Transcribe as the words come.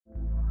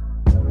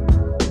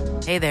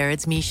Hey there,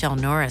 it's Michelle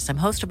Norris. I'm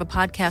host of a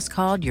podcast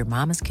called Your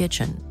Mama's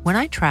Kitchen. When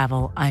I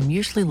travel, I'm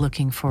usually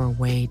looking for a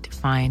way to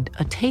find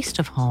a taste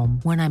of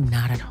home when I'm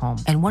not at home.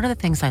 And one of the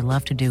things I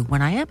love to do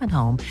when I am at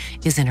home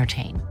is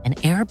entertain. And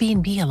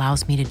Airbnb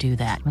allows me to do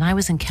that. When I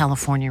was in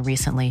California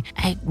recently,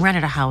 I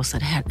rented a house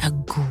that had a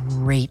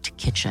great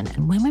kitchen.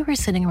 And when we were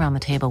sitting around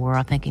the table, we were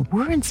all thinking,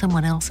 we're in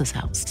someone else's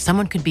house.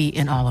 Someone could be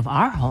in all of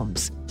our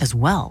homes as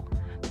well.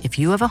 If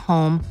you have a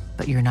home,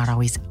 but you're not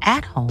always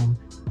at home,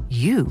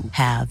 you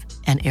have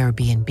an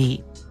Airbnb.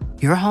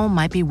 Your home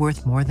might be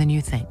worth more than you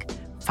think.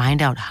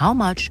 Find out how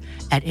much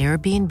at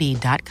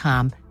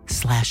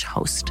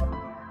airbnb.com/host.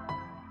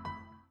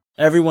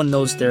 Everyone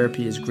knows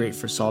therapy is great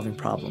for solving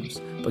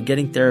problems, but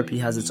getting therapy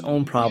has its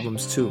own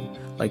problems too,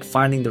 like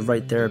finding the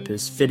right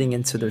therapist, fitting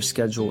into their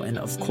schedule, and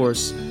of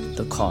course,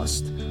 the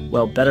cost.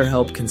 Well,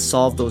 BetterHelp can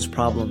solve those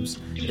problems.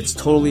 It's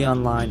totally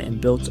online and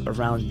built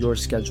around your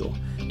schedule.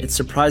 It's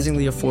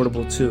surprisingly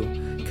affordable too.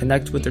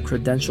 Connect with a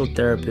credentialed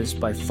therapist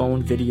by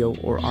phone, video,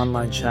 or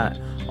online chat,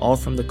 all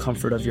from the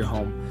comfort of your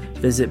home.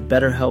 Visit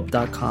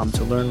BetterHelp.com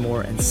to learn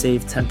more and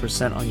save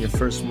 10% on your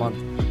first month.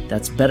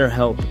 That's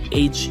BetterHelp,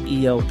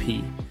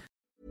 H-E-L-P.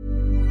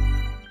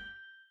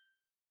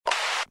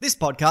 This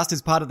podcast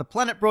is part of the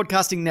Planet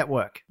Broadcasting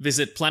Network.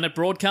 Visit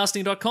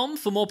planetbroadcasting.com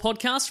for more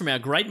podcasts from our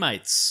great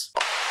mates.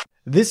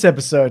 This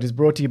episode is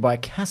brought to you by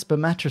Casper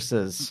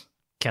Mattresses.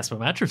 Casper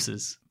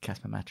Mattresses.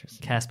 Casper Mattresses.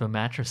 Casper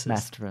Mattresses.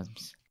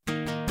 Mattresses.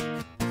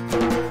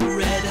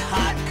 Red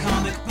hot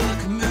comic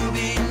book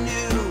movie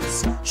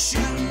news,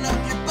 shooting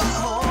up your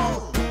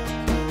butthole.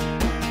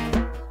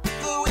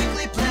 The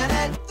Weekly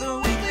Planet, the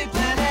Weekly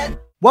Planet.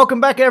 Welcome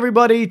back,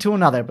 everybody, to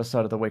another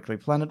episode of The Weekly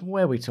Planet,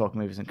 where we talk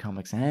movies and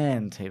comics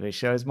and TV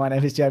shows. My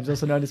name is James,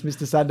 also known as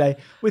Mr. Sunday.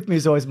 With me,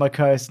 as always, my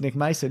co-host, Nick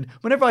Mason.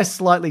 Whenever I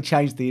slightly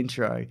change the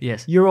intro,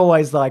 yes, you're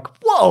always like,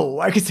 whoa,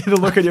 I can see the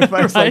look on your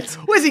face, right? like,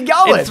 where's he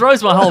going? It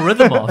throws my whole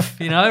rhythm off,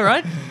 you know,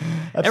 right?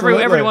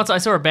 Absolutely. Every once I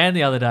saw a band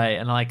the other day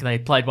and like they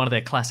played one of their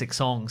classic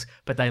songs,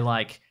 but they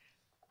like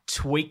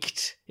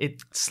tweaked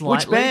it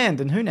slightly. Which band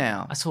and who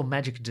now? I saw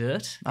Magic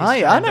Dirt. Oh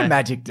yeah, I know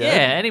Magic Dirt.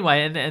 Yeah.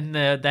 Anyway, and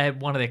they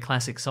had one of their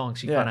classic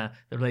songs. The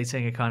lead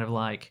singer kind of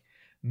like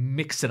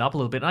mixed it up a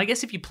little bit. And I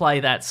guess if you play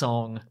that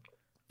song,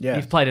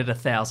 you've played it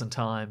 1,000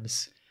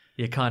 times.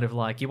 You're kind of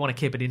like, you want to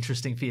keep it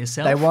interesting for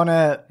yourself. They want,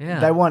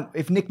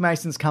 if Nick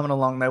Mason's coming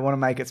along, they want to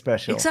make it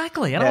special.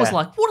 Exactly. And I was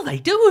like, what are they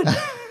doing?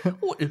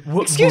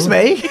 Excuse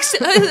me.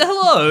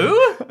 Hello?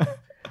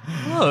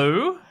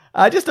 Hello?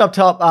 Just up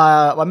top,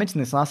 I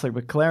mentioned this last week,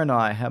 but Claire and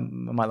I,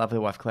 my lovely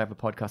wife Claire, have a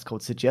podcast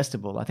called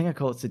Suggestible. I think I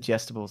called it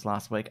Suggestibles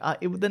last week.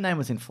 The name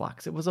was in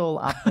flux. It was all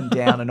up and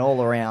down and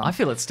all around. I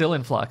feel it's still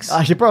in flux.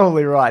 You're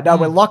probably right. No,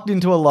 we're locked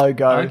into a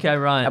logo. Okay,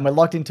 right. And we're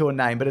locked into a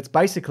name, but it's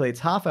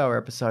half-hour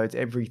episodes.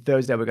 Every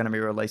Thursday we're going to be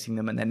releasing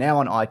them, and they're now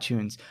on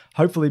iTunes,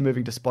 hopefully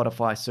moving to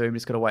Spotify soon.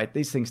 Just got to wait.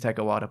 These things take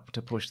a while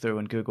to push through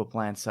and Google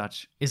Play and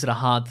such. Is it a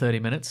hard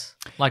 30 minutes?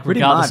 Like, pretty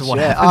regardless much, of what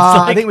yeah.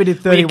 happens? I think we did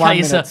 31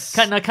 minutes.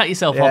 Cut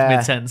yourself off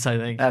mid-sentence, I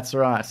think. That's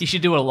right. You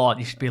should do it a lot.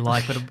 You should be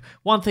like, but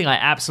one thing I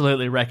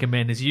absolutely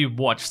recommend is you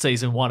watch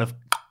season 1 of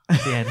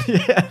the end.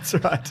 Yeah, that's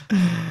right.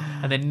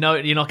 And then no,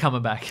 you're not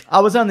coming back. I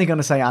was only going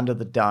to say Under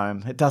the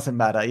Dome. It doesn't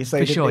matter. You see,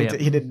 you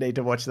didn't need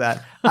to watch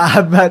that.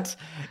 But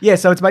yeah,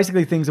 so it's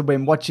basically things I've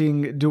been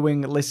watching,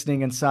 doing,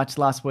 listening and such.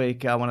 Last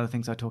week, one of the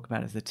things I talk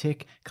about is The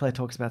Tick. Claire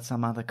talks about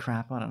some other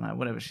crap. I don't know,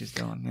 whatever she's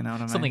doing. You know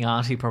what I mean? Something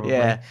arty, probably.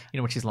 Yeah. You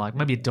know what she's like.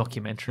 Maybe a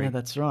documentary. Yeah,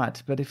 that's right.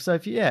 But so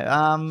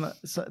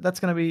that's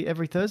going to be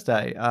every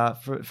Thursday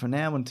for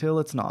now until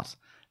it's not.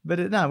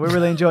 But no, we're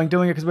really enjoying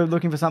doing it because we're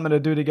looking for something to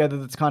do together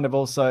that's kind of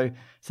also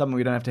something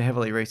we don't have to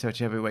heavily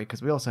research every week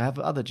because we also have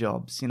other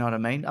jobs, you know what I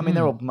mean? I mean,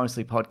 they're all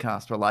mostly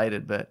podcast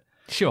related, but...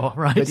 Sure,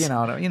 right. But you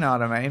know what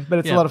I mean? But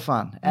it's a lot of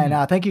fun. And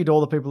thank you to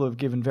all the people who have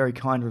given very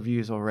kind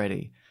reviews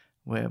already.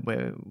 We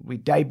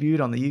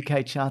debuted on the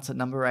UK charts at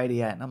number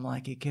 88, and I'm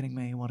like, you're kidding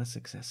me? What a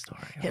success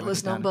story.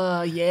 Hitler's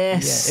number,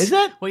 yes. Yeah. Is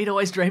it? What you'd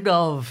always dreamed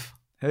of.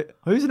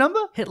 Whose number?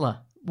 Hitler.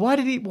 Why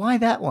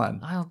that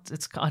one? I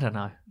don't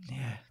know.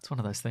 Yeah. It's one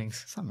of those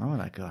things. Something wrong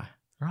with that guy.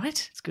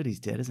 Right? It's good he's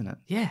dead, isn't it?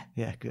 Yeah.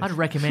 Yeah, good. I'd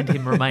recommend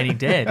him remaining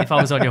dead if I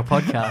was on your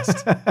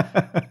podcast.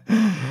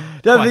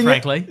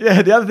 Frankly.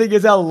 The other thing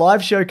is our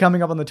live show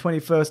coming up on the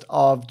 21st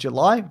of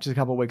July, which is a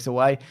couple of weeks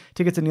away.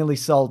 Tickets are nearly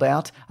sold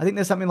out. I think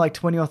there's something like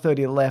 20 or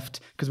 30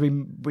 left because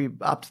we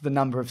upped the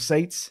number of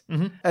seats.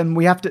 Mm-hmm. And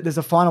there's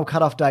a final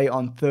cutoff day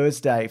on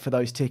Thursday for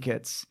those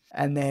tickets.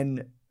 And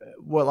then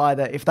we'll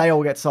either, if they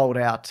all get sold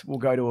out, we'll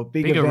go to a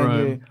bigger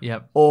venue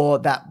or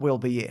that will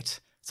be it.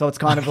 So it's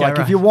kind of like,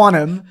 if you want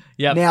them,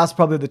 now's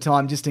probably the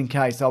time, just in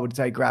case. I would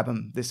say grab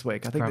them this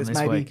week. I think there's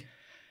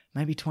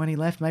maybe 20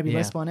 left, maybe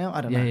less by now.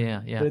 I don't know.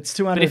 Yeah. But it's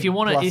 200 But if you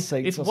want plus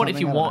seats or something.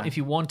 if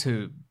you want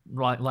to,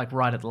 right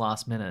at the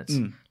last minute,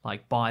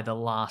 like buy the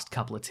last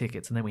couple of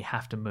tickets, and then we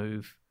have to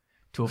move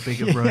to a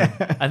bigger room,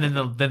 and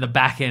then the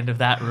back end of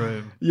that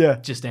room,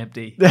 just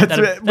empty. That's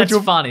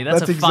funny.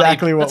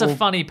 That's a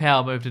funny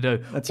power move to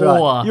do. That's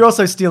right. You're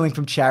also stealing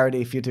from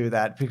charity if you do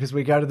that, because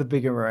we go to the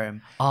bigger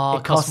room. Oh,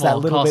 it costs that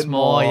little bit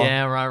more.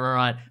 Yeah,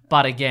 right.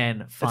 But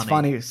again, funny. It's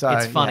funny. So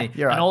it's funny. Yeah,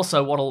 you're right. And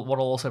also,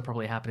 what'll also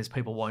probably happen is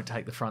people won't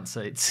take the front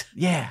seats.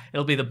 Yeah,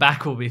 it'll be the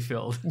back will be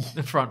filled,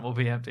 the front will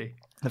be empty.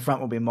 The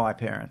front will be my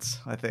parents,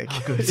 I think.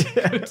 Oh,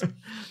 good.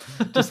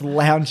 Just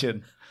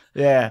lounging.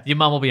 Yeah. Your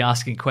mum will be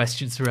asking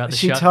questions throughout the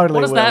show. She totally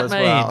what does will that as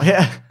mean? well.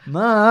 Yeah.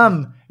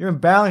 Mum, you're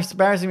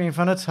embarrassing me in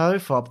front of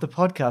Tofop, the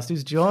podcast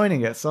who's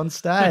joining us on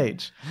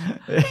stage.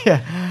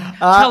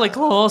 Charlie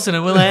Clausen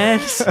and Will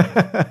Ants.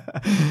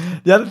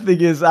 The other thing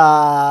is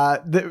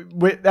our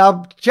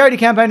charity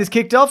campaign is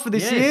kicked off for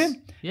this year.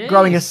 Yes.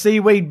 Growing a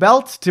seaweed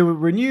belt to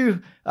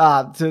renew,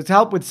 to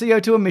help with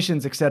CO2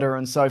 emissions, etc.,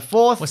 and so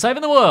forth. We're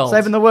saving the world.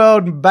 Saving the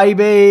world,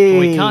 baby.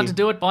 We can't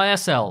do it by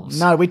ourselves.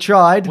 No, we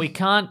tried. We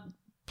can't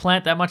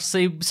plant that much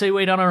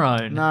seaweed on our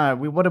own. No,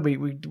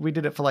 we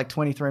did it for like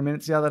 23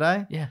 minutes the other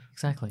day. Yeah,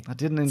 exactly. I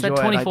didn't enjoy it. It's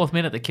that 24th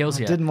minute that kills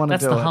you. I didn't want to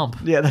do it. That's the hump.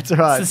 Yeah, that's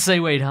right. It's the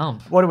seaweed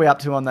hump. What are we up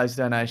to on those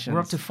donations? We're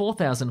up to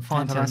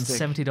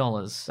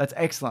 $4,570. That's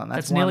excellent.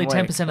 That's nearly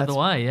 10% of the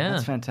way, yeah.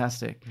 That's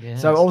fantastic.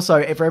 Yes. So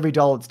also, for every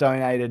dollar that's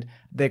donated,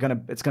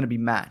 it's gonna be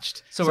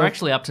matched. So we're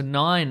actually up to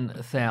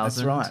 $9,000.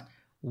 That's right.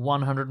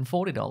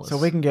 $140. So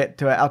we can get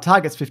to our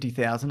target's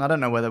 50,000. I don't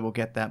know whether we'll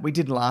get that. We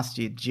did last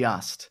year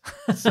just.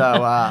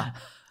 So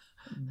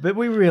but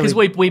we really,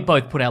 because we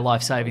both put our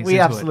life savings into it. We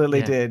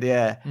absolutely did,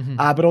 yeah. Mm-hmm.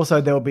 But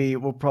also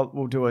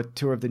we'll do a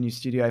tour of the new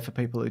studio for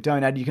people who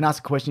donate. You can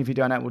ask a question if you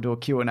donate. We'll do a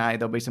Q&A.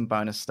 There'll be some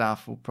bonus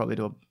stuff. We'll probably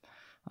do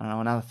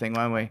another thing,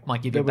 won't we?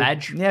 Might give you a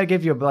badge. Yeah,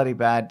 give you a bloody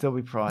badge. There'll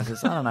be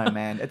prizes. I don't know,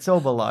 man. It's all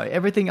below.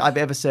 Everything I've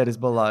ever said is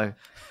below.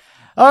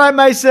 All right,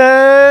 Mason.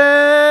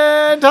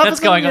 That's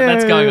going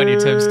on your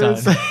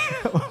tombstone.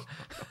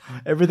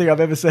 Everything I've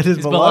ever said is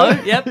below.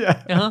 Yep.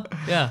 Yeah. Uh-huh.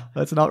 Yeah.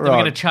 That's not right. We're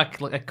going to chuck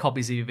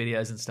copies of your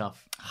videos and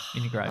stuff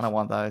in your grave. I don't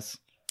want those.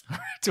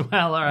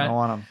 Well, all right. I don't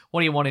want them.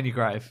 What do you want in your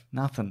grave?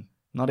 Nothing.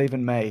 Not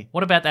even me.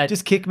 What about that?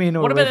 Just kick me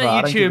into a river. What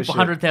about that YouTube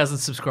 100,000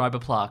 subscriber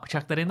plaque?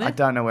 Chuck that in there? I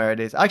don't know where it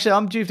is. Actually,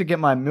 I'm due to get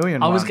my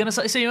million. I was going to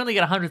say, so you only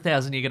get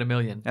 100,000, you get a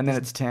million. And then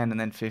it's 10 and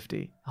then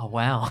 50. Oh,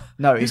 wow.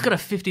 No. Who's got a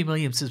 50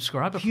 million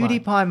subscriber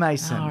PewDiePie plaque?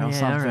 Mason or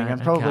something. Right,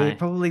 and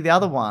probably the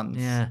other ones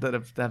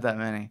that have that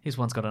many. His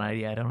one's got an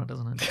 88 on it,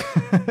 doesn't it?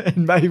 It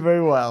may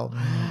very well.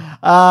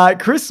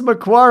 Chris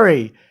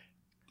McQuarrie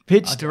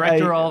pitched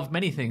director of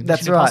many things.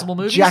 That's Mission right. Impossible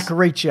movies? Jack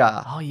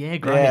Reacher. Oh, yeah,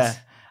 great. Yeah.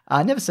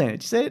 I've never seen it.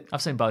 Did you see it?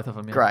 I've seen both of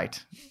them. Yeah.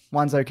 Great.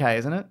 One's okay,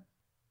 isn't it?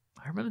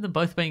 I remember them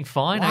both being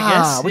fine, I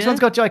guess. Which one's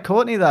got Jai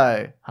Courtney,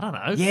 though? I don't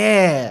know.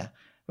 Yeah.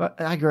 Well,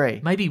 I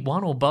agree. Maybe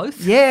one or both?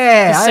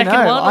 Yeah, the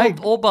second one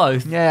or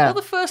both? Yeah. Or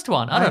the first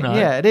one? I don't know.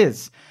 Yeah, it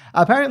is.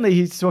 Apparently,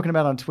 he's talking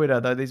about on Twitter,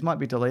 though these might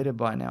be deleted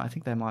by now. I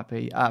think they might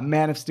be.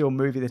 Man of Steel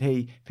movie that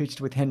he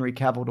pitched with Henry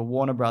Cavill to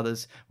Warner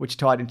Brothers, which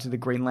tied into the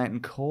Green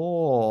Lantern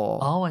Corps.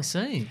 Oh, I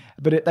see.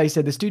 But they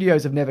said the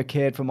studios have never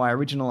cared for my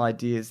original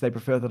ideas. They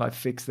prefer that I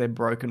fix their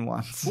broken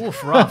ones.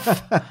 Oof,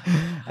 rough.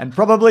 And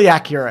probably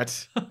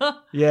accurate.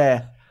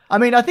 Yeah. I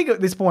mean, I think at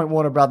this point,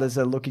 Warner Brothers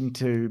are looking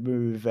to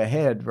move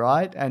ahead,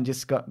 right? And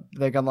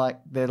they're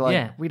like,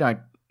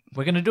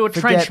 we're going to do a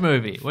trench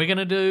movie. We're going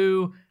to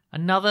do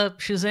another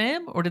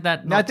Shazam, or did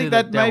that? No, I think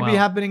that may be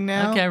happening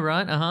now. Okay,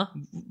 right.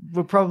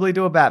 We'll probably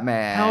do a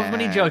Batman. How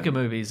many Joker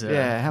movies?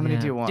 How many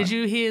do you want? Did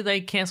you hear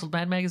they cancelled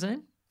Mad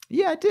Magazine?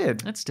 Yeah, I did.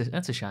 That's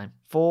a shame.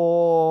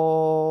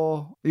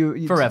 For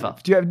forever.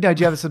 Do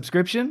you have a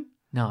subscription?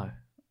 No.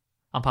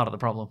 I'm part of the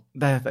problem.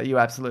 You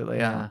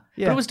absolutely are.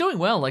 Yeah. But it was doing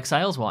well, like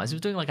sales-wise. It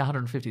was doing like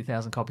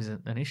 150,000 copies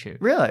an issue.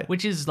 Really?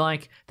 Which is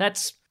like,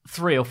 that's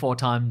 3 or 4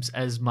 times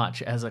as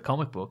much as a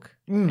comic book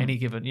on any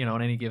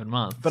given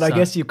month. But I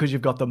guess because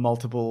you've got the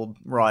multiple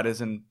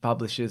writers and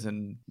publishers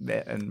and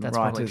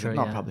writers, true,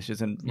 not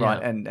publishers and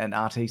and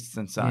artists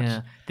and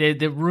such. Yeah.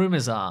 The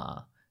rumors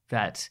are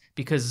that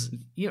because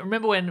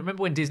remember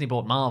when Disney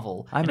bought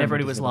Marvel and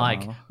everybody was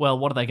like, well,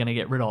 what are they going to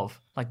get rid of?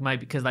 Like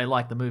maybe because they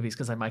like the movies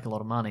because they make a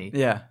lot of money.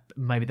 Yeah.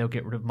 Maybe they'll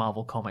get rid of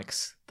Marvel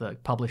Comics, the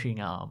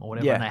publishing arm or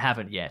whatever, and they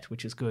haven't yet,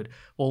 which is good.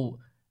 Well,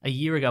 a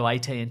year ago,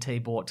 AT&T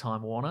bought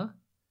Time Warner.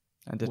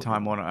 And did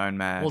Time Warner own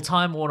Mad? Well,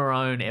 Time Warner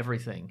own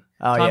everything.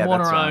 Time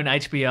Warner own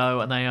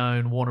HBO, and they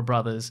own Warner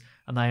Brothers,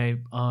 and they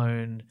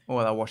own all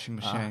their washing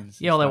machines.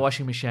 All their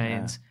washing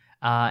machines.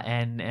 Yeah.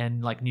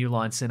 And like New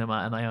Line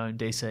Cinema, and they own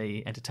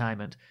DC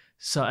Entertainment.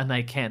 So and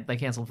they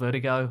cancelled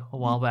Vertigo a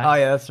while back. Oh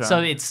yeah, that's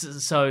right.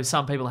 So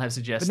some people have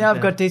suggested. But now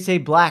I've got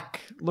DC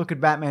Black. Look at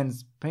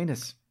Batman's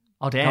penis.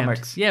 Oh damn!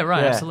 Comics. Yeah,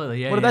 right. Yeah.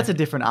 Absolutely. Yeah. Well, that's a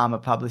different arm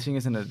of publishing,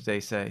 isn't it?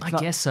 DC. I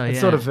guess so. It's yeah.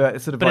 sort of.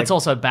 But it's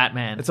also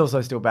Batman. It's also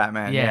still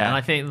Batman. Yeah, and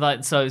I think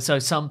like so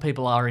some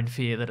people are in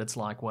fear that it's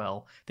like,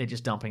 well, they're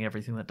just dumping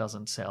everything that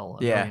doesn't sell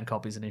a million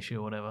copies an issue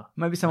or whatever.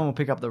 Maybe someone will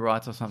pick up the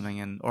rights or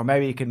something, or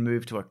maybe you can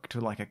move to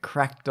like a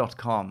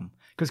crack.com.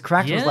 Because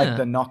Cracked was like Yeah.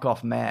 the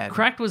knockoff Mad.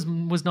 Cracked was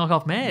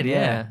knockoff Mad.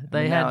 Yeah,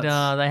 they And had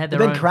now they had but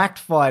their then own. Cracked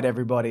fired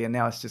everybody, and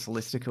now it's just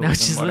listicles. No, it's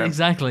and just whatever.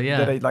 exactly yeah.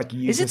 That they, like,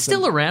 use is it as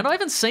still some- around? I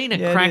haven't seen a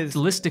Yeah, it Cracked is.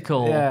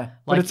 listicle. Yeah,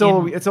 but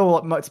like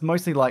it's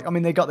mostly like, I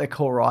mean, they got their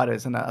core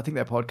writers, and I think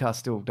their podcast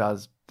still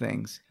does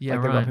things. Yeah,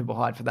 like they've right. got people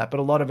hired for that,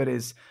 but a lot of it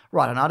is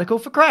write an article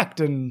for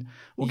Cracked, and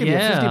we'll give you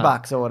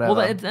 $50 or whatever.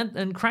 Well,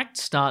 and Cracked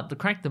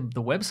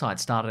the website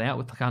started out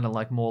with kind of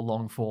like more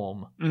long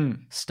form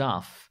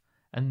stuff,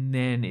 and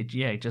then it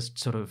just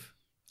sort of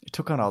It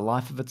took on a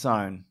life of its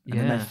own, and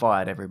then they Yeah.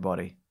 fired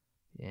everybody.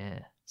 yeah.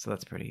 So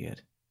that's pretty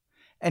good.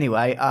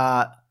 Anyway,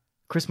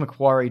 Chris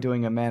McQuarrie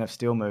doing a Man of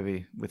Steel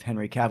movie with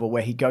Henry Cavill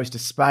where he goes to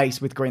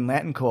space with Green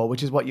Lantern Corps,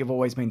 which is what you've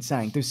always been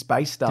saying. Do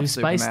space stuff, Do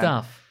space Superman.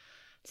 stuff.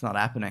 It's not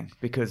happening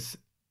because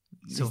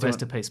he's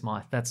Sylvester doing- P.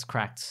 Smythe. That's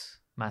Cracked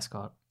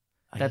mascot.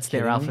 Are That's you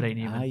their kidding Alfred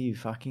me? E. Newman. Are you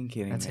fucking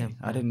kidding That's me? him,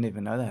 I yeah. didn't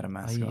even know they had a Oh,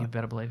 mascot. you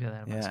better believe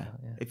that. Yeah. Mascot,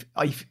 yeah.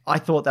 If I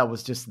thought that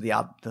was just the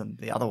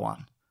other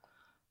one.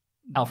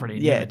 Alfred E.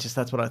 Yeah, Newman. just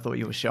that's what I thought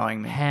you were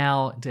showing me.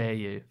 How dare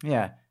you?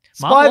 Yeah.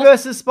 Spy Marvel?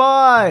 versus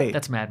Spy.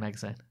 That's Mad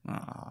Magazine.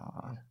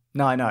 Aw.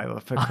 No, I know.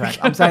 For crack.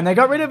 I'm saying they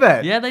got rid of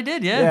it. Yeah, they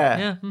did. Yeah,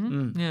 Yeah.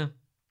 yeah, yeah.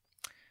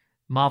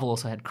 Marvel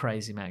also had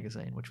Crazy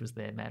Magazine, which was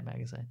their Mad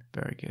Magazine.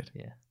 Very good.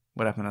 Yeah.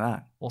 What happened to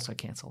that? Also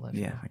cancelled that.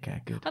 Yeah.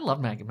 Okay. Good. I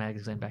loved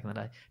Magazine back in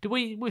the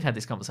day. We've had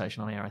this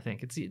conversation on air, I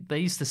think. They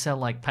used to sell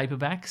like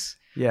paperbacks,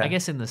 Yeah. I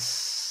guess in the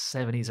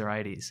 70s or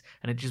 80s,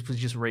 and it was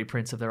just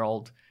reprints of their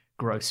old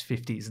gross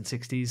 50s and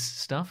 60s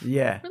stuff.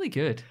 Yeah. Really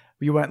good.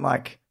 You weren't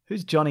like,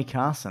 who's Johnny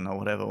Carson or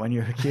whatever when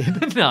you were a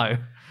kid? No,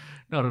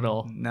 not at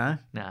all. No?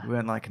 Nah. You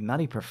weren't like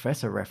Nutty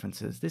Professor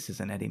references. This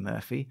isn't Eddie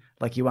Murphy.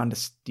 Like you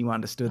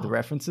understood the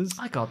references?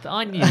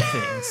 I knew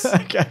things.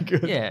 Okay,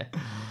 good. Yeah.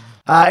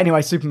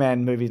 Anyway,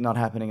 Superman movie's not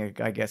happening,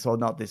 I guess. Well,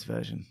 not this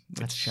version.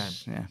 That's a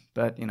shame. Yeah.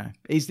 But,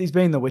 he's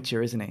been The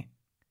Witcher, isn't he?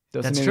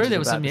 That's true. There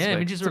was some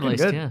images It's looking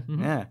released, good. yeah.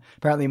 Mhm. Yeah.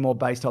 Apparently more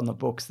based on the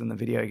books than the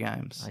video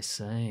games. I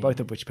see. Both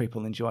of which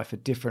people enjoy for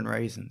different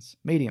reasons.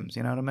 Mediums,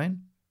 you know what I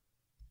mean?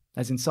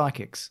 As in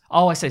psychics.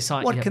 Oh, I say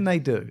science. What can they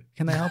do?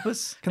 Can they help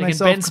us? They can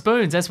bend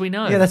spoons, as we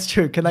know. Yeah, that's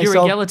true. Can they Yuri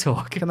solve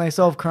Geller Can they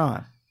solve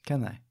crime?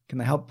 Can they? Can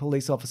they help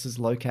police officers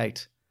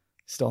locate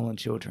stolen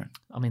children?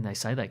 I mean, they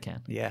say they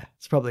can. Yeah,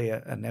 it's probably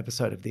an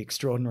episode of The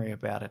Extraordinary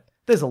about it.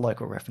 There's a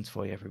local reference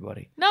for you,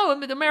 everybody. No, I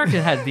mean,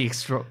 America had the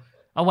extra.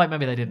 Oh wait,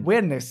 maybe they didn't.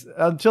 Weirdness.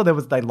 I'm sure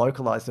they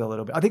localized it a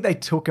little bit. I think they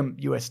took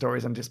US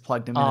stories and just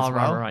plugged them in Oh, as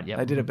well. right, yep.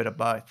 They did a bit of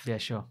both. Yeah,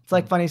 sure. It's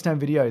like Funniest Home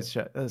Videos,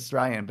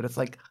 Australian, but it's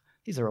like,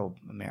 these are all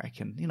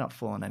American. You're not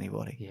fooling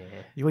anybody.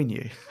 Yeah. We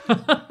knew.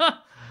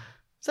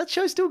 Is that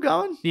show still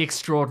going? The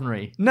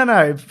Extraordinary.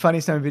 No,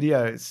 Funniest Home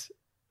Videos.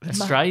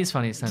 Australia's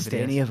Funniest Home Just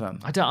Videos. any of them.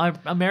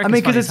 America's I mean,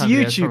 because it's Funniest Home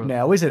Videos YouTube probably-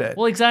 now, isn't it?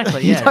 Well,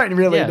 exactly. You Yeah. don't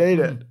really Yeah. need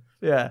it.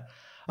 Yeah.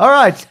 All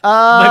right.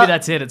 Maybe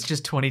that's it. It's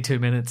just 22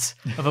 minutes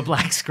of a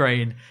black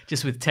screen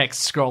just with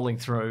text scrolling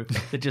through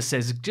that just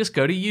says, just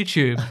go to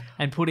YouTube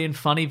and put in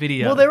funny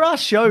video. Well, there are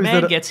shows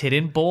Man that gets hit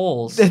in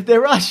balls.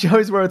 there are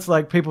shows where it's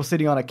like people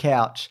sitting on a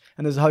couch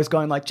and there's a host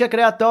going like, check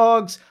it out,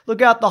 dogs.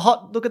 Look at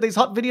these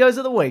hot videos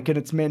of the week. And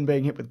it's men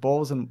being hit with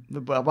balls and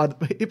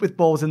hit with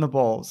balls in the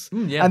balls.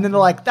 yeah. And then they're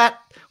like,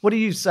 what do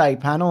you say,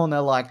 panel? And they're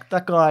like,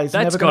 that guy's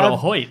That's never got gonna a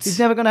hoit. He's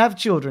never going to have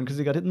children because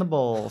he got hit in the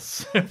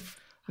balls.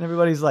 And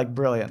everybody's like,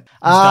 brilliant.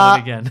 He's done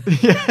it again.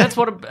 That's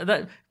what.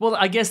 Well,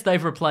 I guess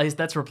they've replaced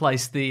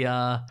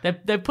the.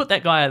 They've put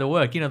that guy out of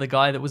work. You know, the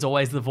guy that was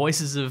always the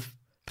voices of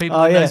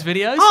people in those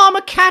videos. Oh, I'm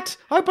a cat.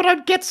 I hope I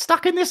don't get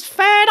stuck in this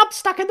fan. I'm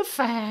stuck in the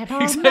fan. Oh,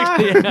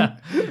 Exactly. no.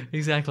 Yeah.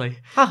 Exactly.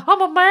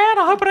 I'm a man.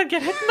 I hope I don't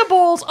get hit in the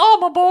balls. Oh,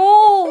 my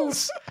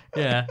balls.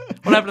 Yeah.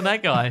 What happened to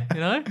that guy? You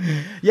know.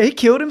 Yeah, he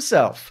killed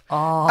himself.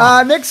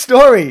 Oh. Next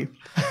story.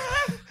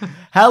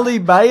 Halle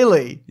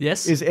Bailey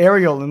Yes. is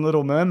Ariel in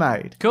Little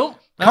Mermaid. Cool. All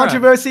right.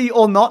 Controversy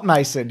or not,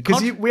 Mason?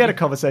 Because we had a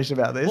conversation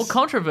about this. Well,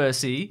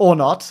 controversy or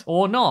not.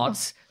 or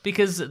not,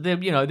 because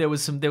there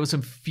was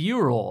some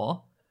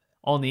furor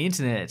on the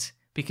internet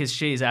because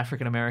she's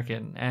African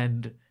American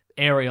and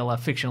Ariel, a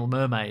fictional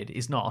mermaid,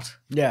 is not.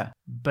 Yeah.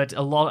 But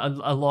a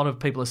lot of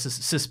people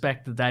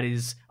suspect that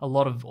is a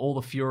lot of all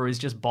the furor is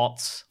just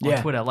bots on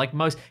Yeah. Twitter. Like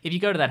if you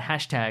go to that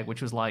hashtag,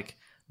 which was like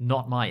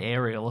not my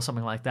Ariel or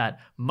something like that,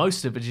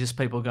 most of it is just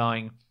people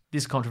going,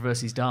 this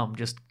controversy's dumb,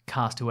 just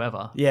cast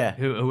whoever. Yeah.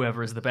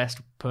 Whoever is the best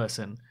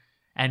person.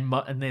 And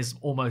there's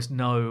almost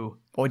no...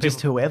 Or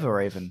just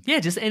whoever, even. Yeah,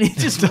 just a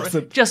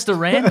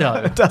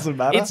rando. It doesn't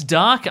matter. It's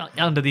dark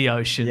under the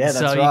ocean, Yeah, that's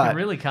so you right. can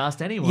really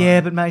cast anyone. Yeah,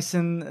 but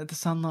Mason, the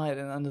sunlight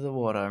and under the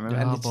water. Remember?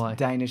 And Oh, it's boy.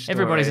 Danish story.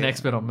 Everybody's an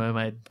expert on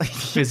mermaid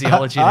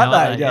physiology now, Aren't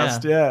aren't they? they?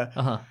 Just, yeah.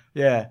 Uh-huh.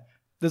 Yeah.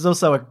 There's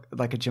also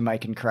a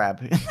Jamaican crab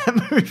in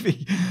that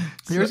movie.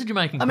 There is a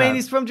Jamaican I mean, crab.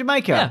 he's from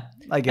Jamaica,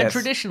 Yeah. I guess. And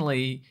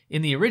traditionally,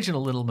 in the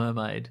original Little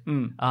Mermaid,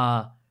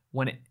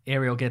 when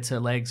Ariel gets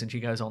her legs and she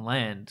goes on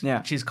land,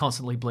 Yeah. she's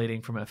constantly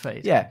bleeding from her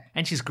feet. Yeah.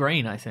 And she's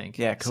green, I think.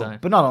 Yeah, cool. So,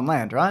 But not on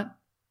land, right?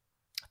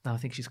 no, I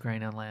think she's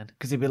green on land.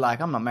 Because he'd be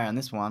like, I'm not marrying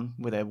this one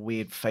with her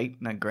weird feet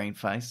and her green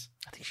face.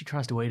 I think she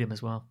tries to eat him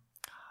as well.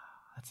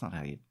 That's not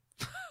how you...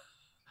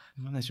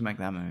 Maybe they should make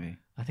that movie.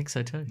 I think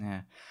so too.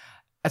 Yeah.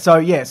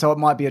 So it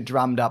might be a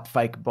drummed up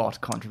fake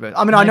bot controversy.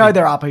 I mean, I know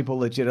there are people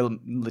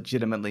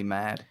legitimately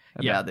mad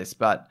about this,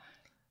 but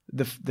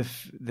the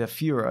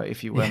furor,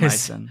 if you will, Yes.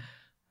 Mason.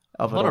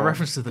 A lot of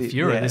reference to the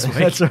Fuhrer this week.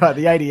 That's right.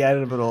 The 88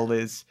 of it all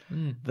is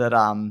that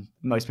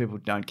most people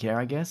don't care,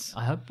 I guess.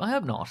 I hope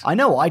not. I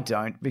know I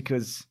don't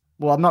because,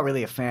 well, I'm not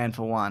really a fan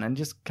for one, and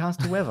just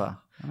cast whoever.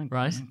 I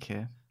don't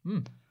care.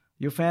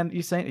 You a fan?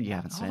 You seen it? You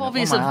haven't seen it.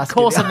 Obviously, Why am I of asking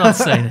course you? I've not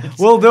seen it.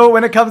 We'll do it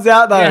when it comes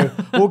out, though. Yeah.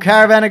 We'll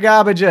caravan of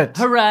garbage it.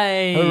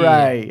 Hooray!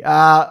 Hooray.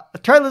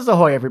 Trailers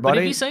ahoy, everybody. But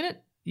have you seen it?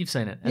 You've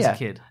seen it as a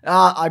kid.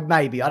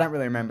 Maybe. I don't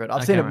really remember it.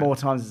 I've seen it more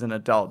times as an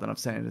adult than I've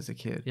seen it as a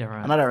kid. Yeah,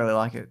 right. And I don't really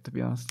like it, to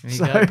be honest. There you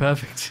go.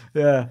 Perfect.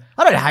 Yeah.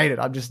 I don't hate it.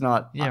 I'm just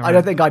not. Yeah, I right.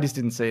 don't think I just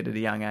didn't see it at a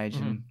young age.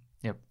 And,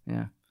 Yep.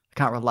 yeah. I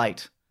can't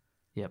relate.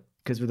 Yep.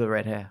 Because with the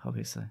red hair,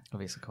 obviously.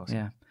 Obviously, of course.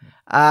 Yeah.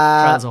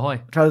 Trailers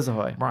ahoy. Trailers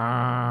ahoy.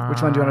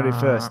 Which one do you want to do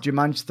first?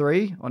 Jumanji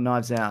 3 or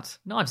Knives Out?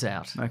 Knives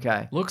Out.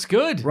 Okay. Looks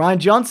good. Ryan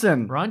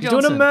Johnson. Ryan He's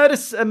doing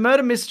a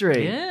murder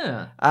mystery.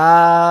 Yeah.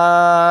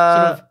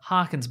 Uh, Sort of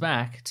harkens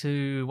back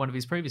to one of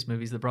his previous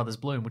movies, The Brothers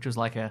Bloom, which was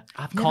like a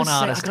I've never con seen-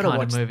 artist I gotta kind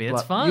watch of movie. It's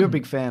like, fun. You're a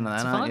big fan of that,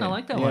 It's aren't fun. you? I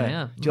like that one,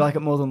 yeah. Do you like it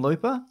more than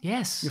Looper?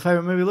 Yes. Your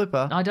favorite movie,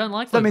 Looper? I don't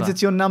like That Looper. means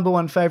it's your number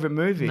one favorite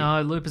movie.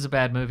 No, Looper's a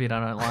bad movie and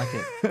I don't like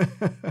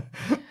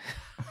it.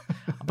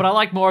 But I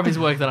like more of his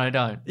work than I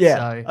don't.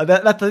 Yeah.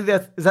 So,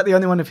 Is that the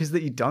only one of his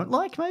that you don't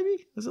like,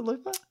 maybe? Is it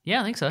Looper?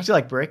 yeah, I think so. Do you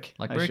like Brick?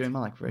 Like I Brick. assume I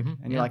like Brick. And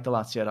you yeah. like The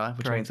Last Jedi,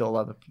 which Correct. means all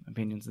other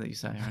opinions that you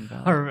say are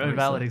invalid. Or obviously.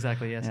 valid,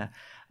 exactly, yes. Yeah.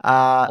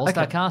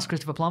 All-star okay. cast,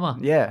 Christopher Plummer.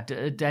 Yeah.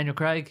 Daniel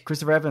Craig.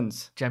 Christopher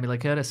Evans. Jamie Lee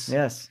Curtis.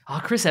 Yes. Oh,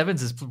 Chris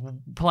Evans is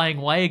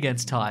playing way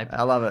against type.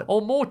 I love it.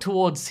 Or more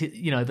towards,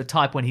 the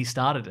type when he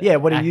started it. Yeah,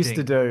 what he used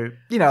to acting.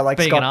 do. Like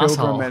Being Scott an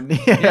asshole. Pilgrim.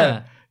 And,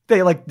 Yeah.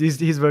 They like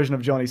his version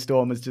of Johnny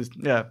Storm is just,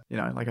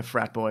 like a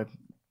frat boy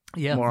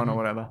Yeah. moron or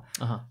whatever.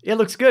 Uh-huh. It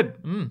looks good.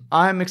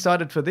 I'm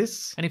excited for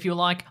this. And if you're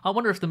like, I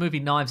wonder if the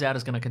movie Knives Out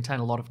is going to contain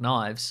a lot of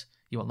knives,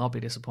 you will not be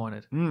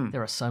disappointed.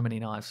 There are so many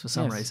knives for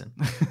some Yes. reason.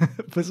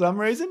 For some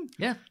reason?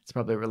 Yeah. It's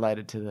probably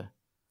related to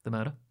The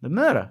murder. the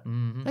murder.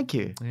 Mhm. Thank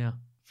you Yeah.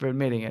 for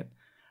admitting it.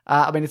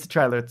 It's a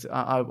trailer.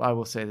 I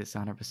will see this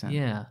 100%.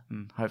 Yeah.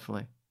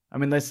 Hopefully.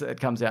 Unless it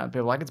comes out and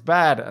people are like, it's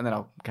bad, and then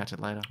I'll catch it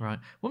later. Right.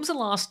 When was the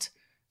last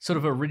sort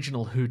of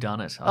original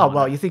whodunit? Oh,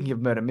 well, you're thinking of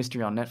Murder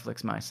Mystery on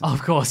Netflix, Mason.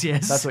 of course,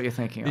 yes. That's what you're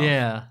thinking of.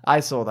 Yeah. I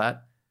saw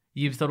that.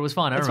 You thought it was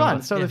fine. I It's remember. fine.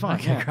 It's totally Yeah, fine.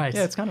 Okay, Yeah. great.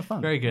 Yeah, it's kind of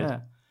fun. Very good. Yeah.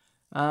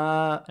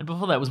 And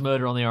before that was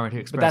Murder on the Orient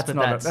But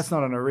Express. that's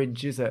not an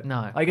orig, is it?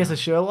 No. I guess a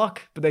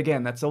Sherlock, but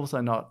again, that's also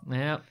not.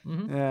 Yeah.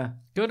 Mhm. Yeah.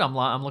 Good.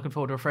 I'm looking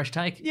forward to a fresh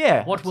take.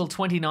 Yeah. What will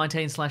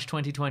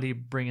 2019/2020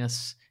 bring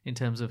us in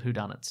terms of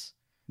whodunits?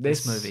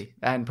 This movie.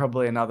 And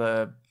probably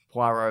another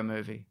Poirot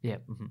movie. Yeah.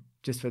 hmm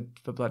Just for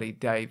bloody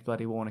Dave,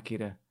 bloody Warnocky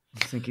to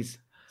sink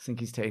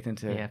his teeth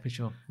into. Yeah, for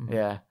sure. Mhm.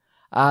 Yeah.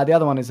 The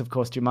other one is, of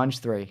course, Jumanji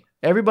 3.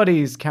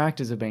 Everybody's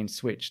characters have been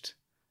switched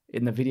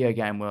in the video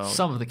game world.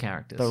 Some of the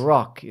characters. The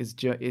Rock is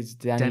Danny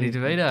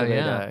DeVito,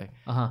 yeah.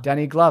 Uh-huh.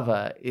 Danny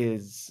Glover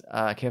is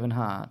Kevin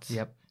Hart.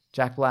 Yep.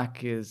 Jack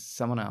Black is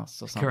someone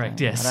else or something. Correct,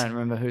 yes. I don't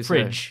remember who's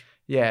Fridge.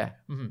 who. Yeah.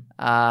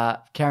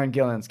 Mhm. Karen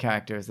Gillan's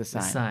character is the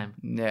same. The same.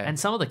 Yeah. And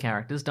some of the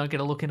characters don't get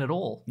a look in at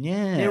all.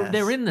 yeah.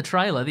 They're in the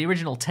trailer. The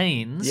original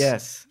teens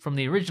Yes. from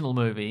the original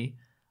movie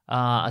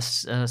are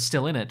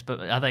still in it. But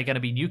are they going to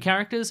be new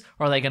characters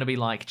or are they going to be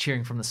like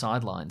cheering from the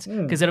sidelines?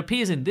 Hmm. Because it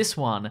appears in this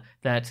one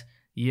that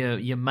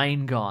your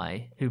main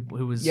guy who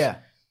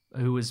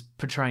was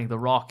portraying The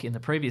Rock in the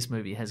previous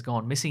movie has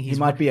gone missing. He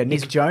might be a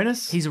Nick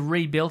Jonas. He's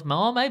rebuilt.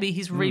 Oh, maybe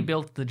he's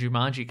rebuilt the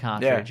Jumanji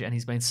cartridge and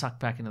he's been sucked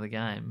back into the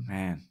game.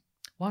 Man.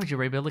 Why would you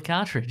rebuild the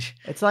cartridge?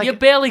 It's like- you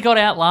barely got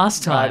out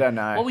last time. I don't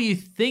know. What were you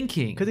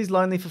thinking? Because he's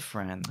lonely for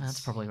friends. That's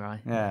probably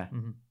right. Yeah.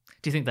 Mhm.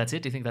 Do you think that's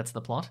it? Do you think that's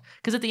the plot?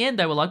 Because at the end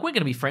they were like, "We're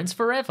going to be friends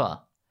forever."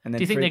 And Do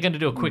then you think Fridge- they're going to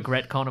do a quick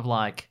retcon of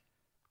like,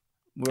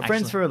 We're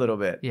friends Actually- for a little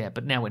bit. yeah,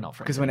 but now we're not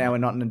friends Because we're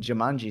not in a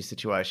Jumanji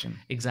situation.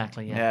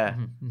 exactly. Yeah. Yeah.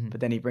 Mhm, mhm. But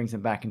then he brings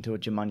him back into a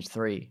Jumanji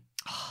 3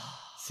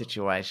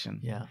 situation.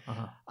 Yeah.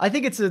 Uh-huh. I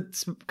think it's a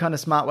kind of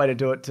smart way to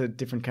do it to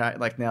different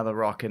like now The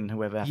Rock and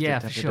whoever have, Yeah,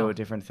 to, have for to do sure. a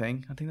different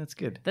thing. I think that's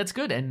good. That's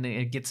good, and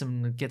it gets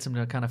them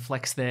to kind of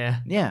flex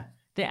their Yeah.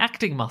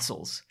 acting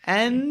muscles,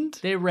 And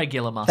their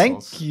regular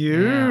muscles. thank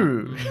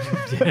you.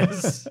 Yeah.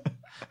 Yes.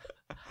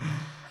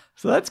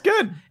 So that's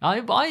good. I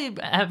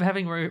have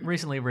having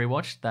recently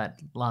rewatched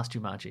that last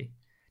Jumanji.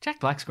 Jack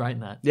Black's great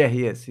in that, Yeah,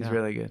 he is. He's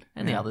really good.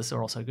 and Yeah. the others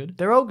are also good.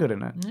 They're all good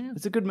in it. Yeah.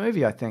 It's a good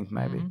movie, I think,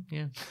 maybe. Mhm,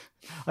 yeah.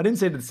 I didn't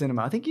see it at the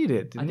cinema. I think you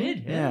did, didn't I you?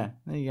 did, yeah.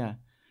 There you go.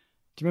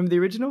 Do you remember the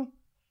original?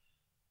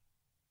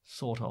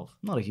 Sort of.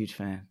 Not a huge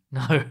fan. No.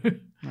 Not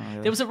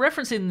really. There was a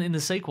reference in the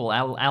sequel.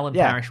 Alan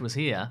Yeah. Parrish was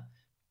here.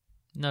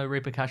 No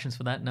repercussions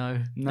for that.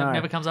 No. No.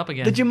 Never comes up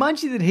again. The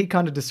Jumanji that he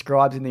kind of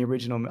describes in the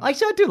original...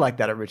 Actually, I do like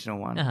that original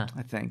one, Uh-huh.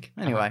 I think.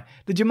 Anyway,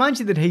 the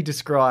Jumanji that he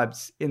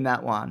describes in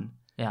that one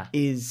yeah.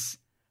 is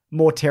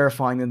more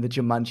terrifying than the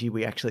Jumanji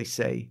we actually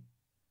see.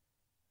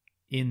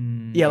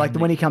 In Yeah, like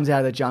when he comes out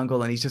of the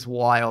jungle and he's just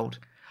wild.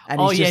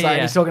 And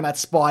he's talking about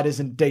spiders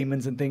and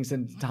demons and things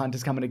and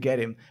hunters coming to get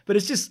him. But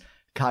it's just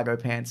cargo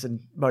pants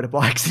and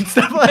motorbikes and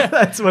stuff like that.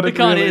 That's what it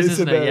kind really of is,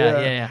 isn't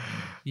it?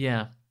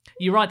 Yeah.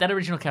 You're right. That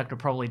original character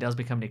probably does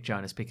become Nick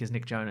Jonas because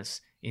Nick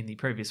Jonas in the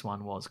previous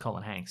one was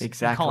Colin Hanks.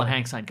 Exactly. And Colin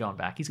Hanks ain't going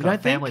back. He's got a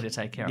family to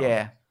take care of.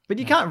 Yeah. But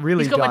you can't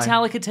really He's got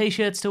Metallica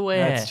t-shirts to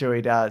wear. That's true,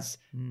 he does.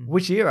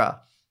 Which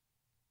era?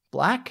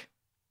 Black?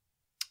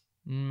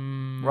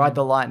 Ride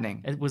the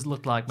Lightning. It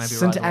looked like maybe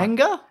St.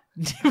 Anger?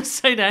 It was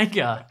St.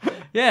 Anger.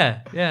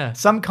 Yeah.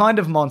 Some kind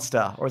of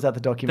monster. Or is that the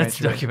documentary? That's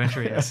the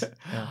documentary, yes.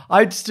 Yeah.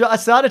 I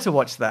started to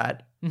watch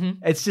that.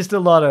 Mm-hmm. It's just a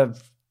lot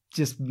of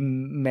just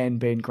men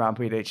being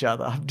grumpy at each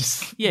other.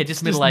 Just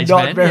middle-aged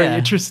men. men. Not very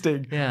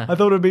interesting. Yeah. I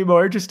thought it would be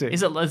more interesting. Is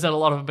that a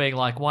lot of them being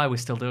like, why are we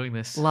still doing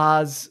this?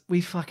 Lars,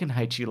 we fucking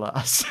hate you,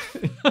 Lars.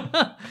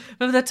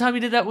 Remember that time you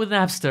did that with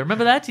Napster?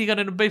 Remember that? You got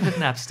in a beef with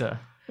Napster.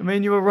 I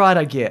mean, you were right,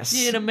 I guess.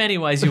 Yeah, in many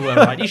ways you were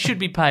right. You should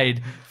be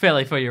paid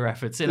fairly for your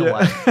efforts, in a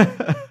way.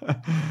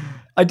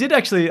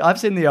 I've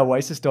seen the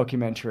Oasis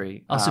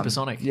documentary. Oh,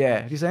 Supersonic.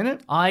 Yeah. Have you seen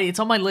it? It's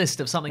on my list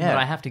of something that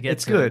I have to get to.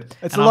 It's good.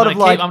 It's and a lot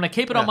of I'm going to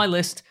keep it on my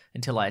list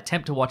until I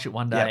attempt to watch it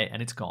one day and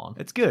it's gone.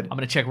 It's good. I'm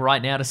going to check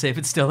right now to see if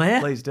it's still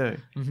there. Please do.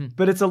 Mm-hmm.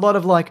 But it's a lot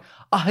of like,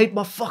 I hate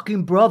my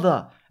fucking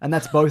brother. And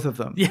that's both of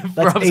them. Yeah,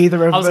 that's either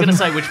of them. I was going to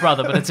say which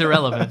brother, but it's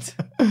irrelevant.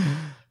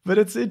 But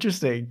it's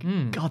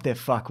interesting. God, they're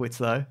fuckwits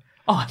though.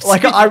 Oh,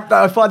 like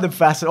I find them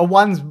fascinating.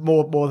 One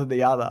more than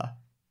the other.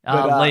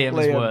 But,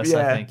 Liam is worse,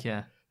 I think.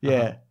 Yeah.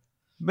 Yeah.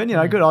 But,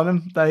 good on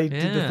them. They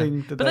did the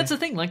thing. But that's the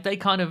thing. Like, they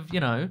kind of,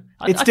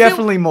 It's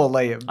definitely more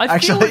Liam. I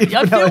feel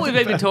we've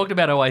even talked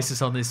about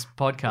Oasis on this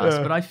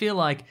podcast, but I feel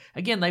like,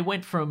 again, they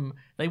went from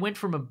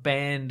a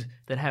band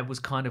that was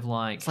kind of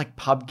like... It's like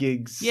pub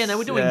gigs. Yeah, they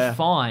were doing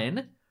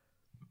fine.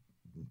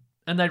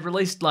 And they'd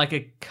released like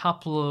a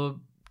couple of,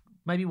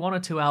 maybe one or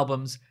two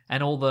albums,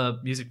 and all the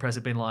music press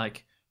had been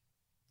like,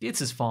 this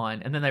is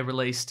fine. And then they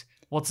released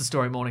What's the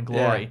Story, Morning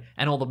Glory,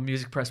 and all the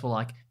music press were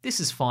like, this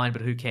is fine,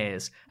 but who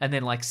cares? And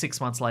then like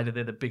 6 months later,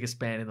 they're the biggest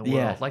band in the world.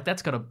 Yeah. Like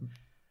that's got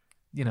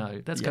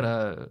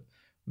to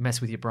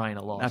mess with your brain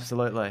a lot.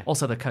 Absolutely.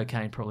 Also, the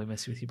cocaine probably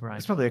messes with your brain.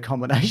 It's probably a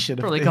combination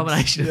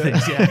of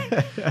things,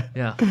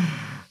 yeah.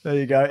 There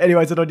you go.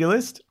 Anyway, is it on your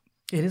list?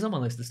 It is on my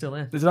list. It's still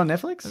there. Is it on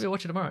Netflix? Maybe I'll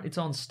watch it tomorrow. It's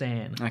on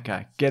Stan.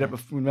 Okay. Get it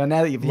before. Now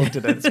that you've looked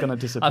at it, it's going to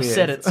disappear. I've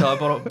said it, so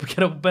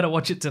I better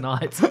watch it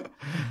tonight.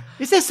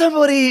 Is there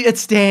somebody at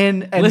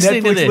Stan and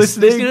listening Netflix to this?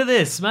 Listening to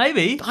this,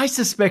 maybe. I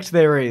suspect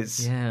there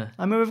is. Yeah.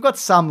 I mean, we've got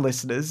some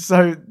listeners,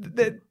 so...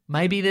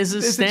 Maybe there's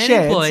a Stan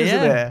chance, employee.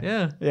 Isn't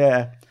there?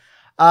 Yeah.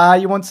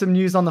 You want some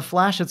news on The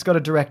Flash? It's got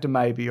a director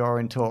maybe or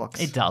in talks.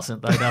 It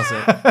doesn't, though, does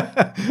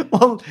it?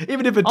 Well,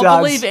 even if it does... I'll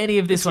believe any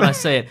of this when I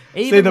see it.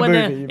 Even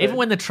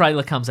when the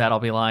trailer comes out, I'll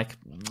be like,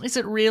 is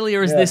it really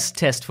or is this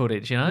test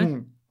footage,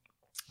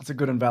 That's a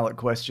good and valid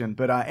question.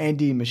 But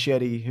Andy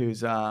Muschietti,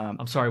 who's...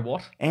 I'm sorry,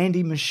 what?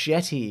 Andy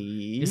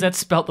Muschietti. Is that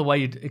spelt the way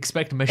you'd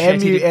expect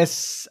Muschietti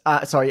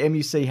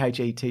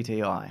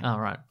Muschetti. Oh,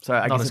 right. So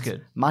I Not guess as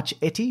good.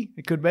 Muschetti,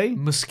 it could be.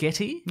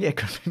 Muschietti? Yeah, it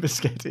could be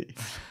Muschietti.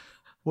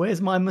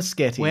 Where's my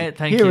Muschietti?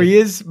 Thank Here you. he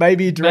is,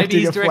 maybe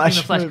directing the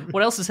Flash. movie.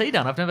 What else has he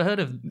done? I've never heard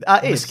of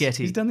Muschietti.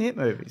 He's done the It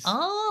movies. Oh,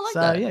 I like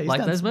that. Yeah, he's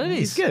like done those movies.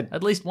 He's good.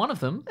 At least one of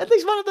them. At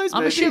least one of those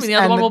I'm movies. assuming the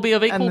other one will be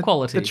of equal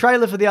quality. The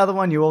trailer for the other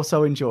one you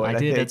also enjoyed, I did,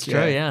 think. that's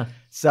true, yeah.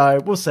 So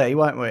we'll see,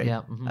 won't we,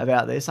 Yeah,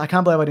 about this. I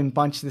can't believe I didn't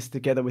bunch this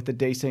together with the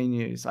DC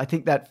news. I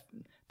think that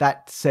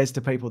says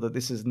to people that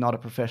this is not a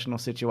professional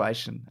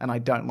situation, and I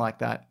don't like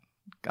that.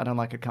 I don't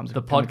like it comes...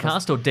 The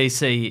podcast or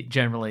DC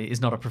generally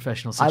is not a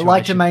professional situation. I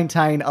like to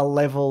maintain a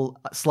level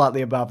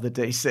slightly above the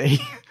DC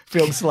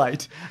film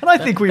slate. And I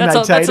think we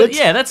maintained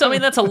it.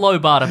 That's a low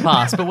bar to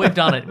pass, but we've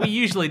done it. We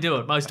usually do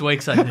it most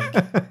weeks, I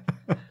think.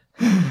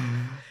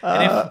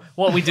 And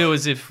what we do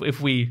is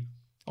if we,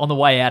 on the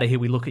way out of here,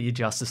 we look at your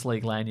Justice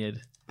League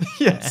lanyard.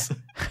 Yes.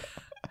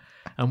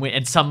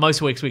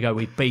 Most weeks we go,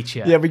 we beat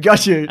you. Yeah, we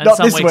got you. And not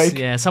this week.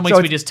 Yeah, some weeks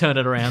we just turn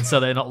it around so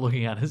they're not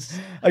looking at us.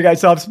 Okay,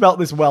 so I've spelt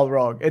this well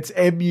wrong. It's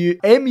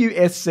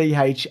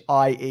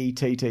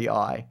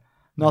Muschietti.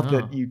 Not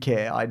that you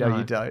care. I know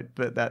you don't,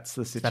 but that's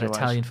the situation. Is that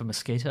Italian for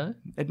mosquito?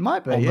 It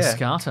might be, or yeah.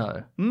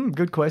 Moscato?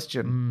 Good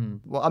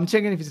question. Well, I'm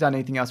checking if he's done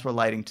anything else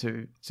relating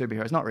to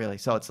superheroes. Not really.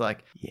 So it's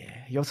like,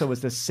 he also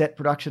was the set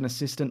production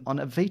assistant on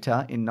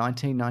Evita in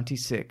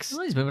 1996.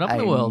 Well, he's moving up in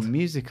the world. A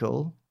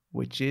musical...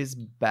 which is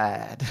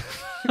bad.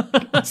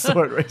 I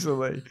saw it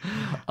recently.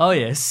 Oh,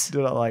 yes.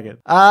 Do not like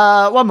it.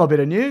 One more bit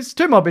of news.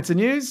 Two more bits of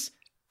news.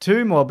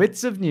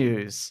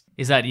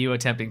 Is that you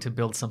attempting to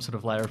build some sort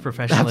of layer of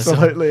professionalism?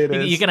 Absolutely it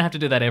is. You're going to have to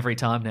do that every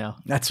time now.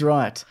 That's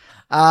right.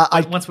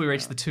 Once we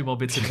reach the two more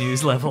bits of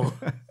news level.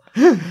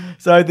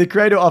 So the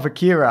creator of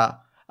Akira,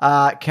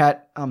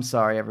 I'm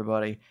sorry,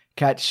 everybody.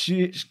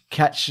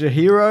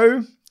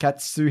 Katsuhiro.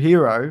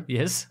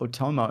 Yes.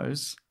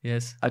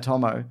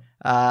 Otomo.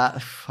 I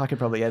could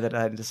probably edit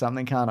that into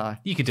something, can't I?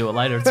 You could do it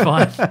later, it's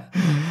fine.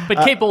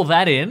 But keep all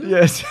that in.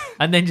 Yes.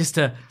 And then just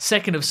a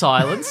second of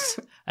silence,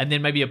 and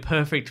then maybe a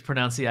perfect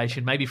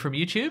pronunciation, maybe from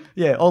YouTube.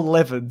 Yeah, or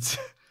Levins.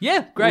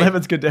 Yeah, great.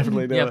 Levins could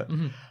definitely do it.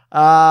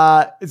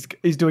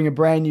 He's doing a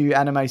brand new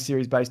anime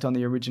series based on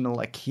the original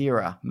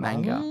Akira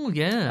manga. Oh,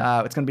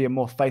 yeah. It's going to be a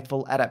more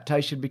faithful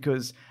adaptation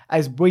because,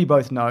 as we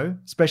both know,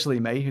 especially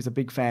me, who's a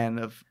big fan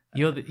of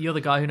You're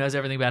the guy who knows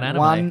everything about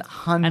anime.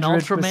 100% And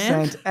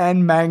Ultraman?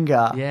 and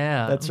manga.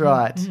 Yeah. That's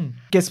right.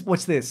 Guess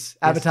what's this?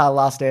 Avatar: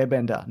 Last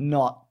Airbender.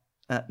 Not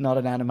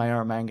an anime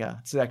or a manga.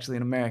 It's actually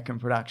an American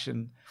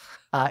production.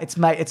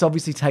 It's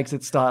obviously takes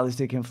its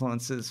stylistic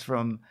influences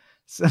from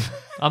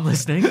I'm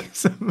listening.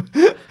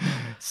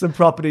 some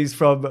properties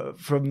from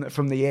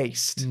the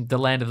East. The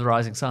Land of the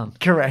Rising Sun.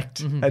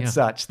 Correct. yeah.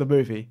 Such the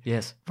movie.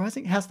 Yes.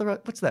 Rising.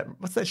 What's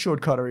that Sean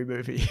Connery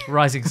movie?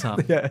 Rising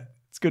Sun. Yeah,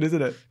 it's good,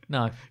 isn't it?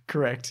 No.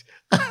 Correct.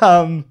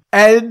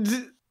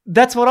 And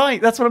that's what I'm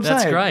That's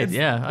saying. great. It's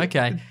Yeah.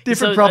 Okay.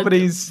 different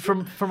properties.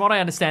 From what I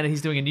understand,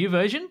 he's doing a new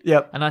version.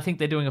 Yep. And I think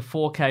they're doing a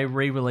 4K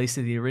re-release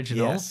of the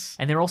original. Yes.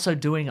 And they're also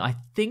doing, I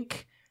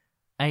think,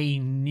 a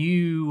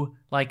new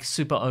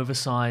super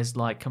oversized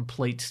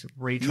complete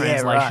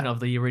retranslation of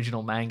the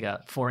original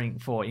manga for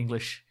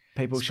English.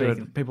 People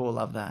will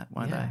love that,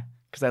 won't they?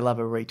 Because they love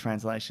a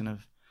retranslation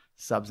of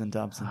subs and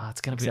dubs and it's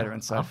going to et be. cetera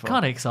and so I'm forth.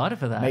 kind of excited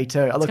for that. Me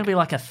too. It's going to be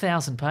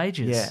 1,000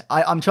 pages. Yeah,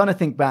 I'm trying to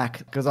think back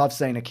because I've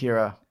seen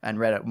Akira and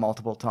read it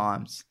multiple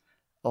times,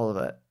 all of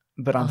it.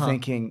 But I'm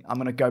thinking I'm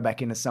going to go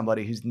back into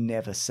somebody who's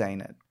never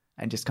seen it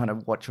and just kind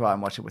of try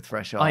and watch it with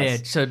fresh eyes.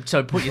 Oh yeah,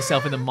 so put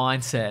yourself in the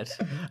mindset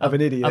of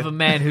an idiot, of a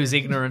man who's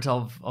ignorant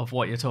of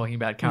what you're talking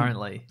about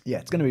currently. Yeah,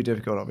 it's going to be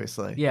difficult,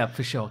 obviously. Yeah,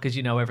 for sure, because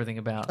you know everything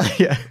about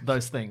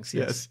those things.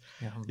 Yes.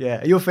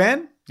 Yeah. Are you a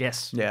fan?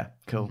 Yes. Yeah.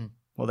 Cool.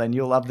 Well, then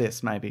you'll love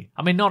this, maybe.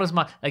 I mean, not as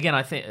much. Again,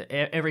 I think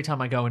every time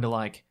I go into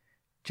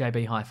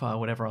JB Hi-Fi or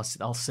whatever,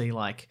 I'll see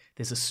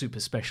there's a super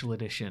special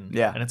edition.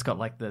 Yeah. And it's got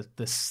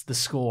the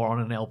score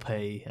on an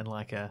LP and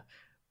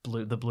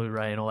the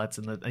Blu-ray and all that's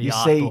in the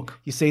art book.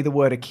 You see the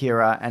word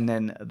Akira and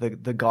then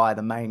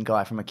the main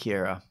guy from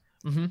Akira,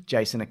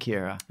 Jason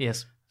Akira.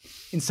 Yes.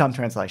 In some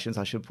translations,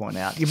 I should point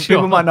out.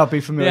 People might not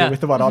be familiar with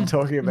the one I'm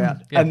talking about.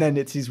 And then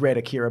it's his red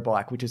Akira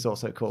bike, which is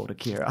also called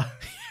Akira.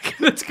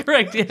 That's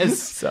correct, yes.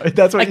 So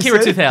that's what Akira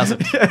you said?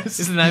 2000 Yes.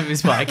 is the name of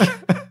his bike.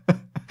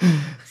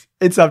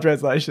 In some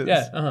translations.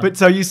 Yeah, But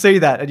so you see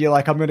that and you're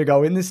like, I'm going to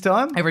go in this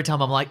time? Every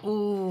time I'm like,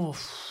 ooh,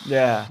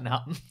 Yeah. no.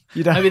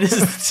 You don't... Maybe this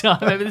is the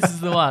time. Maybe this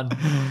is the one.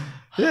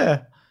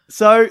 Yeah.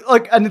 So,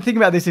 and the thing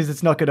about this is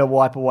it's not going to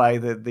wipe away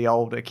the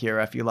old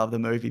Akira if you love the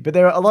movie. But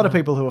there are a lot of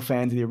people who are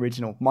fans of the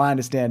original. My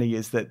understanding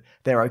is that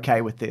they're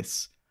okay with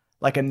this.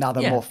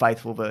 Another more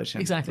faithful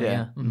version. Exactly,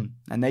 yeah.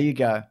 And there you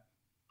go.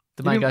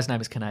 The main guy's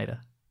name is Kaneda.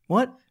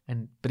 What?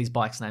 But his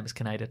bike's name is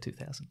Kaneda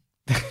 2000.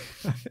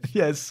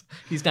 Yes.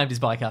 He's named his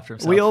bike after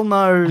himself. We all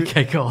know.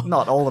 Okay, cool.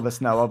 Not all of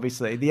us know,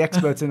 obviously. The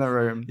experts in the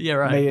room. Yeah,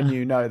 right. Me and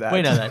you know that.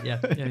 We know that,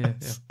 yeah.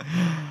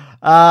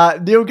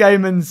 Neil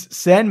Gaiman's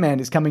Sandman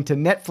is coming to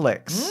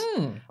Netflix.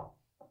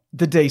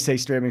 The DC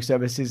streaming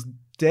service is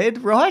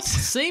dead, right?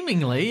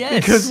 Seemingly,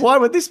 yes. Because why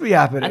would this be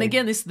happening? And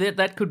again,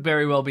 that could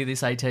very well be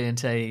this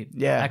AT&T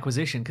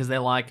acquisition because they're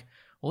like,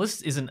 well,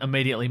 this isn't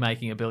immediately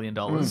making $1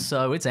 billion,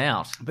 so it's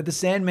out. But the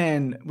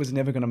Sandman was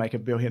never going to make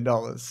 $1 billion.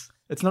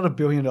 It's not $1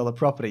 billion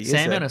property,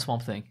 Sandman is it? or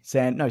Swamp Thing?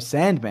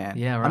 Sandman.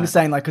 Yeah, right. I'm just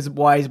saying, because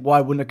why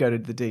wouldn't it go to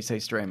the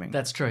DC streaming?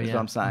 That's true, That's yeah. what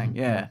I'm saying,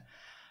 yeah.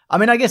 I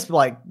mean, I guess,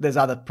 there's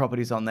other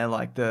properties on there,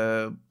 like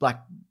the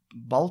Black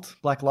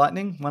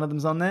Lightning, one of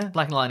them's on there.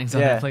 Black Lightning's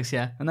on Netflix,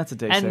 yeah. And that's a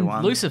DC and one.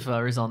 And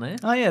Lucifer is on there.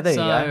 Oh, yeah, there you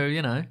go. So,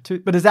 you know.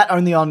 But is that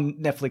only on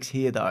Netflix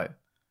here, though?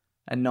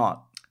 And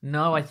not?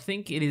 No, I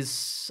think it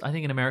is. I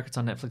think in America it's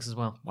on Netflix as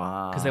well.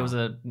 Wow. Because there was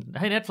a,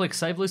 hey, Netflix,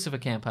 save Lucifer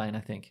campaign, I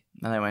think.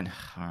 And they went,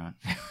 all right.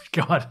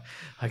 God,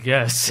 I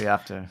guess. We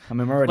have to. I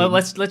mean, we're already... Well,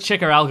 let's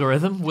check our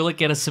algorithm. Will it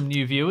get us some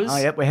new viewers? Oh,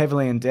 yep, we're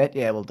heavily in debt.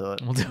 Yeah, we'll do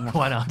it. We'll do it.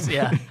 Why not?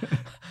 Yeah.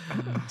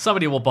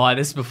 Somebody will buy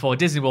this before.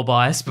 Disney will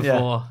buy us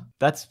before.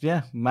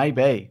 Yeah.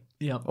 Maybe.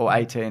 Yeah. Or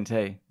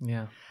AT&T.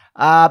 Yeah.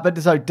 But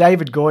so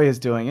David Goyer's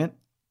doing it,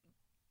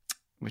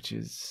 which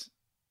is...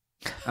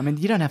 I mean,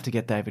 you don't have to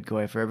get David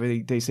Goyer for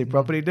every DC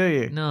property, do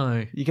you?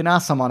 No. You can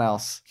ask someone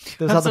else.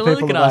 There's Absolutely other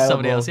people can available. ask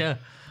somebody else, yeah.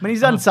 I mean,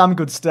 he's done some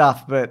good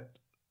stuff, but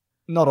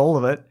not all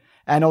of it.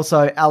 And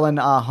also Alan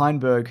R.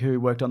 Heinberg, who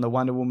worked on the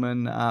Wonder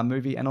Woman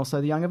movie and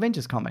also the Young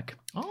Avengers comic.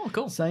 Oh,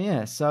 cool. So,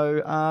 yeah.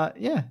 So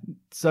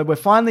we're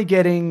finally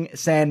getting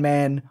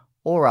Sandman,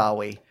 or are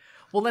we?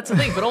 Well, that's the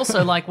thing. But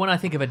also, when I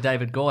think of a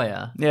David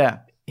Goyer... Yeah.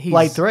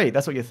 Blade 3,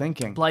 that's what you're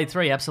thinking. Blade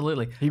 3,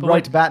 absolutely. He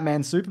wrote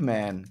Batman,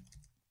 Superman.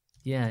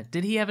 Yeah.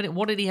 Did he have it?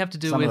 What did he have to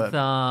do with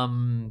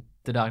the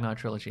Dark Knight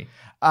trilogy?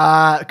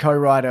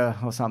 Co-writer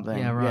or something.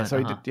 Yeah, right. Yeah, so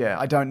he did,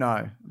 I don't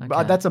know. Okay.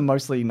 But that's a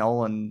mostly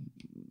Nolan,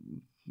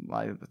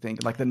 I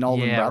think, like the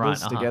Nolan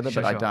brothers right. together,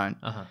 Sure, but sure. I don't.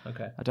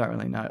 Okay. I don't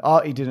really know. Oh,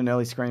 he did an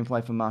early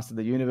screenplay for Master of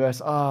the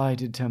Universe. Oh, he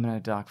did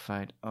Terminator Dark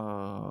Fate.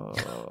 Oh.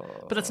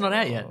 But that's not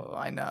out yet.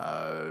 I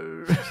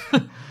know.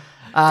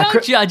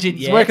 Don't judge it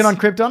yet. He's working on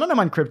Krypton, and I'm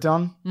on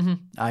Krypton.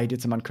 Mm-hmm. He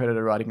did some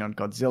uncredited writing on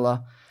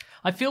Godzilla.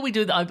 I feel we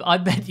do that. I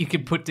bet you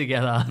could put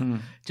together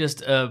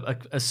just a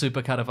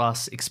supercut of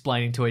us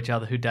explaining to each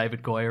other who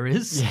David Goyer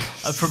is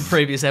from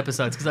previous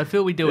episodes, because I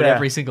feel we do it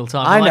every single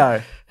time. I I'm know.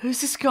 Like,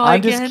 who's this guy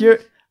again?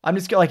 I'm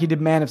just like, he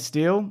did Man of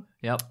Steel.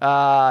 Yep.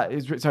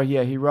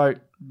 He wrote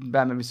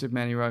Batman v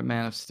Superman. He wrote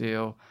Man of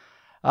Steel.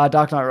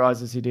 Dark Knight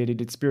Rises. He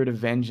did Spirit of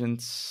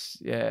Vengeance.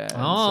 Yeah.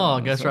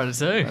 Ghost Rider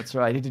 2. That's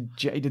right. He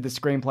did the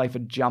screenplay for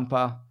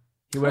Jumper.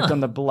 He worked on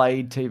the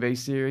Blade TV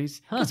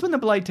series. Guess when the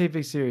Blade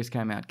TV series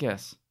came out?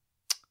 Guess.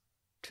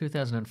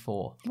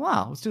 2004.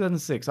 Wow, it was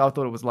 2006. I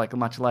thought it was like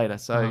much later.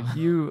 So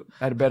you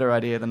had a better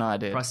idea than I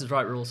did. Price is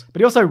Right rules.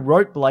 But he also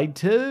wrote Blade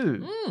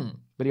 2.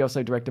 But he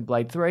also directed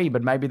Blade 3.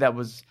 But maybe that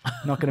was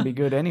not going to be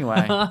good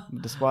anyway,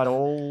 despite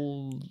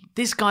all...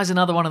 This guy's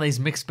another one of these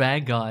mixed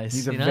bag guys.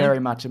 He's very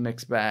much a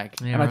mixed bag.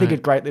 Yeah, and I think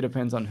it greatly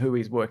depends on who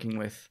he's working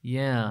with.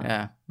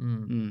 Yeah.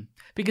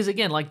 Because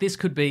again, like this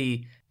could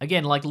be...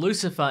 Again, like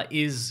Lucifer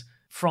is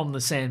from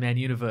the Sandman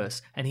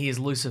universe, and he is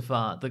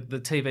Lucifer. The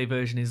TV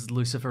version is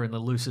Lucifer in the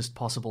loosest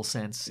possible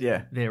sense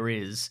there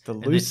is. The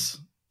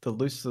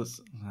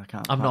loosest...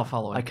 I'm not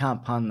following. I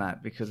can't pun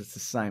that because it's the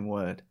same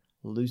word.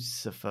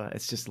 Lucifer.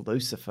 It's just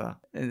Lucifer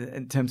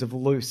in terms of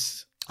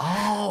loose.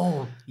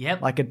 Oh, yep.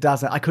 Like it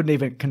doesn't. I couldn't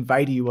even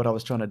convey to you what I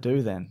was trying to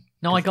do then.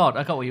 No, I got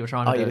what you were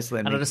trying to do,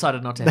 and I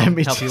decided not to help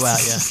you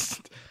out. Yeah,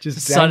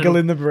 just dangle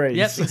in the breeze.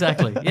 Yep,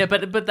 exactly. Yeah,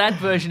 but that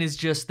version is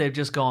just they've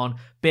just gone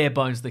bare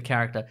bones the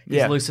character.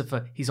 He's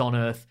Lucifer. He's on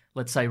Earth.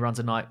 Let's say he runs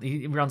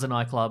a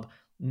nightclub.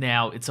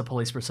 Now it's a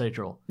police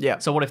procedural. Yeah.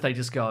 So what if they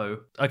just go,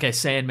 okay,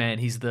 Sandman.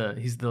 He's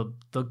the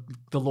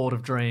Lord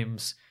of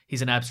Dreams.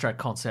 He's an abstract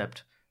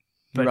concept.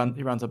 He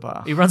runs a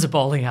bar. He runs a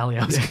bowling alley,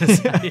 I was going to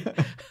say.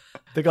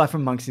 The guy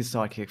from Monk's his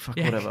sidekick. Fuck,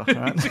 whatever.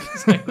 Right?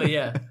 Exactly,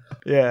 yeah.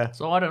 Yeah.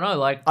 So I don't know,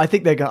 like... I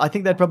think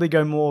they'd probably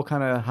go more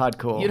kind of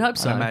hardcore. You'd hope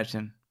so. I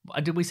imagine.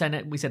 Did we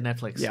say we said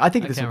Netflix? Yeah, I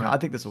think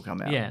this will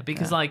come out. Yeah,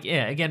 because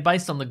again,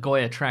 based on the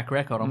Goya track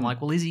record, I'm like,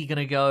 well, is he going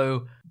to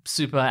go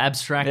super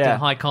abstract and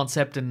high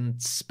concept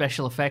and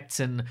special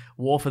effects and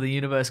War for the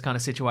Universe kind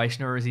of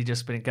situation, or is he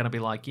just going to be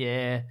like,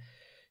 he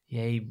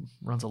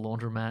runs a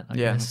laundromat, I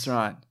guess. That's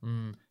right.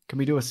 Can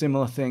we do a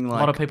similar thing? Like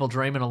a lot of people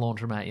dream in a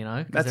laundromat, you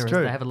know? That's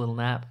true. They have a little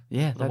nap.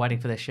 Yeah. They're waiting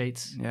for their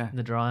sheets in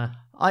the dryer.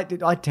 I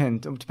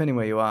tend, depending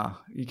where you are,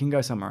 you can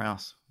go somewhere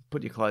else.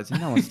 Put your clothes in.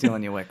 No one's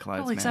stealing your wet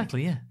clothes,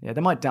 exactly, man. Yeah, they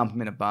might dump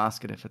them in a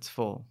basket if it's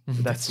full.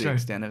 But that's the true.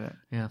 extent of it.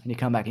 Yeah. And you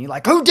come back and you're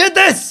like, who did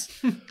this?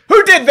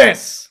 Who did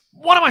this?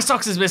 One of my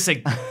socks is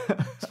missing.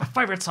 It's my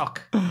favourite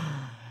sock.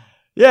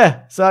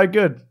 Yeah, so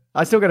good.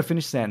 I still got to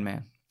finish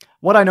Sandman.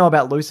 What I know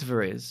about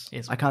Lucifer is,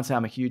 I can't say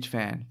I'm a huge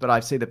fan, but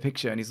I see the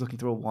picture and he's looking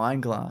through a wine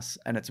glass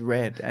and it's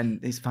red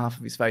and half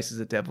of his face is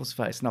a devil's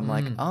face. And I'm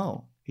like,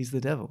 oh, he's the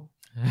devil.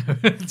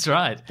 That's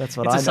right. That's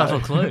what it's I know.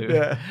 It's a subtle clue.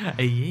 Yeah.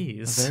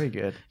 Yes. Very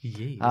good.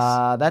 Yes.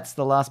 That's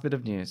the last bit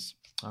of news.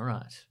 All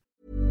right.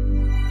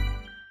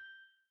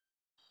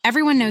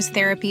 Everyone knows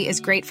therapy is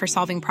great for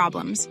solving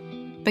problems,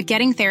 but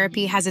getting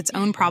therapy has its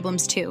own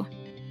problems too,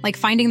 like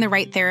finding the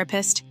right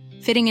therapist,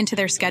 fitting into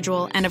their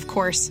schedule, and of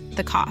course,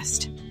 the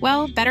cost.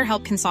 Well,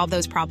 BetterHelp can solve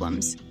those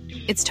problems.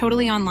 It's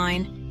totally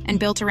online and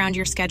built around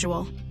your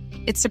schedule.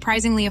 It's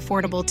surprisingly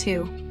affordable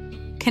too.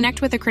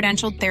 Connect with a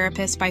credentialed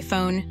therapist by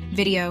phone,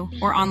 video,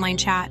 or online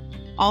chat,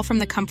 all from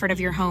the comfort of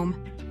your home.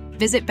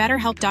 Visit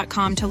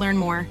BetterHelp.com to learn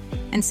more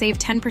and save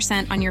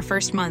 10% on your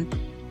first month.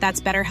 That's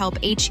BetterHelp,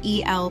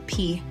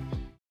 H-E-L-P.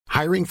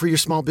 Hiring for your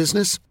small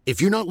business?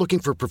 If you're not looking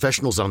for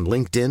professionals on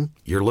LinkedIn,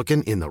 you're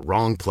looking in the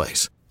wrong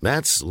place.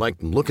 That's like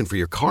looking for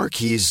your car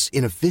keys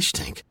in a fish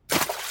tank.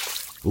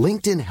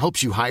 LinkedIn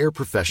helps you hire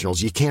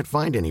professionals you can't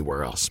find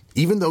anywhere else,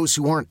 even those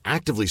who aren't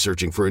actively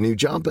searching for a new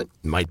job but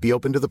might be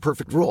open to the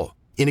perfect role.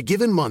 In a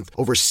given month,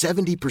 over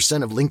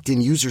 70% of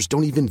LinkedIn users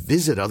don't even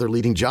visit other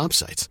leading job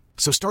sites.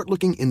 So start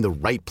looking in the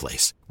right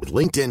place. With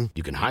LinkedIn,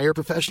 you can hire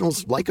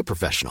professionals like a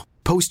professional.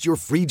 Post your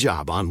free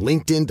job on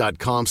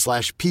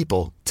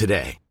linkedin.com/people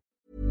today.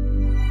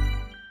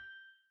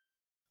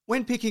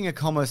 When picking a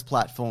commerce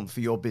platform for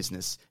your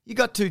business, you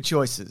got two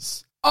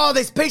choices. Oh,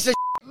 this piece of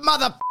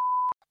mother...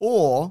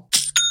 Or...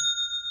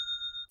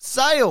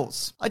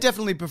 sales. I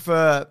definitely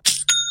prefer...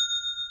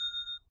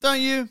 Don't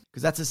you?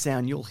 Because that's a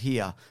sound you'll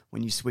hear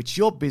when you switch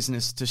your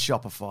business to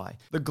Shopify,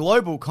 the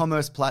global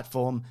commerce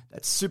platform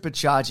that's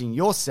supercharging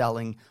your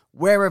selling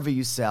wherever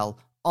you sell,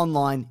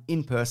 online,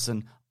 in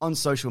person, on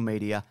social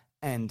media,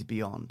 and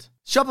beyond.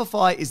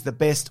 Shopify is the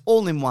best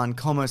all-in-one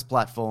commerce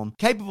platform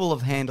capable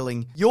of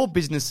handling your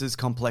business's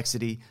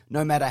complexity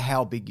no matter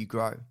how big you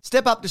grow.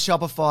 Step up to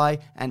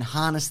Shopify and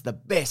harness the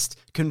best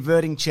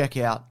converting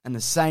checkout and the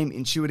same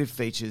intuitive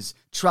features,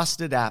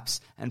 trusted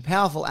apps, and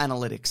powerful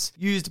analytics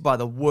used by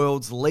the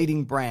world's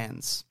leading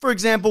brands. For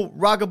example,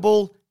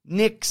 Ruggable,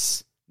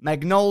 Nix,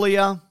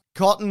 Magnolia,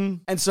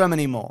 Cotton, and so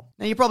many more.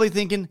 Now you're probably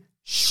thinking,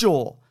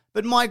 sure,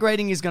 but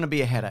migrating is going to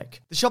be a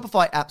headache. The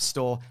Shopify App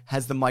Store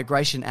has the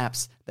migration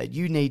apps that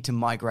you need to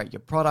migrate your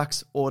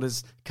products,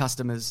 orders,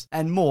 customers,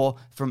 and more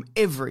from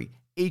every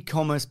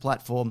e-commerce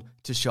platform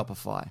to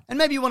Shopify. And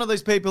maybe you're one of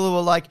those people who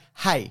are like,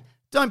 hey,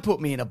 don't put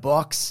me in a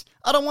box.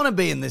 I don't want to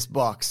be in this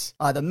box,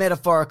 either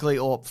metaphorically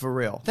or for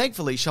real.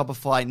 Thankfully,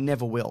 Shopify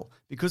never will,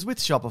 because with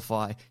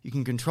Shopify, you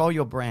can control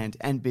your brand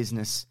and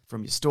business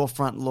from your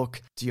storefront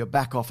look to your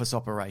back office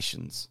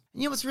operations.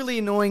 You know what's really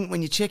annoying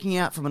when you're checking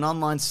out from an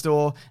online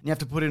store and you have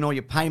to put in all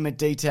your payment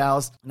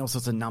details and all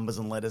sorts of numbers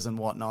and letters and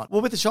whatnot?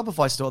 Well, with the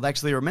Shopify store, they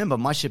actually remember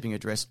my shipping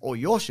address or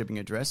your shipping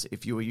address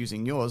if you were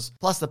using yours,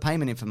 plus the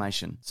payment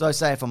information. So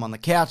say if I'm on the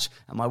couch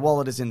and my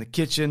wallet is in the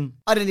kitchen,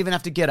 I don't even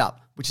have to get up,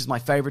 which is my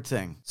favorite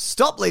thing.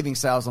 Stop leaving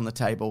sales on the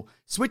table,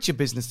 switch your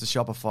business to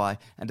Shopify,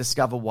 and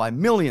discover why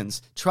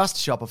millions trust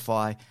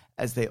Shopify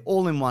as their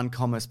all-in-one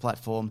commerce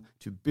platform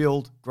to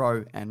build,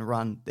 grow, and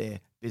run their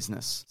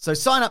business. So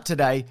sign up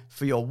today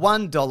for your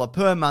 $1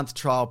 per month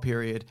trial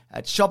period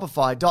at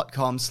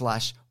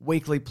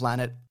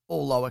shopify.com/weeklyplanet,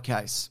 all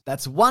lowercase.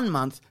 That's 1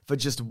 month for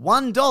just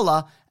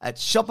 $1 at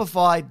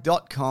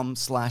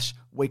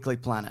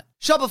shopify.com/weeklyplanet.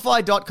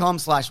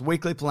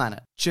 Shopify.com/weeklyplanet.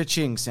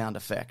 Cha-ching sound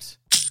effect.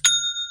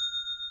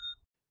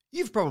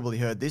 You've probably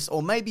heard this,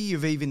 or maybe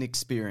you've even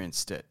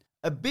experienced it.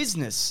 A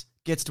business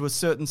gets to a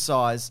certain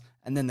size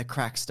and then the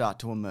cracks start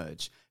to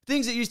emerge.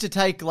 Things that used to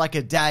take like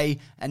a day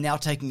and now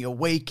taking a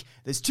week.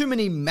 There's too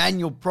many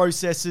manual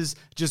processes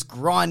just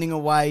grinding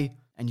away,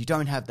 and you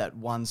don't have that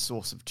one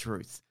source of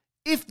truth.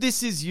 If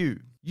this is you,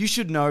 you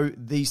should know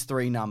these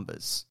three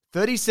numbers.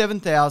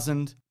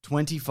 37,000,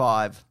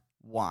 25,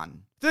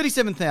 1.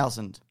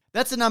 37,000.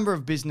 That's the number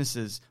of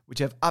businesses which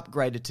have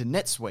upgraded to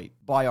NetSuite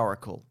by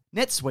Oracle.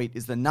 NetSuite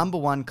is the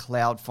 #1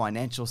 cloud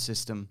financial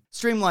system,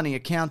 streamlining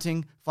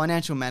accounting,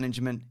 financial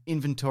management,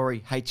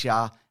 inventory,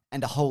 HR,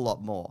 and a whole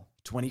lot more.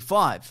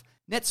 25.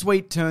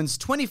 NetSuite turns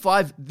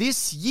 25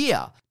 this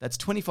year. That's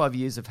 25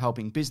 years of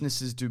helping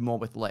businesses do more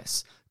with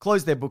less,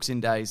 close their books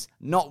in days,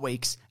 not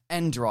weeks,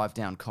 and drive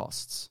down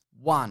costs.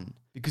 1.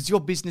 Because your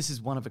business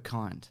is one of a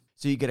kind,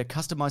 so you get a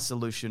customized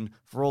solution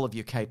for all of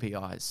your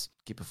KPIs,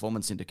 key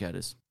performance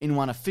indicators, in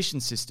one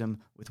efficient system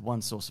with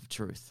one source of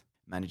truth.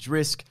 Manage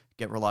risk,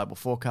 get reliable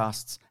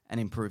forecasts, and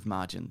improve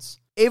margins.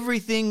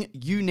 Everything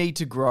you need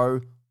to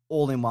grow,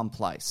 all in one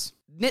place.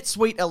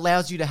 NetSuite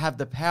allows you to have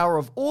the power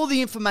of all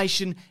the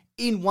information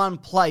in one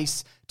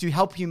place to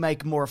help you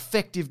make more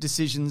effective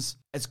decisions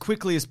as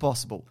quickly as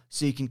possible,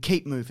 so you can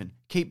keep moving,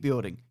 keep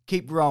building,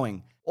 keep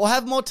growing, or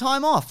have more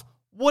time off,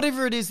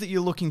 whatever it is that you're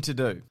looking to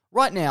do.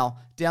 Right now,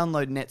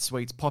 download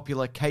NetSuite's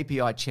popular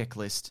KPI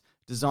checklist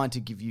designed to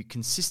give you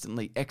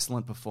consistently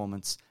excellent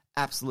performance,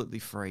 absolutely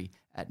free,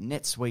 at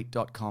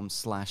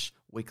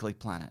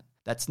netsuite.com/weeklyplanet.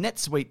 That's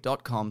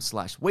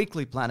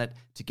netsuite.com/weeklyplanet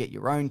to get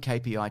your own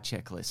KPI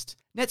checklist.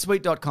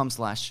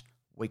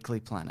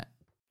 netsuite.com/weeklyplanet.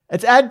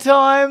 It's ad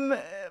time,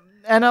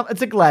 and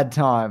it's a glad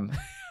time,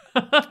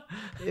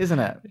 isn't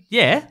it?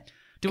 Yeah.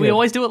 Do we Good.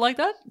 always do it like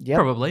that? Yep.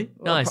 Probably.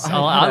 Nice. I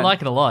I don't-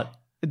 like it a lot.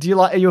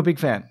 Are you a big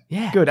fan?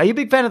 Yeah. Good. Are you a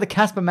big fan of the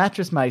Casper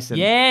mattress, Mason?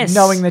 Yes.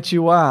 Knowing that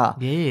you are.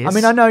 Yes. I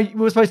mean, I know we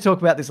were supposed to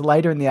talk about this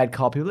later in the ad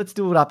copy, but let's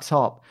do it up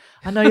top.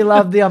 I know you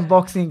love the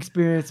unboxing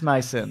experience,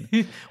 Mason.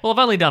 Well, I've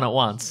only done it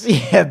once.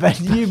 Yeah, but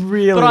you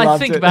really But I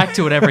loved think it. back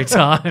to it every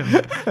time.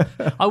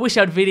 I wish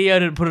I'd videoed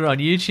it and put it on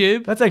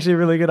YouTube. That's actually a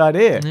really good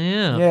idea.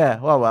 Yeah. Yeah.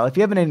 Well, if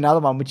you ever need another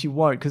one, which you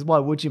won't, because why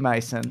would you,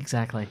 Mason?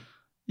 Exactly.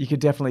 You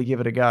could definitely give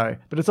it a go.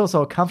 But it's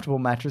also a comfortable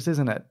mattress,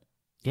 isn't it?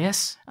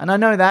 Yes. And I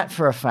know that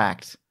for a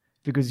fact,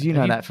 because you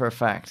know that for a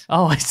fact.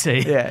 Oh, I see.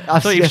 Yeah, I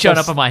thought you've shown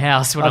up at my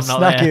house when I've I'm not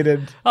snuck there. in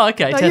and... Oh,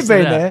 okay. No, test you've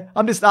been it out. there.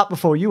 I'm just up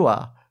before you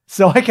are.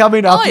 So I come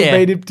in after Oh, yeah.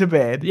 you've been to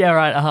bed, Yeah,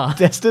 right.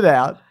 test it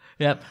out.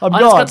 Yep. I'm I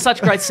just gone. got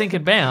such great sync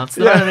and bounce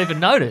that I don't even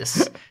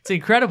notice. It's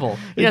incredible.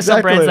 You know, some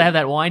Exactly. brands, they have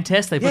that wine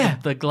test. They put Yeah.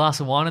 the glass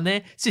of wine in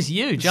there. It's just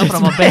you jumping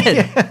on my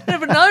bed. I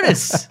never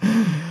notice.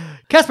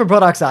 Casper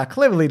products are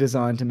cleverly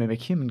designed to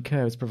mimic human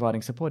curves,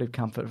 providing supportive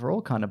comfort for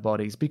all kind of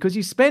bodies, because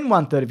you spend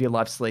 1/3 of your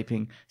life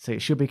sleeping, so you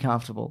should be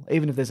comfortable,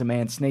 even if there's a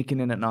man sneaking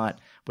in at night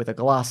with a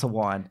glass of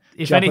wine.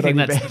 If jumping anything, on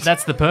your that's bed.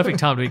 that's the perfect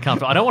time to be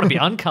comfortable. I don't want to be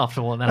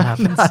uncomfortable when that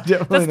happens.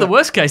 definitely That's the not.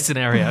 worst case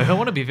scenario. I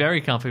want to be very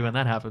comfy when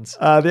that happens.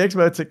 The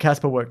experts at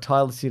Casper work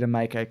tirelessly to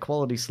make a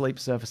quality sleep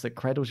surface that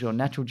cradles your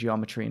natural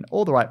geometry in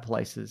all the right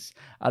places.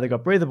 They've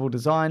got breathable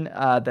design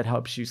that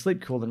helps you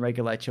sleep cool and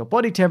regulate your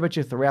body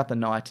temperature throughout the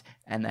night.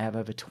 And they have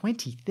over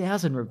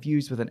 20,000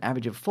 reviews with an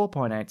average of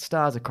 4.8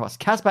 stars across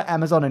Casper,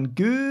 Amazon, and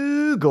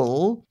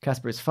Google.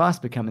 Casper is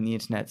fast becoming the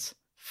internet's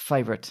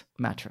favorite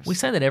mattress. We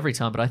say that every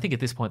time, but I think at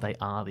this point they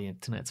are the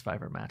internet's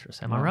favorite mattress.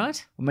 Am I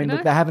right? I mean, You know?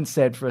 look, they haven't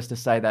said for us to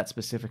say that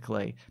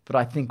specifically, but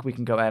I think we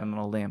can go out on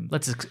a limb.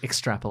 Let's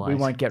extrapolate. We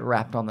won't get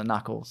wrapped on the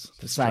knuckles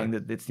for saying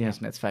that it's the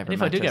internet's favorite And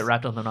if I do mattress. get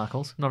wrapped on the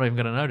knuckles, not even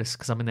going to notice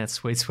because I'm in that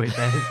sweet, sweet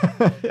bed.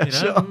 Yeah, you know?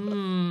 sure.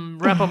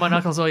 Wrap on my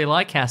knuckles all you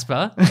like,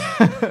 Casper.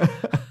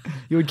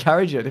 You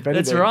encourage it, if anything.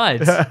 That's right.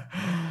 But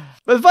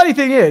the funny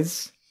thing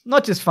is,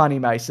 not just funny,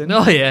 Mason.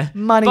 Oh, yeah.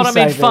 Money But I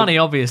mean saving. funny,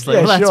 obviously.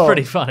 Yeah, Well, that's sure.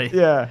 pretty funny.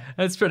 Yeah.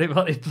 That's pretty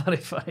bloody funny,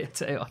 I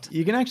tell you what.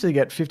 You can actually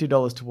get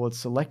 $50 towards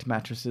select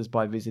mattresses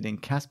by visiting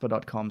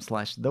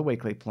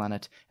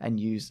casper.com/theweeklyplanet and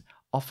use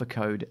offer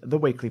code The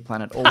Weekly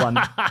Planet, all one.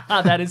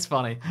 That is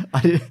funny.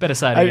 Better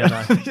say it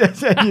again,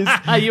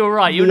 though. You were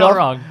right. You were the not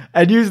wrong.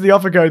 And use the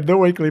offer code The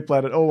Weekly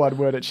Planet, all one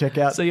word, at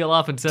checkout. So you're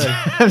laughing too.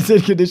 Terms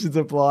and conditions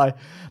apply.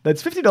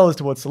 That's $50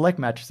 towards select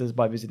mattresses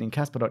by visiting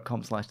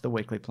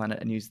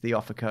casper.com/theweeklyplanet and use the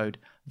offer code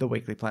The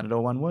Weekly Planet,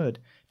 all one word.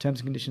 Terms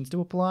and conditions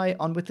do apply.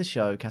 On with the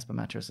show, Casper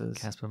Mattresses.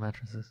 Casper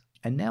Mattresses.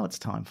 And now it's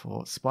time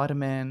for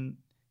Spider-Man.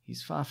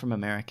 He's far from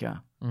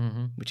America,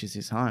 which is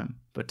his home.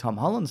 But Tom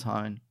Holland's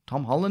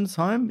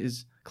home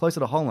is closer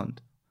to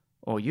Holland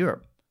or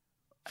Europe.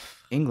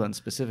 England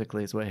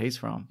specifically is where he's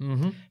from.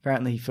 Mm-hmm.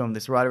 Apparently he filmed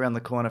this right around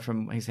the corner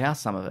from his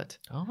house, some of it.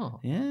 Oh.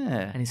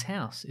 Yeah. And his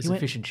house is a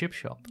fish and chip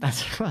shop.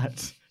 That's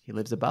right. He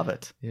lives above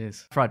it.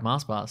 Yes. Fried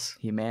Mars bars.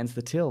 He mans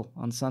the till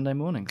on Sunday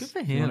mornings. Good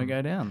for him. You want to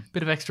go down.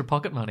 Bit of extra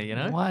pocket money, you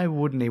know? Why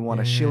wouldn't he want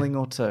a shilling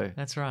or two?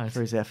 That's right.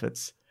 For his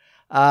efforts.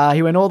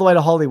 He went all the way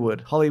to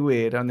Hollywood,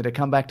 only to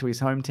come back to his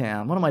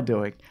hometown. What am I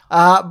doing?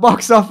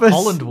 Box office.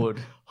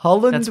 Hollandwood.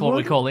 That's what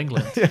we call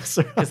England. Yes,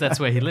 because that's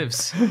where he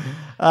lives.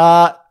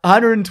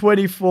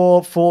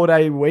 124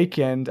 4-day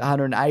weekend,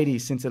 180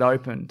 since it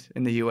opened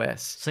in the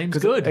US. Seems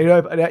good.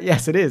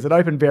 Yes, it is. It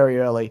opened very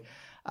early,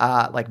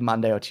 like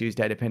Monday or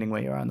Tuesday, depending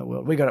where you are in the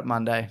world. We got it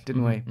Monday,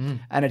 didn't we?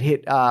 And it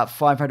hit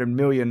 500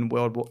 million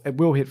worldwide. It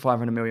will hit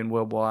 500 million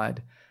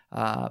worldwide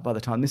by the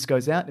time this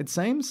goes out, it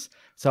seems.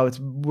 So it's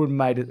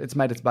made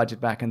its budget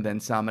back and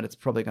then some, and it's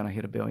probably going to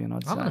hit $1 billion,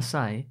 I'd say. I'm going to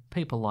say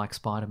people like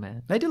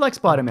Spider-Man. They do like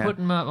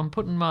Spider-Man. I'm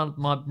putting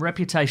my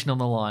reputation on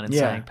the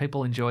saying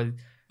people enjoy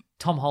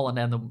Tom Holland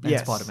and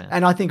Spider-Man.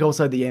 And I think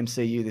also the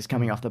MCU, this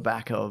coming off the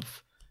back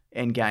of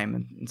Endgame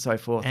and so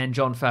forth. And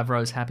Jon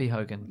Favreau's Happy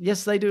Hogan.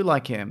 Yes, they do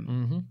like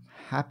him.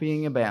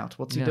 Happying about.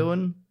 What's he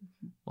doing?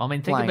 Well, I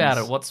mean, think about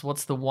it.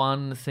 What's the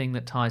one thing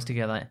that ties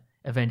together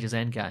Avengers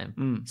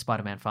Endgame?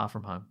 Spider-Man Far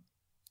From Home.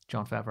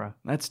 Jon Favreau.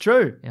 That's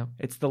true. Yep.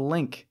 It's the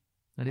link.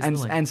 That is the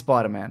link. And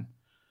Spider-Man.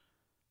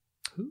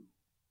 Who?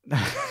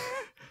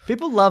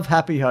 People love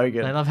Happy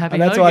Hogan. They love Happy Hogan.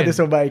 And that's Hogan. why this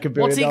will make $1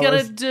 billion. What's he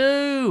going to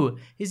do?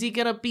 Is he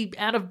going to be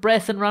out of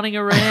breath and running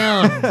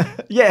around?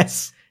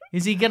 Yes.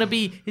 Is he going to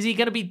be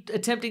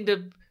attempting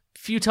to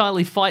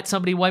futilely fight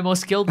somebody way more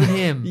skilled than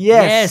him?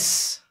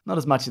 Yes. Not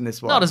as much in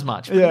this one. Not as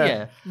much, but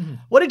yeah.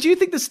 What did you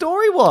think the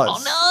story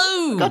was?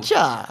 Oh, no. I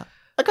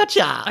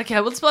gotcha. Okay,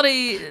 well, it's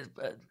funny.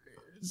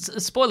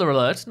 Spoiler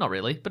alert, not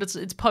really, but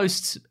it's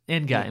post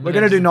Endgame. We're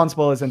going to do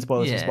non-spoilers and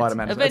spoilers for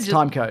Spider-Man. It's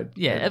time code.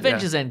 Yeah,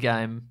 Avengers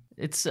Endgame.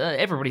 It's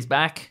everybody's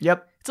back.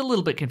 Yep. It's a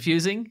little bit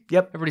confusing.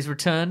 Yep. Everybody's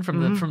returned from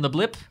the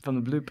blip.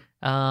 From the bloop.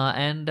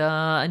 And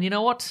you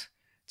know what?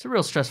 It's a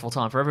real stressful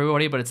time for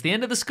everybody, but it's the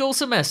end of the school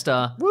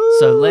semester. Woo!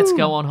 So let's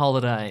go on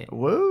holiday.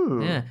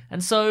 Woo. Yeah.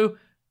 And so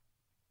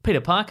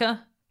Peter Parker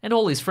and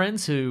all his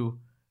friends who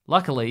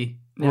luckily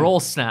were all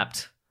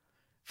snapped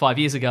 5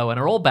 years ago and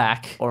are all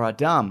back. Or are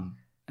dumb.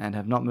 And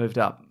have not moved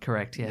up.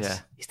 Correct, yes. Yeah.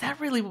 Is that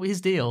really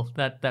his deal,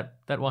 that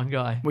one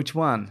guy? Which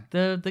one?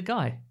 The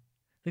guy.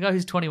 The guy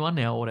who's 21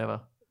 now or whatever.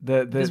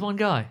 There's one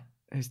guy.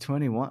 Who's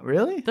 21?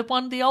 Really?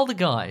 The older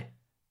guy.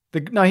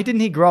 No,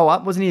 didn't he grow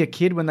up? Wasn't he a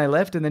kid when they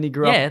left and then he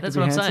grew up? Yeah, that's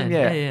what I'm saying.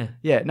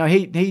 Yeah. No,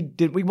 he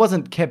did. He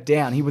wasn't kept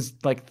down. He was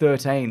like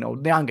 13 or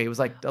younger. He was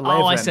like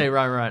 11. Oh, I see.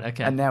 Right.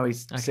 Okay. And now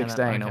he's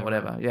 16 or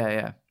whatever. Right.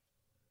 Yeah.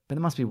 But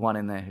there must be one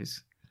in there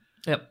who's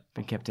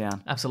been kept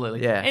down.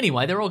 Absolutely. Yeah.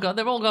 Anyway, they've all gone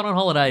on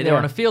holiday. They're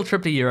on a field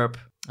trip to Europe.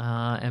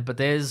 But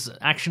there's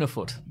action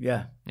afoot.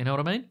 Yeah. You know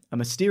what I mean? A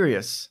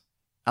mysterious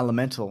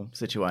elemental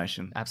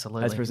situation.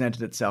 Absolutely. Has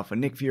presented itself. And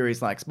Nick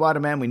Fury's like,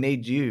 Spider-Man, we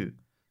need you.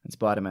 And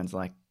Spider-Man's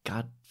like,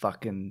 God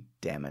fucking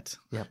damn it.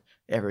 Yep.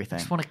 Everything. I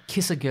just want to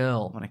kiss a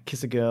girl. I want to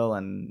kiss a girl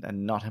and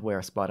not wear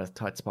a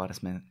tight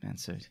Spider-Man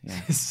suit. Yeah.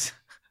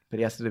 But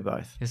he has to do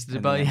both. He has to do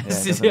both.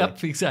 Yes.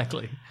 Yep,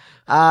 exactly.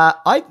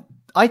 I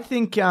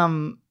think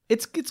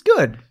it's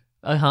good.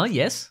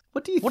 Yes.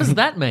 What do you think? What does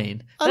that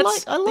mean? I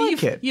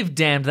like it. You've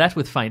damned that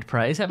with faint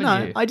praise, haven't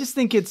you? No, I just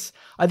think it's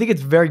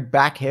very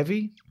back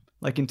heavy.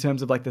 Like in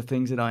terms of like the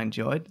things that I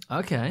enjoyed.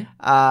 Okay.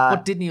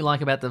 What didn't you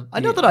like about the? I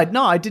didn't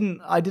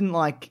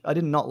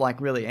not like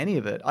really any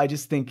of it. I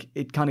just think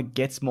it kind of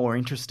gets more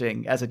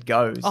interesting as it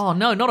goes. Oh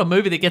no, not a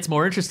movie that gets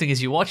more interesting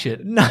as you watch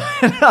it. No,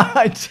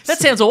 that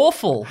sounds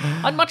awful.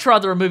 I'd much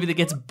rather a movie that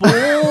gets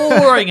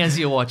boring as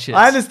you watch it.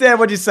 I understand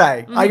what you're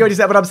saying. I get what you're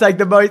saying, but I'm saying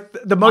the most.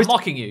 I'm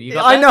mocking you. You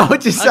got I that? know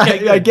what you're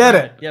saying. Okay, I get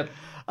it. Yep.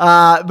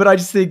 But I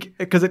just think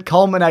because it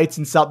culminates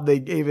in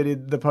something, even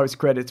in the post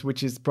credits,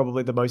 which is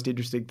probably the most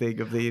interesting thing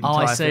of the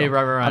entire I see. film.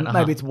 Right.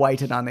 Maybe it's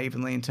weighted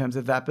unevenly in terms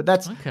of that, but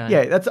that's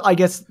okay. That's I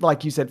guess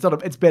like you said,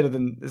 it's better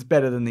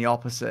than the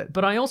opposite.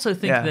 But I also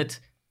think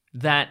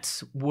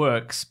that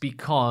works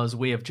because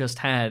we have just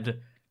had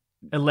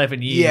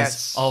 11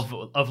 years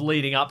of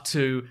leading up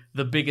to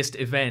the biggest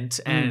event,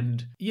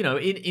 and you know,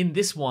 in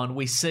this one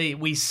we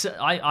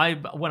I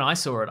when I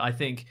saw it, I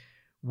think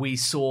we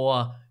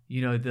saw,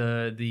 you know,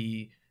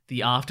 the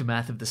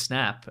aftermath of the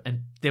snap,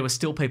 and there were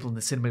still people in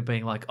the cinema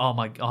being like,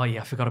 oh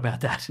yeah, I forgot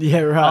about that.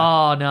 Yeah,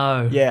 right. Oh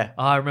no. Yeah.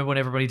 I remember when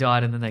everybody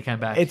died and then they came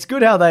back. It's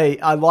good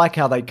I like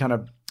how they kind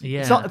of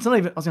Yeah. It's not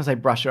even, I was going to say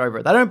brush over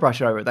it. They don't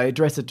brush over it. They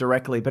address it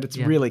directly, but it's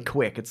really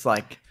quick. It's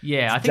like,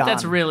 I think done.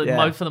 that's really,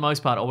 Yeah. for the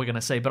most part, all we're going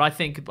to see. But I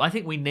think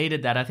we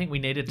needed that. I think we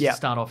needed to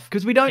start off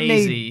because we don't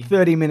easy. need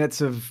 30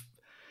 minutes of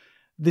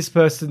this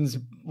person's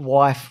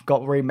wife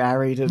got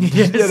remarried and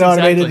Yes, you know what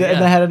I mean, exactly,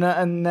 and they had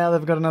and now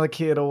they've got another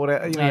kid or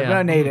whatever. You know, Yeah. we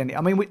don't need any.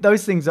 I mean,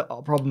 those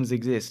problems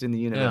exist in the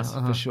universe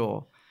uh-huh. for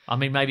sure. I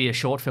mean, maybe a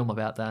short film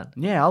about that.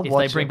 Yeah, I'll if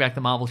watch they bring it. back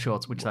the Marvel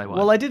shorts, which they won't.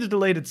 Well, I did a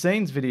deleted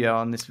scenes video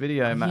on this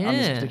video on this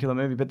Yeah. particular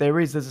movie, but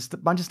there's a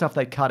bunch of stuff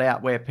they cut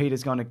out where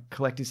Peter's going to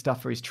collect his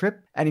stuff for his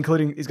trip, and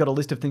including he's got a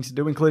list of things to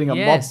do, including a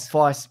Yes.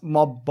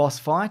 mob boss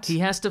fight. He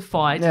has to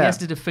fight. Yeah. He has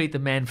to defeat the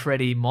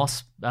Manfredi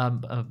Moss.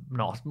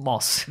 Not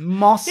Moss.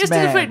 Moss He has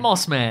Man. to defeat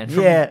Moss Man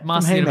from Yeah,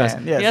 Master from Universe.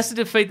 He-Man, yes. He has to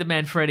defeat the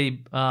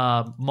Manfredi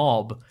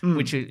mob,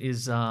 which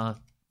is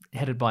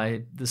headed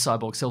by the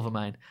cyborg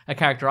Silvermane, a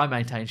character I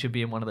maintain should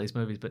be in one of these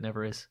movies, but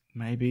never is.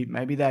 Maybe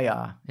they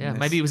are. Yeah, in this.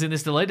 maybe he was in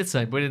this deleted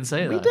scene. We didn't see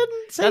it. We though.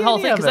 didn't see that whole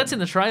any thing of because it. that's in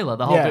the trailer.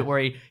 The whole Yeah. bit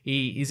where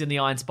he's in the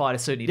Iron Spider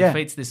suit and he Yeah.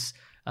 defeats this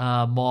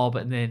mob,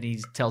 and then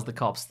he tells the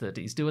cops that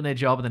he's doing their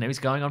job, and then he's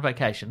going on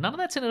vacation. None of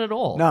that's in it at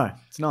all. No,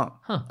 it's not.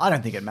 I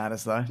don't think it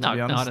matters though. To No, be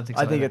no, I honest. don't think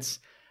so I think either. it's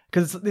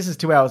because this is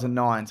 2 hours and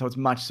 9, so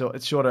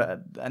it's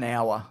shorter an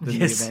hour than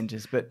Yes. the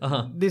Avengers. But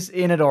Uh-huh. this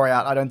in it or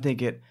out, I don't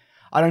think it.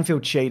 I don't feel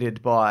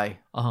cheated by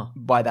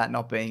that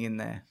not being in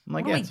there. I'm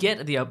like, What do we yeah, get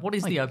at the what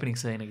is the opening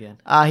scene again?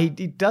 he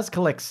does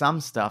collect some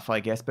stuff, I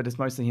guess, but it's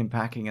mostly him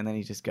packing, and then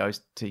he just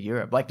goes to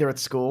Europe. Like they're at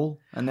school,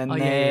 and then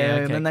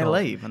Okay, and then they cool.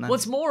 leave. And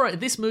What's more,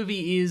 this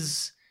movie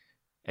is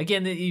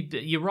again.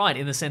 You're right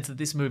in the sense that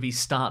this movie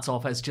starts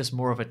off as just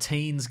more of a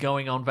teens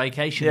going on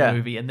vacation Yeah.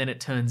 movie, and then it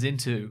turns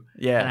into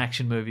Yeah. an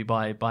action movie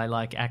by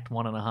like Act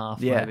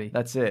 1.5. yeah, maybe.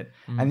 that's it.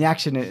 And the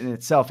action in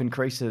itself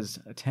increases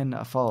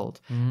tenfold.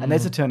 And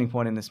there's a turning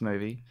point in this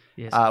movie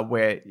Yes.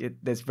 where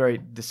there's very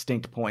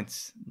distinct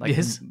points, like,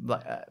 Yes.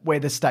 where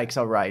the stakes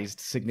are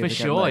raised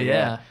significantly. sure,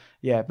 yeah.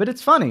 Yeah, but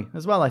it's funny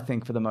as well, I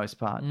think, for the most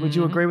part. Would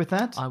you agree with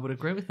that? I would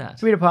agree with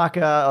that. Peter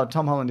Parker,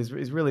 Tom Holland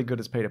is really good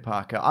as Peter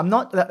Parker.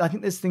 I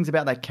think there's things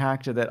about that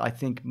character that I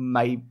think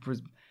may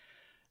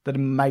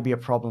be a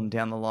problem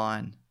down the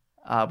line,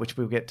 which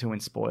we'll get to in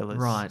spoilers.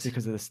 Right.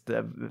 Because of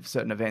the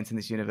certain events in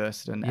this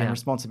universe and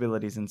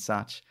responsibilities and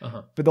such.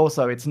 Uh-huh. But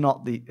also, it's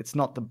not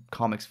the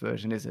comics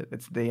version, is it?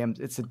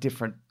 It's a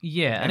different.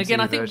 Yeah, and again,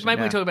 MCU I think version, maybe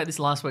we yeah. talked about this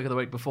last week or the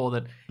week before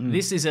that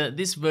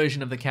this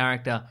version of the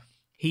character,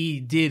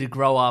 he did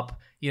grow up,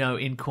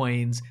 in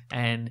Queens,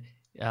 and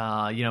he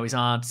and his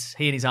aunt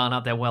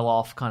aren't that well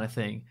off kind of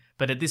thing.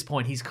 But at this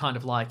point, he's kind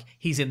of like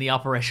he's in the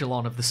upper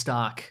echelon of the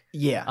Stark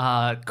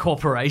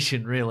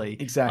corporation, really.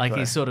 Exactly. Like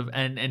he's sort of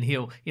and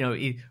he'll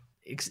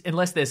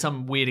unless there's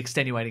some weird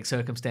extenuating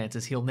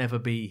circumstances, he'll never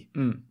be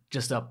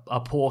just a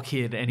poor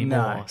kid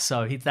anymore. No.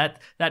 So that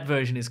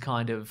version is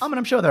kind of I mean,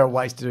 I'm sure there are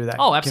ways to do that.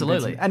 Oh, absolutely.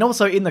 convincingly. And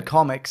also in the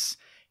comics,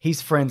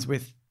 he's friends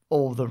with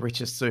all the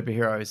richest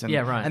superheroes. And, Yeah,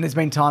 right. And there's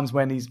been times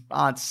when his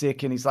aunt's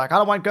sick and he's like, I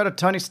don't want to go to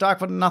Tony Stark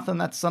for nothing,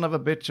 that son of a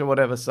bitch or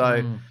whatever.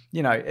 So,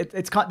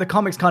 it's the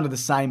comic's kind of the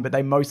same, but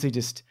they mostly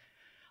just...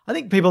 I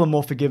think people are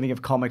more forgiving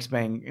of comics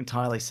being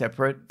entirely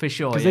separate. For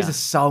sure, Because yeah. these are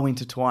so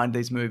intertwined,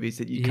 these movies,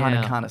 that you kind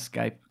Yeah. of can't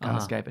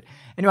escape it.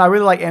 Anyway, I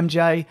really like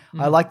MJ.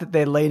 I like that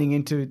they're leaning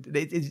into...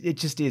 It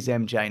just is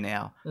MJ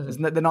now.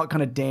 They're not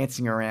kind of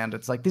dancing around.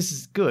 It's like, this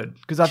is good.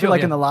 Because I feel Sure, like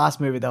yeah. in the last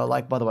movie, they were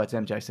like, by the way, it's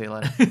MJ, see you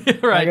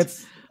later. Right. Like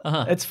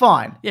it's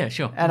fine. Yeah,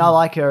 sure. And I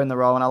like her in the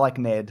role, and I like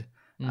Ned.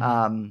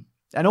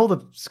 And all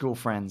the school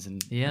friends.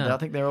 And Yeah. I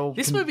think they're all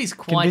This movie's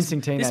quite convincing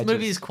teenagers. This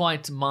movie is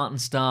quite Martin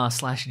Starr /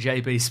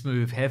 JB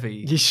Smoove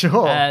heavy. You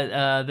sure?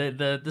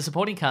 The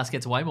supporting cast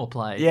gets way more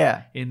play.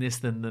 Yeah. In this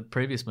than the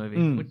previous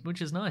movie,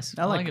 which is nice.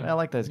 I like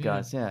him. those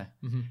guys, yeah.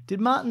 Did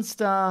Martin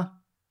Starr...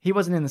 He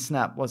wasn't in the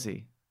Snap, was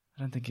he?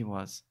 I don't think he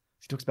was.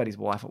 He talks about his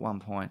wife at one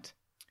point.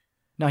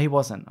 No, he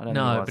wasn't. I don't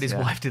know. No, but his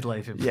wife did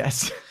leave him.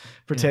 Yes,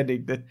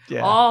 pretending that.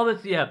 Yeah. Oh,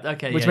 that's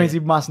okay. Which yeah, means yeah.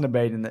 he mustn't have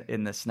been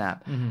in the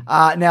Snap.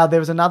 Now there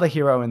was another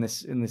hero in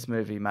this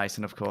movie,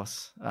 Mason, of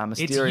course. Mysterio.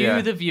 It's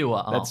you, the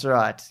viewer. Oh. That's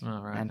right.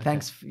 Oh, right, And okay.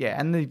 thanks,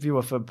 and the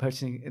viewer for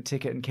purchasing a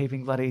ticket and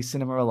keeping bloody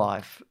cinema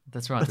alive.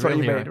 That's right. That's the what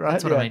real you hero. mean, right?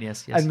 That's what I mean.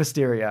 Yes. And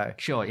Mysterio.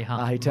 Sure.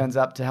 Yeah. He turns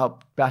up to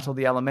help battle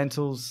the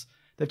elementals.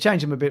 They've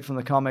changed him a bit from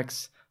the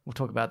comics. We'll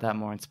talk about that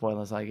more in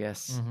spoilers, I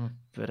guess.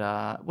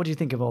 But what do you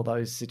think of all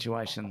those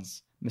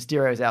situations?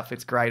 Mysterio's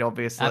outfit's great,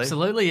 obviously.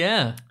 Absolutely.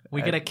 Yeah.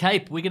 We get a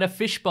cape. We get a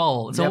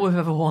fishbowl. It's all Yep. we've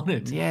ever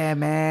wanted. Yeah,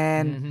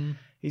 man.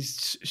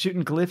 He's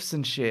shooting glyphs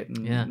and shit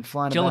and, Yeah. and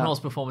flying Gyllenhaal's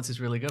about. performance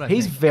is really good. I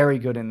He's think. very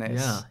good in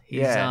this.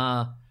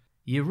 Yeah. He's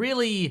you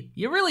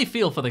really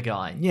feel for the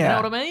guy. Yeah. You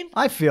know what I mean?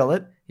 I feel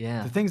it.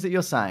 Yeah. The things that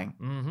you're saying.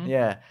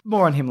 Yeah.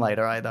 More on him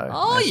later, though.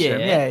 Oh, That's yeah.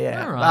 true.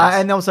 Yeah. All right.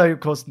 And also, of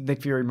course,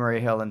 Nick Fury, Maria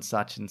Hill, and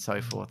such and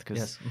so forth. Cause,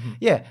 Yes.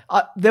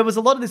 Yeah. There was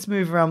a lot of this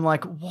movie where I'm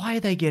like, why are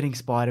they getting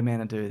Spider-Man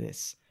to do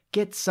this?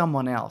 Get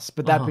someone else.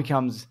 But that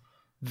becomes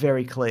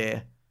very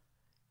clear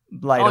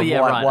later. Oh, yeah,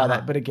 right, why uh-huh.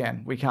 that? But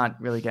again, we can't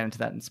really get into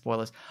that in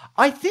spoilers.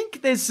 I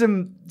think there's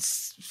some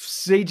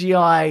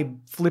CGI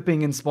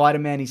flipping and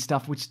Spider-Man-y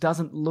stuff which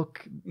doesn't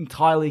look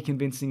entirely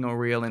convincing or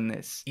real in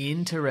this.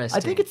 Interesting.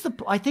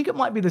 I think it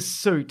might be the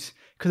suit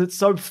because it's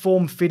so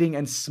form-fitting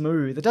and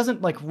smooth. It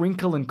doesn't like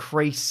wrinkle and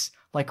crease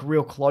like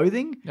real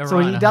clothing. Oh, so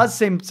right, he does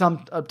seem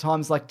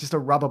sometimes like just a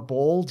rubber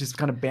ball just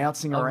kind of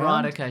bouncing Oh,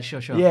 around. right, okay,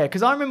 sure. Yeah,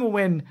 because I remember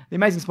when The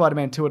Amazing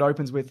Spider-Man 2, it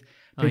opens with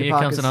Oh, Peter here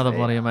comes Parker's- another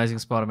bloody Amazing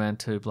Spider-Man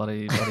 2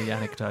 bloody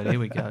anecdote. Here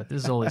we go.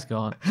 This is all he's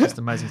got. Just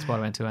Amazing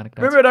Spider-Man 2 anecdotes.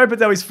 Remember it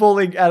opens how he's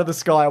falling out of the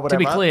sky or To whatever.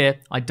 be clear,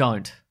 I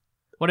don't.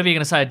 Whatever you're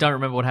going to say, I don't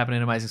remember what happened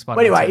in Amazing But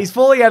Spider-Man anyway, 2. he's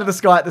falling out of the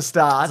sky at the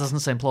start. That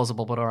doesn't seem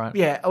plausible, but all right.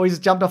 Yeah, or he's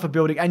jumped off a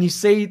building, and you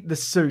see the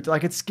suit,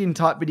 like it's skin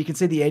tight, but you can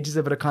see the edges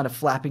of it are kind of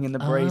flapping in the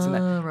breeze. And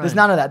that. Right. There's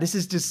none of that. This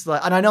is just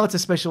like, and I know it's a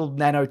special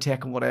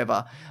nanotech and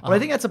whatever, but I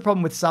think that's a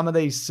problem with some of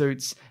these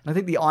suits. And I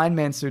think the Iron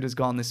Man suit has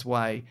gone this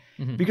way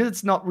because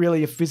it's not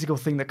really a physical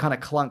thing that kind of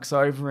clunks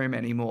over him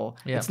anymore.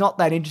 Yeah. It's not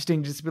that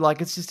interesting just to be like,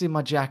 it's just in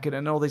my jacket,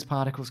 and all these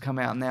particles come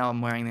out, and now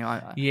I'm wearing the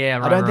Iron. Yeah,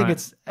 right, I don't think right.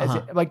 it's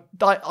like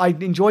I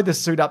enjoyed the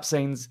suit up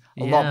scenes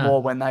a lot Yeah.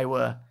 more when they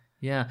were.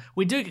 Yeah,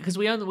 we do because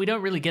we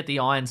don't really get the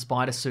Iron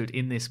Spider suit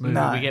in this movie.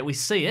 No. We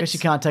see I it. guess you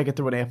can't take it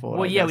through an airport.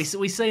 Well, I yeah, guess.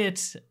 we see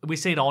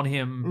it on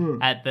him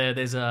at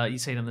you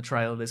see it in the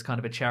trailer. There's kind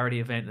of a charity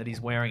event that he's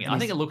wearing it. I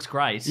think it looks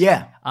great.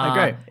 Yeah,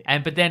 I agree.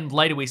 But then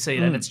later we see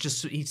it, and it's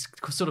just he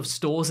sort of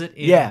stores it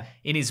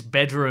in his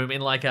bedroom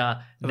in like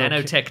a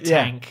nanotech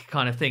tank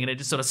kind of thing, and it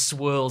just sort of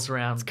swirls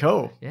around. It's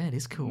cool. Yeah, it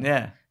is cool.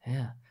 Yeah.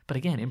 But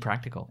again,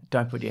 impractical.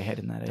 Don't put your head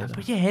in that either.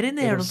 Put your head in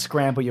there. It'll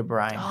scramble your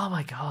brain. Oh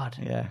my god.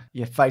 Yeah.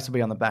 Your face will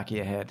be on the back of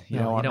your head. You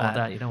don't want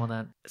that. You don't want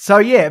that.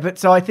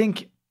 So I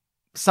think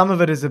some of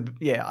it is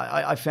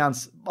I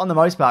found on the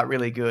most part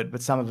really good,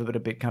 but some of it a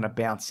bit kind of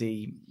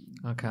bouncy.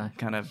 Okay.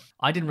 Kind of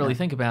I didn't really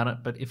think about it,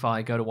 but if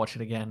I go to watch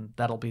it again,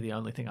 that'll be the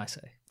only thing I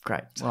say.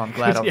 great. Well, I'm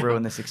glad I've Yeah.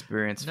 ruined this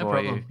experience No for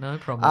problem. you. No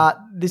problem.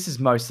 This is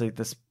mostly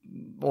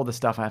all the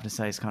stuff I have to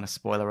say is kind of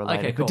spoiler related.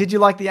 Okay, cool. But did you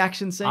like the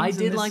action scenes? I in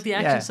did this? like the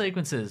action Yeah.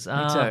 sequences. Me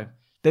too.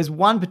 There's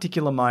one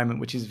particular moment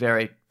which is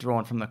very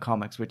drawn from the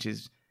comics, which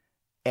is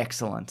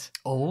excellent.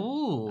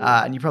 Oh.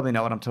 And you probably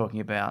know what I'm talking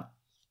about.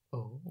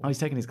 Oh. Oh, he's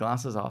taking his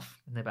glasses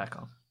off. And they're back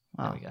on.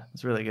 Oh, There we go.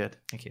 It's really good.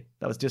 Thank you.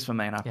 That was just for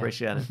me, and I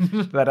appreciate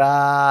it. But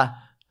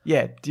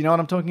yeah, do you know what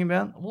I'm talking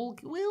about? Well,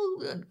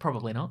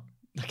 probably not.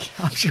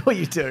 I'm sure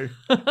you do.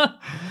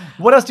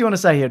 What else do you want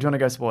to say here? Do you want to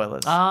go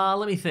spoilers?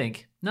 Let me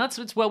think. No,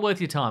 it's well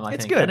worth your time, I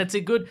It's think. good. And it's a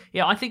good,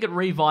 I think it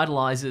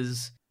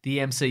revitalizes the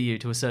MCU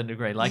to a certain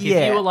degree. Like, if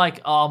Yeah. you were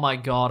like, oh my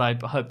God, I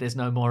hope there's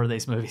no more of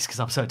these movies because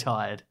I'm so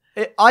tired.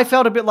 I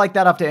felt a bit like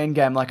that after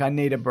Endgame, like I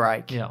need a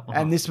break. Yeah,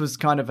 And this was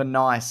kind of a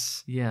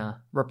nice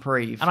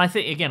reprieve. And I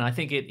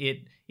think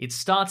it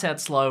starts out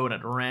slow and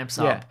it ramps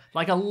Yeah. up.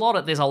 Like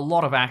there's a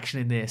lot of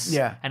action in this.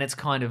 Yeah. And it's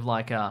kind of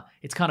like a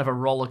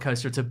roller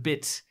coaster. It's a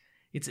bit,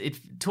 it's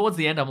towards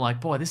the end I'm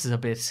like, boy, this is a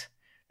bit,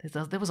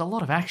 there was a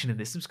lot of action in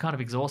this. It was kind of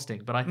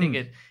exhausting, but I think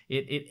it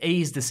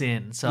eased us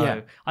in. So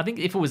Yeah. I think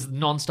if it was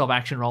non-stop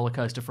action roller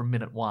coaster from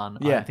minute one,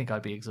 I Yeah. think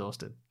I'd be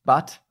exhausted.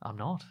 But I'm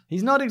not.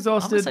 he's not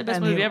exhausted. I'm gonna say best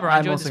and movie ever. I I'm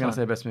enjoyed also this going one.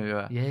 to say best movie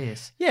ever.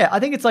 Yes. Yeah, I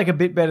think it's like a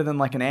bit better than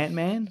like an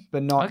Ant-Man,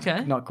 but not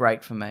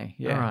great for me.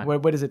 Yeah. All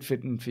right. Where does it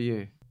fit in for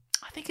you?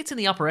 I think it's in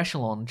the upper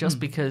echelon just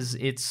because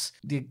it's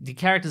the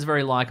character's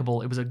very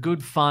likable. It was a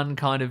good, fun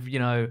kind of,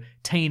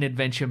 teen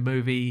adventure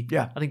movie.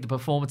 Yeah. I think the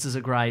performances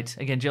are great.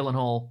 Again,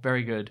 Gyllenhaal,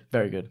 very good.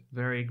 Very good.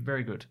 Very,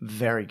 very good.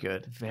 Very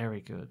good. Very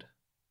good.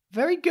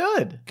 Very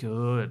good.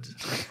 Good.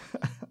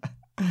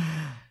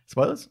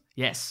 Spoilers?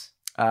 Yes.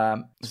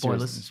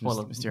 Spoilers.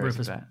 Spoiler. Mysterious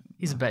Rufus, about.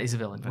 he's a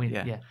villain.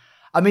 Yeah.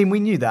 I mean, we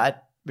knew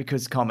that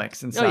because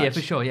comics and Oh, such. yeah,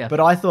 for sure, yeah. But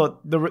I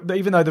thought,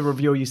 even though the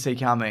reveal you see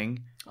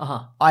coming,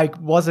 I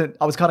was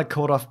kind of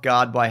caught off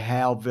guard by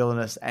how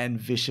villainous and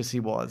vicious he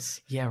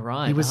was. Yeah,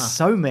 right. He was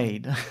so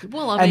mean.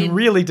 Well, I and mean-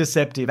 really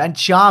deceptive and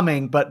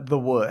charming, but the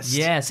worst.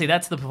 Yeah, see,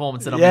 that's the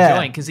performance that I'm Yeah.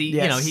 enjoying because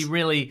Yes. he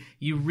really,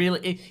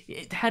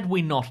 had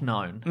we not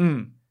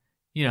known,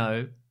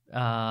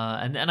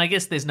 and I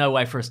guess there's no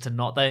way for us to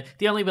not.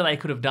 The only way they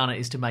could have done it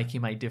is to make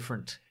him a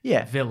different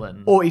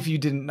villain. Or if you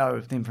didn't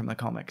know him from the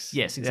comics.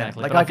 Yes,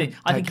 exactly. Yeah. But I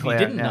think if you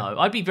didn't know,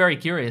 I'd be very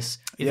curious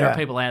if there are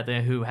people out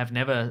there who have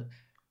never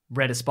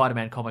read a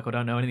Spider-Man comic or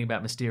don't know anything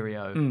about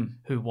Mysterio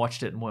who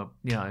watched it and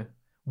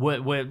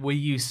were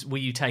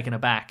you taken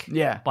aback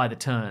by the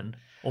turn?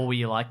 Or were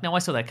you like, no, I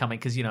saw that coming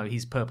because,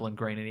 he's purple and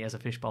green and he has a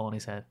fishbowl on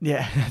his head.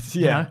 Yeah.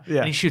 Yeah.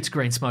 And he shoots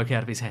green smoke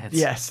out of his hands.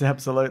 Yes,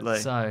 absolutely.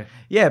 So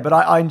yeah, but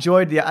I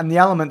enjoyed the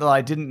element that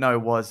I didn't know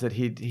was that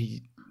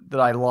that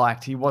I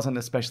liked. He wasn't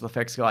a special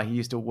effects guy. He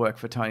used to work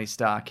for Tony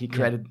Stark. He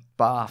created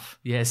Barf.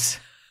 Yes.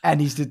 And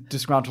he's a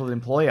disgruntled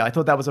employee. I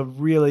thought that was a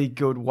really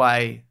good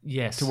way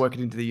Yes. to work it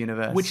into the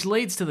universe. Which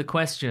leads to the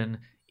question,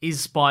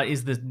 is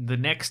the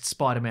next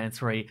Spider-Man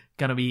 3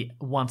 going to be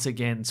once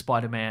again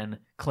Spider-Man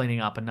cleaning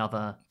up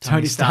another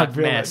Tony Stark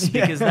villain. mess?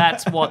 Yeah. Because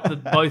that's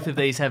what both of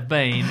these have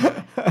been.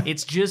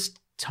 It's just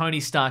Tony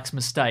Stark's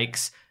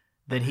mistakes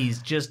that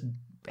he's just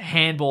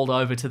handballed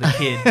over to the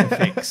kid to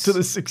fix. To the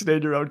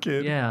 16-year-old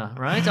kid. Yeah,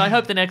 right? I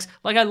hope the next...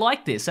 Like, I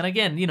like this. And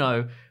again, you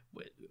know,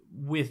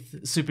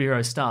 with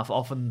superhero stuff,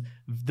 often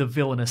the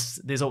villainous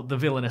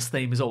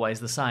theme is always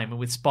the same. And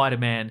with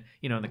Spider-Man,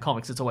 you know, in the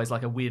comics, it's always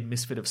like a weird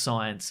misfit of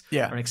science or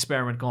an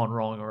experiment gone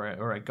wrong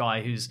or a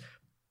guy who's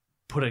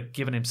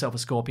given himself a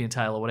scorpion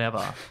tail or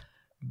whatever.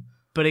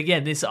 But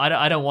again, this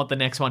I don't want the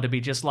next one to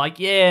be just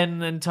like,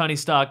 and then Tony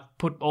Stark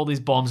put all these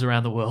bombs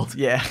around the world.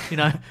 Yeah. You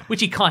know,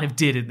 which he kind of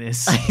did in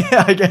this.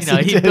 Yeah, I guess you know,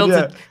 he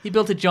did,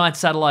 built a giant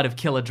satellite of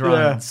killer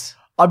drones.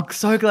 Yeah. I'm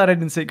so glad I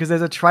didn't see it because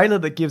there's a trailer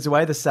that gives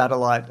away the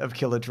satellite of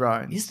killer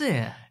drones. Is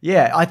there?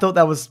 Yeah, I thought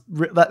that was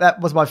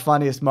that was my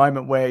funniest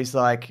moment where he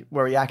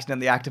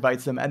accidentally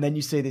activates them, and then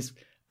you see this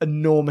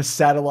enormous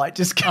satellite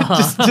just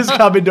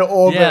come into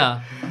orbit.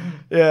 Yeah.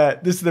 Yeah,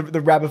 this is the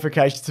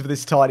ramifications of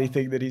this tiny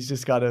thing that he's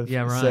just kind of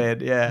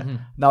said. Yeah,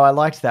 no, I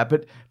liked that,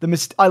 but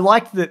I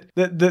liked that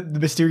the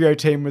Mysterio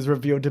team was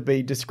revealed to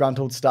be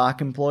disgruntled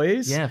Stark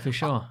employees. Yeah, for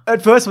sure.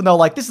 At first, when they were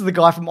like, "This is the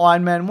guy from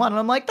Iron Man 1," and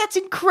I'm like, "That's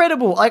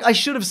incredible!" I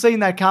should have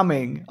seen that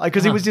coming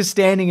because he was just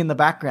standing in the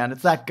background.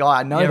 It's that guy.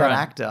 I know that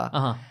actor.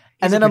 He's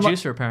and then a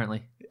producer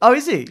apparently. Oh,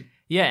 is he?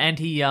 Yeah, and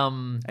he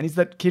and he's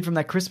that kid from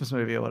that Christmas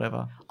movie or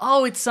whatever.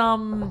 Oh, it's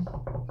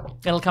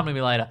it'll come to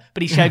me later.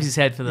 But he shaves his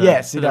head for the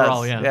yes, for the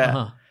role.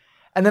 Yeah.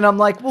 And then I'm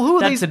like, well,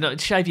 who are these?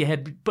 Shave your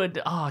head, but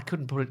I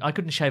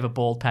couldn't shave a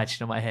bald patch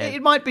to my head.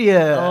 It might be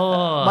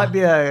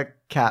a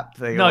cap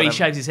thing. No, he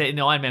shaves his head. In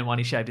the Iron Man 1,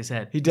 he shaved his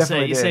head. He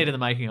definitely You did. see it in the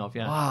making of,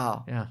 yeah.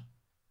 Wow. Yeah.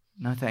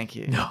 No, thank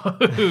you. No.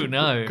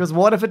 Because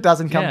what if it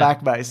doesn't come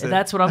back, Mason?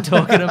 That's what I'm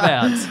talking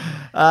about.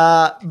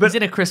 But he's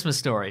in A Christmas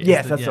Story.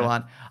 Yes, that's the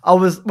one.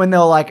 When they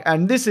were like,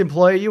 and this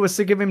employer, you were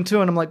sick of him too,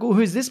 and I'm like, well,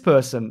 who's this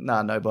person?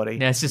 Nah, nobody.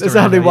 Yeah, it's just there's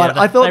a only random- one.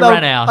 yeah, I thought they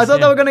ran out. I thought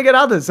they were going to get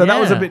others, so that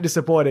was a Yeah. bit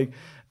disappointing.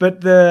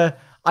 But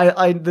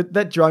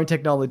that drone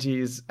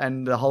technology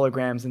and the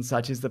holograms and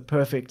such is the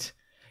perfect.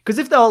 Because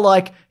if they were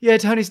like, yeah,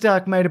 Tony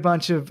Stark made a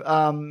bunch of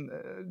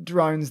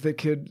drones that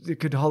could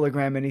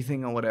hologram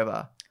anything or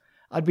whatever,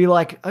 I'd be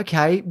like,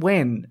 okay,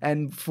 when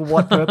and for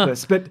what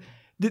purpose? But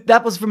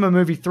that was from a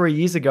movie 3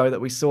 years ago that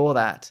we saw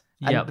that.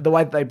 And Yep. the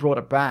way that they brought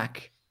it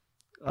back,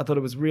 I thought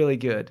it was really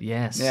good.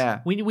 Yes. Yeah.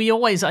 We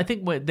always, I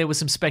think there was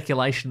some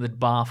speculation that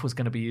Barf was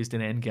going to be used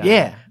in Endgame.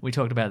 Yeah. We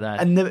talked about that.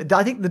 And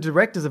I think the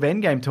directors of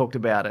Endgame talked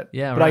about it.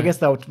 Yeah, But I right. guess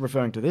they were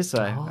referring to this,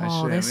 I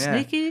assume. they're yeah.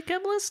 sneaky. A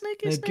couple of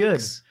sneaky They're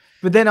snakes. good.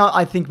 But then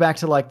I think back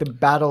to like the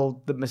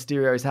battle that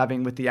Mysterio is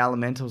having with the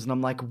Elementals, and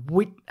I'm like,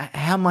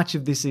 how much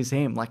of this is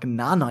him? Like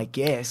none, I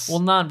guess.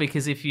 Well, none,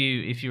 because if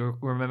you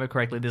remember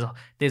correctly,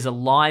 there's a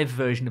live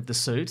version of the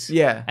suit,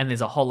 Yeah. and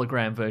there's a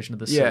hologram version of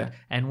the suit. Yeah.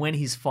 And when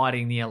he's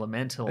fighting the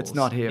elementals, It's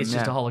not him, It's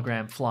just yeah. a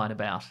hologram flying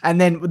about.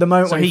 And then the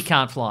moment So when he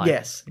can't fly.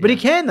 Yes, but he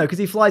can though because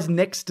he flies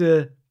next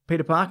to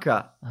Peter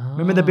Parker.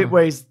 Remember the bit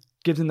where he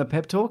gives him the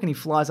pep talk and he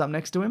flies up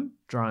next to him?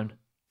 Drone.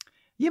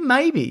 Yeah,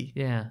 maybe.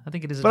 Yeah, I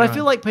think it is. A But drone. I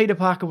feel like Peter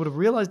Parker would have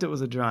realized it was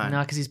a drone.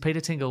 no, because his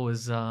Peter Tingle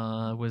was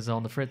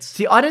on the fritz.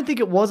 See, I don't think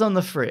it was on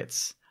the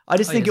fritz. I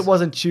just think yes. it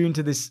wasn't tuned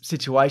to this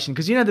situation.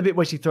 Because you know the bit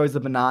where she throws the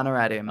banana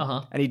at him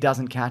and he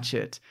doesn't catch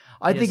it?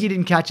 I think he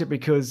didn't catch it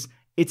because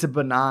it's a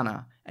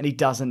banana and he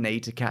doesn't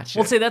need to catch it.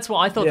 Well, see, that's what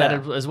I thought Yeah.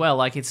 that as well.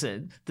 Like it's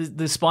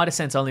the spider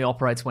sense only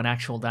operates when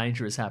actual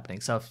danger is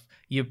happening. So if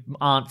your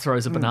aunt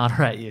throws a banana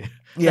at you,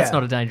 Yeah. that's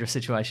not a dangerous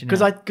situation.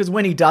 Because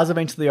when he does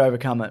eventually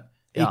overcome it,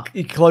 Yeah.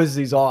 he closes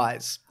his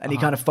eyes and he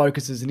kind of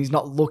focuses and he's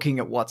not looking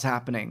at what's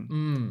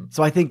happening.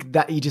 So I think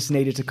that he just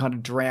needed to kind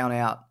of drown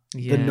out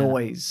Yeah. the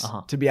noise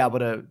to be able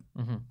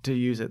to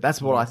use it.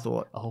 That's what I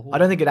thought. Oh. I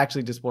don't think it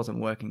actually just wasn't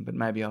working, but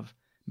maybe I've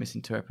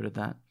misinterpreted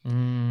that.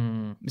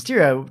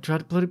 Mysterio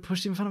tried to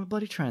push him in front of a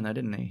bloody train though,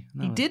 didn't he?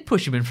 He did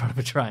push him in front of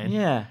a train.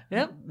 Yeah.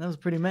 Yep. That was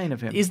pretty mean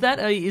of him. Is that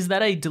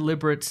a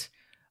deliberate?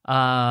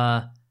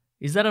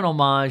 Is that an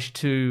homage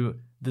to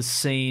the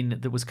scene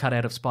that was cut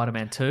out of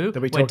Spider-Man 2,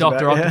 That we where talked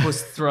Dr. about, yeah.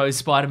 Octopus throws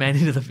Spider-Man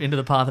into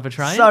the path of a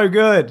train? So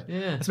good.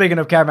 Yeah. Speaking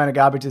of Caravan of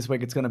Garbage this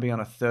week, it's going to be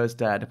on a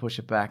Thursday. I had to push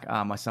it back.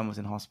 My son was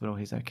in hospital.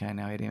 He's okay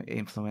now. He had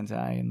influenza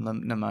A and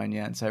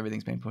pneumonia, and so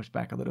everything's been pushed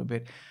back a little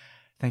bit.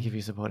 Thank you for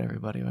your support,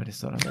 everybody. I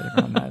just thought I'd let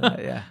everyone know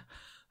that, yeah.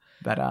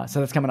 But so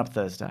that's coming up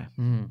Thursday.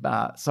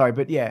 Sorry,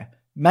 but yeah,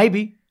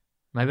 maybe.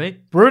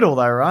 Brutal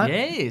though, right?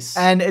 Yes.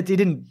 And he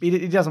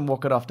doesn't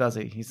walk it off, does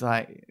he? He's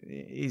like,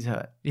 he's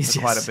hurt Yes,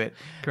 for quite yes. a bit.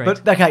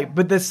 Correct.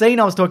 But the scene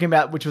I was talking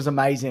about, which was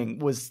amazing,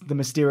 was the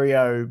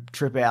Mysterio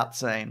trip out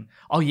scene.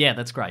 Oh yeah,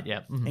 that's great.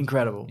 Yeah. Mhm.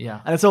 Incredible.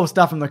 Yeah. And it's all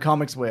stuff from the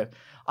comics where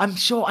I'm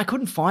sure I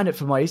couldn't find it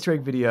for my Easter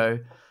egg video.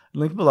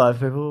 Link below if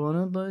people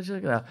want to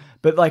check it out.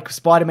 But like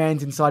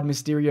Spider-Man's inside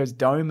Mysterio's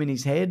dome in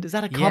his head. Is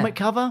that a comic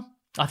cover?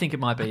 I think it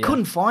might be. I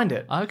couldn't find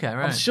it. Okay,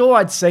 right. I'm sure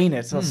I'd seen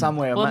it or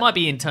somewhere. Well, it might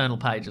be internal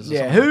pages. Or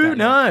Yeah, something who like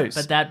that, yeah. knows?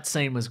 But that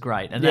scene was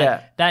great, and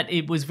Yeah. that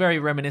it was very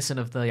reminiscent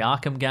of the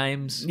Arkham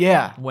games.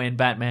 Yeah. when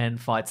Batman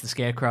fights the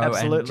Scarecrow, and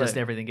Absolutely. just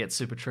everything gets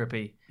super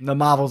trippy. The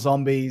Marvel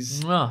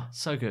Zombies. Oh,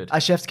 so good.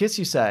 A chef's kiss,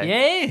 you say?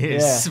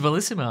 Yes,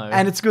 Bellissimo.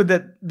 And it's good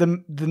that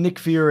the Nick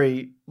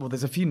Fury, well,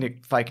 there's a few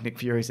fake Nick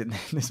Furies in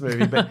this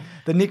movie, but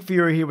the Nick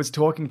Fury he was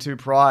talking to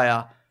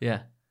prior, yeah,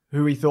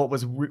 who he thought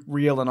was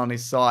real and on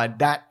his side.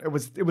 That it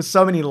was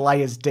so many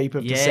layers deep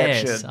of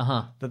deception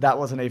that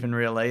wasn't even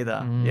real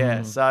either.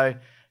 Yeah. So,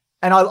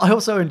 and I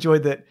also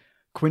enjoyed that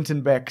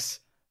Quentin Beck's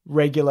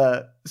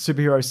regular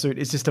superhero suit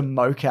is just a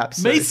mocap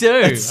suit. Me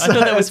too. I thought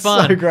that was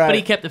fun. So great. But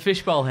he kept the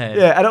fishbowl head.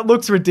 Yeah, and it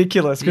looks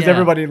ridiculous because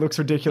everybody looks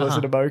ridiculous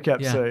in a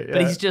mocap suit. Yeah.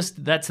 But he's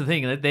just, that's the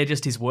thing, they're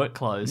just his work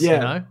clothes, you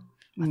know?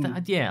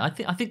 I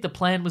think the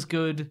plan was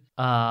good.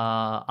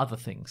 Other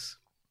things,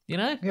 you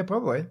know? Yeah,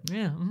 probably.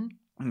 Yeah.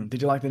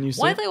 Did you like the new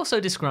suit? Why are they all so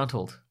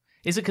disgruntled?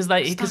 Is it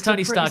because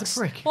Tony Stark's a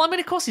prick? Well, I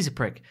mean, of course he's a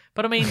prick.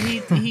 But I mean,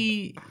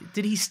 he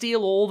did he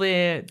steal all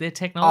their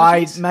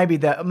technologies?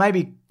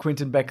 Maybe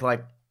Quentin Beck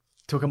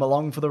took him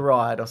along for the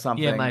ride or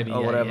something,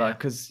 or whatever.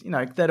 Because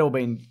they'd all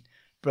been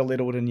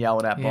belittled and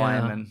yelled at by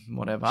him and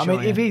whatever. Sure, I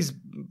mean, if he's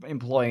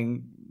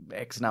employing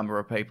X number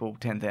of people,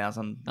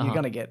 10,000, you're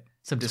going to get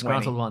some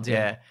disgruntled ones.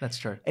 Yeah, that's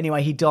true.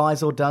 Anyway, he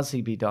dies, or does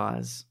he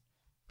dies?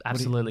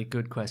 Absolutely,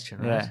 good question.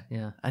 Right?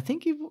 Yeah. I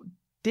think he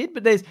did,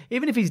 but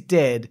even if he's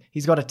dead,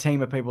 he's got a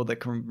team of people that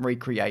can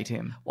recreate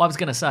him. Well, I was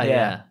going to say,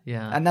 yeah,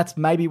 and that's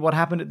maybe what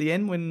happened at the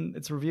end when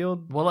it's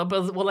revealed. Well,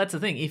 that's the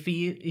thing. If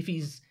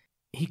he's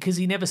because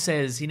he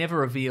never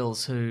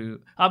reveals who.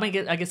 I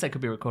mean, I guess that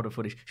could be recorded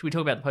footage. Should we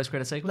talk about the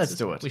post-credit sequence? Let's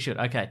do it. We should.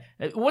 Okay.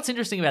 What's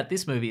interesting about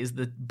this movie is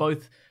that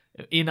both.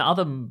 In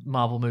other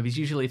Marvel movies,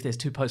 usually if there's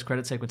two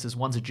post-credit sequences,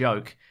 one's a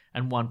joke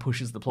and one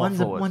pushes the plot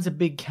forward. One's a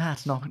big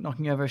cat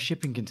knocking over a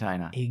shipping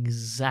container.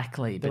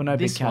 Exactly. There were no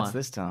big cats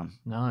this time.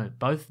 No,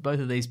 both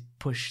of these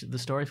push the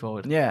story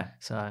forward. Yeah.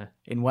 So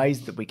in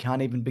ways that we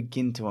can't even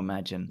begin to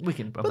imagine. We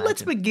can imagine. But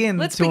let's begin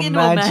to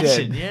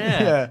imagine.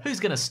 Yeah.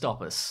 Who's going to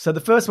stop us? So the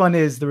first one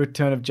is the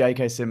return of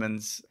J.K.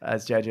 Simmons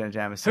as J. Jonah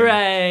Jameson.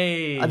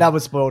 Hooray! And that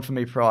was spoiled for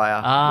me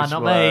prior.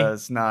 Not me.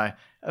 No.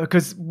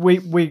 Because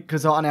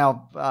because on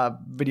our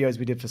videos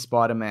we did for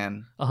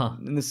Spider-Man,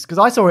 and this because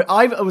I saw it,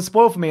 it was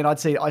spoiled for me, and I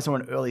saw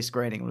an early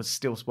screening. It was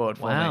still spoiled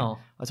for me.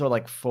 I saw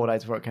it 4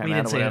 days before it came out. You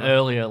didn't see an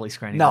early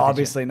screening. No,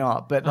 obviously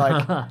not. But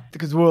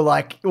because we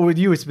were or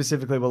you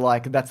specifically were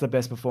that's the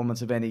best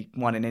performance of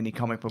anyone in any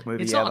comic book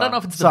movie. It's not. I don't know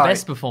if it's the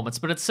best performance,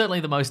 but it's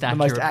certainly the most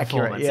accurate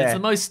performance. Yeah.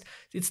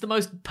 It's the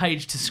most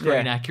page to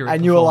screen accurate.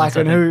 And you were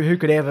and who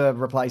could ever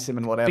replace him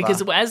and whatever?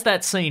 Because as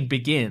that scene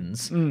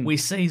begins, we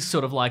see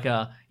sort of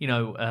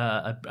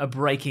a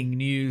breaking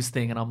news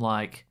thing, and I'm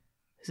like,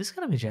 is this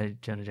going to be J.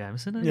 Jonah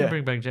Jameson? I'm going to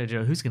bring back J.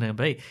 Jonah. Who's going to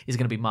be? Is it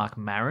going to be Mark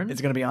Maron?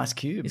 It's going to be Ice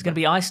Cube. It's going to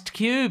be Ice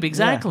Cube,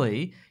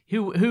 exactly. Yeah.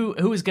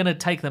 Who is going to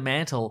take the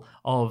mantle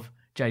of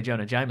J.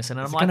 Jonah Jameson?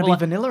 And I'm going to be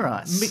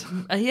Vanilla Ice.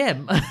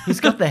 Yeah. He's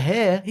got the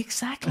hair.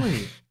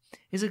 Exactly.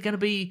 Is it going to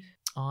be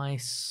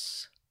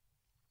Ice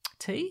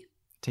T?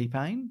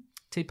 T-Pain?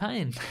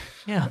 T-Pain.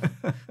 Yeah.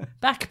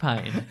 Back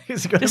pain.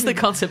 Just the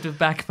concept of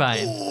back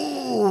pain.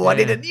 Ooh, I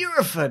need a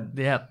Nurofen.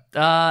 Yeah.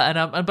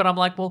 But I'm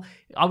like, well,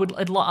 I would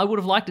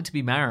have liked it to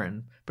be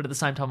Maron, but at the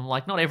same time, I'm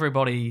like, not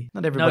everybody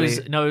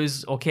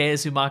knows or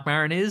cares who Mark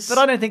Maron is. But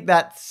I don't think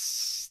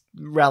that's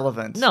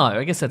relevant. No,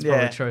 I guess that's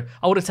probably true.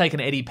 I would have taken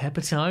Eddie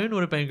Pepitone.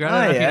 Would have been great.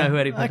 I don't know if you know who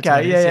Eddie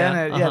Pepitone is.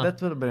 Yeah,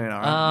 that would have been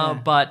all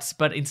right.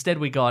 But instead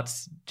we got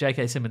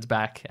J.K. Simmons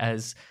back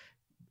as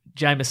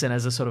Jameson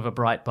as a sort of a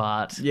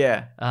Breitbart,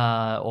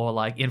 or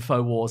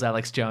InfoWars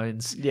Alex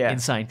Jones,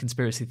 insane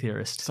conspiracy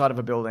theorist, side of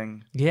a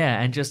building,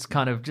 and just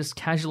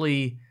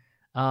casually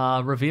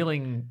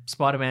revealing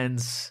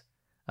Spider-Man's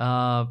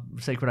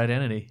secret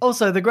identity.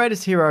 Also, the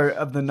greatest hero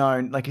of the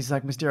known, he's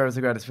Mysterio is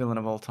the greatest villain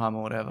of all time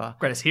or whatever.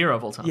 Greatest hero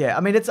of all time. Yeah,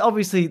 I mean, it's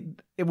obviously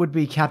it would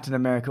be Captain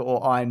America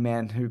or Iron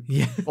Man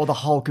or the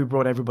Hulk who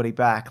brought everybody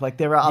back.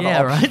 There are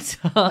other options.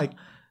 Right.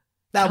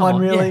 That Come one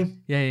on. Really?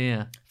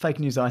 Yeah. Fake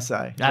news, I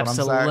say.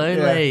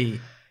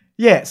 Absolutely.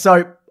 Yeah,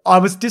 so I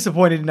was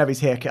disappointed he didn't have his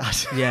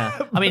haircut. Yeah.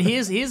 I mean,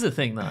 here's the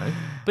thing, though.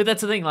 But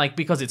that's the thing,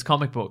 because it's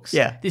comic books,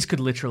 this could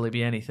literally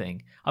be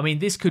anything. I mean,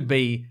 this could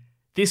be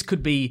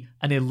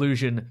an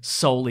illusion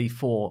solely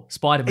for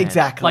Spider-Man.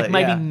 Exactly.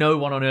 Maybe no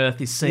one on Earth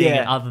is seeing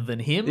it other than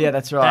him. Yeah,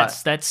 that's right.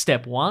 That's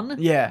step one.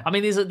 Yeah. I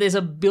mean, there's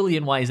a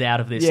billion ways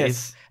out of this.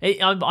 Yes.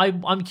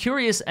 I'm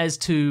curious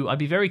I'd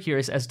be very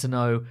curious as to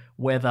know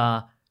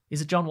whether... Is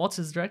it John Watts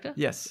as the director?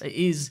 Yes.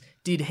 Has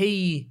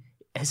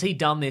he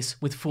done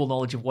this with full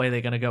knowledge of where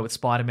they're going to go with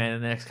Spider-Man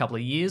in the next couple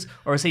of years?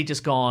 Or has he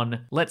just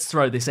gone, let's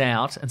throw this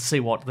out and see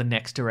what the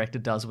next director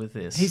does with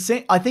this?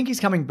 I think he's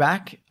coming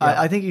back.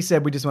 Yeah. I think he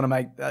said we just want to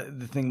make,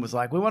 the thing was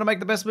we want to make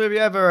the best movie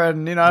ever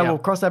and, we'll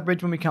cross that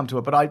bridge when we come to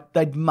it. But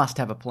they must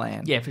have a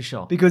plan. Yeah, for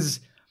sure.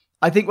 Because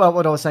I think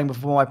what I was saying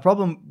before, my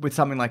problem with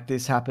something like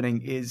this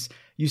happening is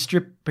you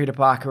strip Peter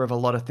Parker of a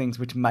lot of things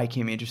which make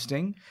him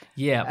interesting.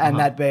 Yeah. And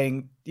that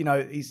being,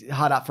 he's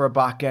hard up for a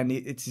buck and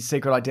it's his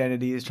secret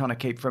identity he's trying to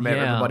keep from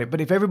everybody.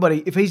 But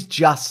if he's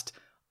just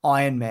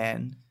Iron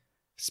Man,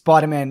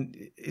 Spider-Man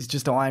is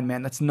just Iron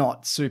Man, that's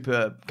not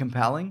super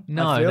compelling.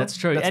 No, that's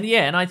true. And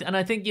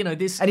I think,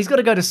 this... And he's got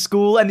to go to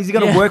school and he's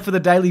got to work for the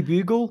Daily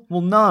Bugle?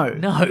 Well, no.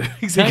 No,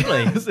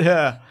 exactly.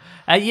 Yeah.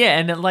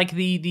 And the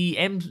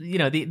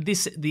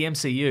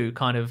MCU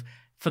kind of,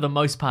 for the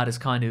most part, has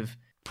kind of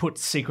put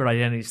secret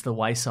identities to the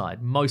wayside.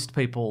 Most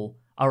people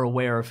are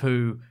aware of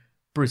who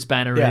Bruce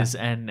Banner is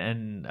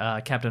and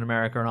Captain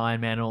America and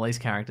Iron Man and all these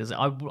characters.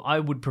 I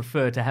would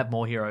prefer to have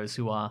more heroes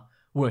who are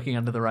working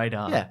under the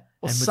radar. Yeah.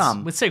 Or and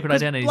some. with secret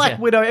identities. Black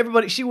Widow,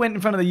 everybody, she went in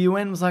front of the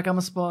UN, was like, I'm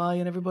a spy,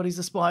 and everybody's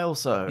a spy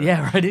also.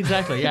 Yeah, right,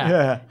 exactly.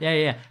 Yeah.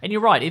 Yeah. And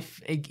you're right.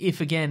 If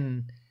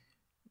again,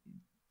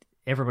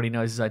 everybody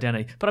knows his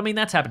identity. But I mean,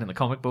 that's happened in the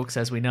comic books,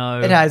 as we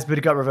know. It has, but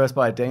it got reversed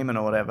by a demon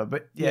or whatever.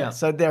 But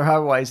so there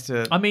are ways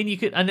to. I mean, you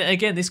could, and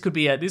again, this could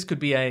be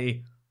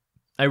a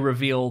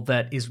reveal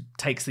that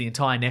takes the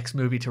entire next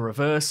movie to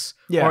reverse,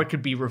 or it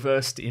could be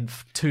reversed in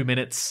 2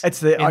 minutes. It's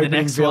the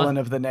opening villain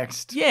of the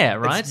next. Yeah,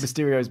 right. It's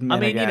Mysterio's men. I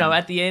mean, again.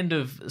 at the end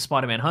of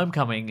Spider-Man: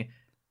 Homecoming,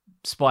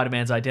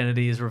 Spider-Man's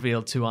identity is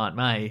revealed to Aunt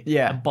May.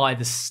 Yeah. And by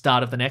the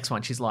start of the next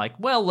one, she's like,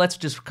 "Well, let's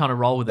just kind of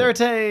roll with it." They're a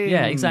team.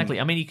 Yeah, exactly.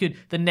 I mean,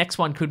 the next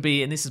one could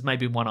be, and this is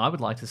maybe one I would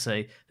like to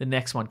see. The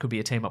next one could be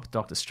a team up with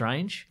Doctor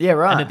Strange. Yeah,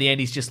 right. And at the end,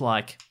 he's just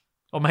like.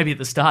 Or maybe at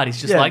the start, he's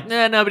just like,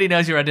 nah, nobody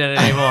knows your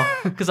identity anymore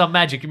because I'm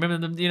magic. You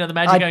remember the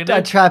magic? I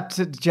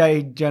trapped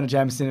Jonah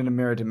Jameson in a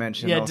mirror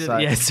dimension also.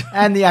 Yes.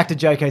 And the actor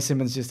J.K.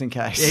 Simmons just in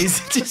case. Yeah,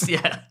 he's just,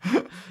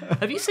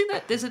 Have you seen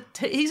that?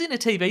 He's in a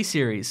TV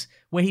series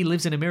where he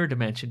lives in a mirror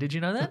dimension. Did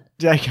you know that?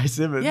 J.K.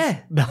 Simmons?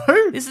 Yeah. No?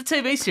 It's a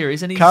TV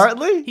series. And he's...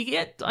 Currently?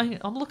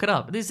 I'll look it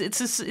up. It's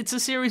a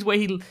series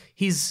where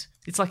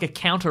it's like a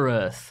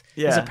counter-Earth.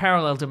 Yeah. There's a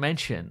parallel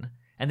dimension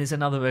and there's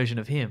another version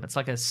of him. It's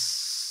like a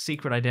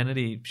secret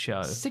identity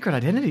show. Secret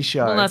identity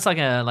show? Well, that's like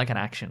an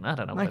action. I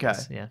don't know what it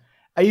is. Yeah.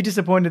 Are you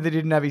disappointed that he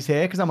didn't have his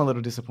hair? Because I'm a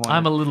little disappointed.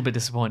 I'm a little bit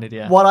disappointed,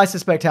 yeah. What I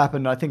suspect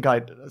happened, I think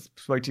I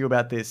spoke to you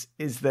about this,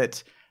 is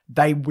that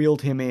they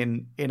wheeled him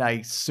in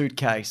a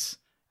suitcase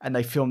and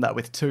they filmed that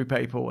with 2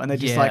 people. And they're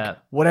just like,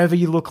 whatever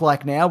you look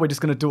like now, we're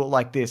just going to do it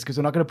like this because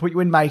we're not going to put you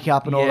in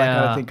makeup and all that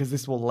kind of thing because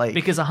this will leak.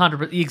 Because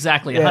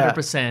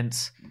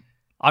 100%.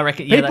 I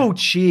reckon people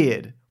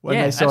cheered when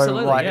they saw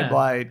him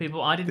by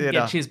people. I didn't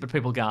get cheers, but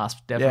people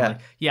gasped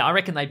definitely. Yeah, I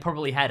reckon they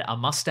probably had a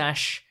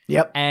mustache.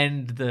 Yep,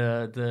 and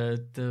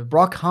the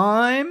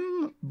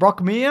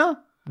Brockmere.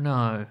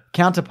 No,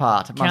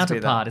 counterpart.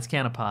 It's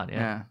counterpart.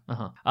 Yeah.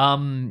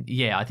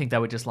 Yeah. I think they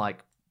were just like,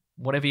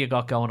 whatever you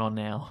got going on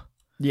now.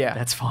 Yeah,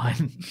 that's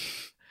fine.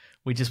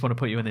 We just want to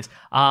put you in this.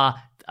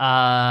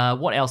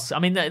 What else? I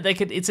mean, they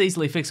could. It's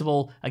easily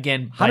fixable.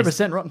 Again,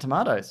 100% Rotten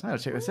Tomatoes. I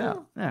gotta check this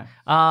out. Yeah.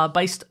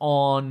 Based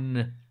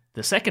on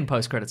the second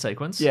post-credit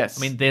sequence. Yes.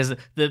 I mean, there's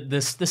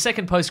the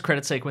second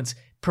post-credit sequence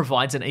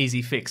provides an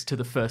easy fix to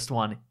the first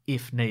one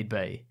if need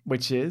be.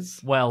 Which is?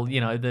 Well,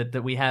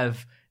 that we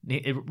have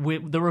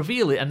the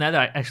reveal, and that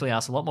actually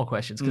asks a lot more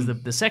questions because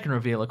the second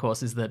reveal, of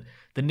course, is that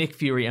the Nick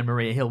Fury and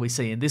Maria Hill we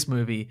see in this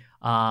movie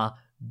are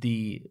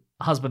the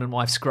husband and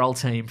wife Skrull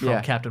team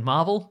from Captain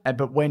Marvel.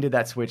 But when did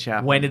that switch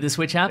happen? When did the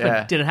switch happen?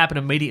 Yeah. Did it happen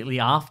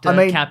immediately after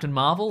Captain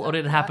Marvel, or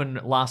did it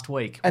happen last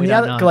week? And the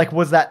other, like,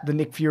 was that the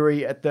Nick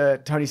Fury at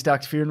the Tony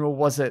Stark's funeral?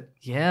 Was it?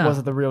 Yeah. Was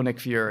it the real Nick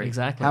Fury?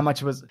 Exactly. How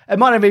much was? It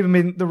might have even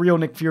been the real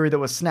Nick Fury that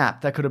was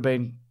snapped. That could have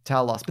been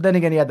Talos. But then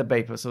again, he had the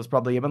beeper, so it was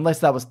probably him. Unless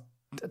that was.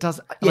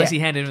 Unless he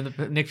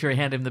Nick Fury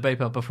handed him the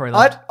beeper before he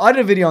left. I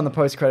did a video on the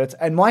post credits,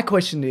 and my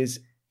question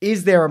is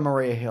there a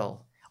Maria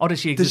Hill? Oh, does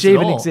she exist? Does she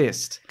even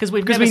exist? Because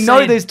we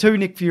know there's 2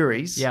 Nick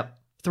Furies. Yep.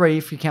 3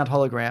 if you count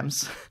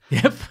holograms.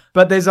 Yep.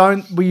 But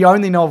we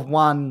only know of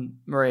one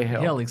Maria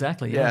Hill.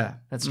 Exactly. Yeah.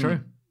 That's true.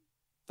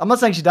 I'm not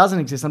saying she doesn't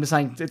exist. I'm just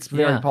saying it's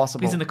very possible.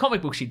 Because in the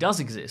comic book she does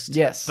exist.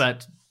 Yes.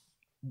 But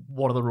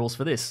what are the rules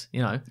for this?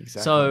 Exactly.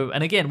 So,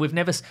 and again, we've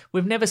never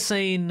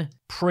seen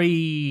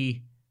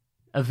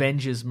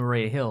pre-Avengers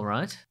Maria Hill,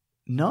 right?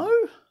 No.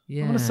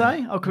 Yeah, I'm going to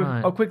say. I'll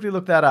quickly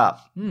look that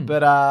up.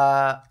 But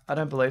I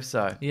don't believe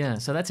so. Yeah,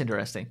 so that's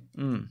interesting.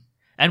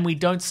 And we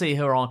don't see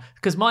her on...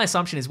 Because my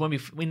assumption is when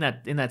in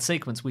that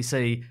sequence, we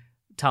see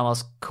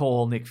Talos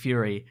call Nick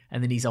Fury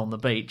and then he's on the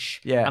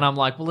beach. Yeah. And I'm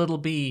like, well, it'll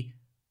be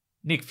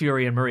Nick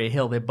Fury and Maria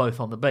Hill. They're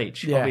both on the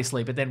beach,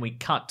 obviously. But then we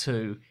cut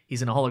to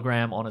he's in a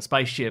hologram on a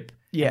spaceship.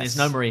 Yes. And there's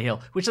no Maria Hill,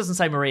 which doesn't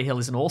say Maria Hill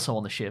isn't also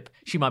on the ship.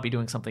 She might be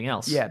doing something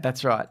else. Yeah,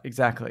 that's right.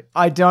 Exactly.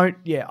 I don't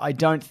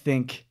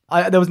think...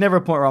 there was never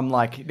a point where I'm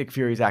like, Nick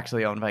Fury's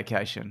actually on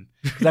vacation.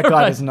 That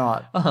guy does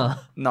not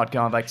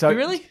going back. So,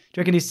 really? Do you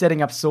reckon he's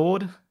setting up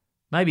S.W.O.R.D.?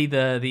 Maybe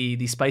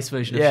the space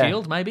version of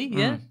S.H.I.E.L.D., maybe?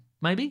 Yeah,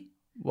 maybe.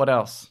 What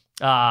else?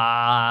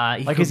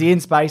 Is he in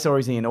space or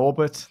is he in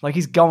orbit? Like,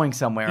 he's going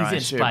somewhere, He's I in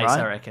assume, space, right?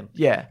 I reckon.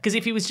 Yeah. Because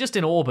if he was just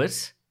in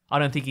orbit, I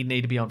don't think he'd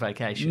need to be on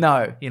vacation.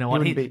 No. You know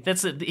what?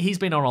 He's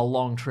been on a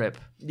long trip.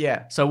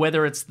 Yeah. So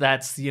whether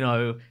that's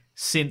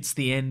since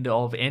the end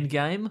of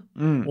Endgame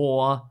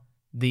or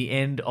the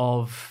end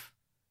of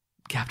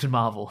Captain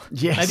Marvel.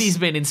 Yes. Maybe he's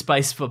been in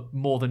space for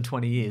more than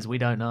 20 years. We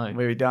don't know.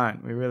 We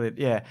don't. We really...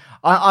 Yeah.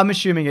 I'm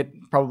assuming it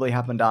probably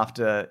happened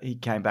after he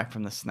came back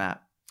from the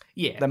snap.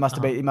 Yeah. He must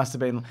have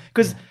been...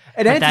 Because...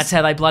 That's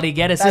how they bloody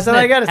get us, isn't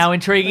it? Get us. How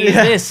intriguing is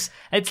this?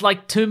 It's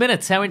like 2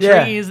 minutes. How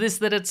intriguing is this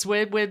that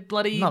we're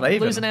bloody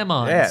losing our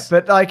minds? Yeah,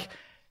 but like...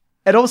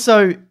 It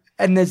also...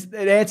 And it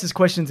answers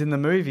questions in the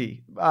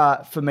movie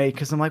for me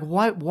because I'm like,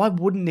 why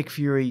wouldn't Nick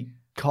Fury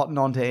cotton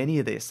on to any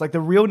of this? Like the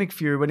real Nick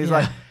Fury when he's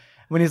like...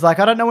 when he's like,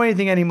 I don't know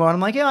anything anymore. And I'm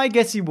like, yeah, I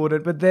guess you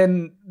wouldn't. But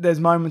then there's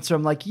moments where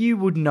I'm like, you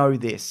would know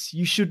this.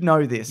 You should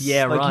know this.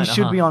 Yeah, like, right. You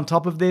should be on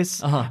top of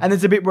this. And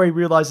there's a bit where he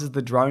realizes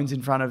the drone's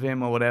in front of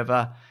him or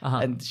whatever.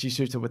 And she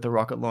shoots it with the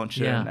rocket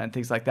launcher and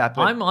things like that.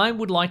 But I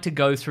would like to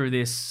go through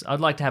this.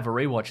 I'd like to have a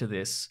rewatch of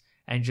this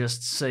and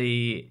just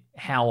see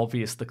how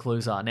obvious the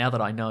clues are now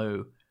that I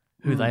know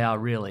who they are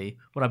really.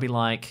 Would I be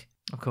like,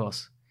 of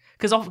course.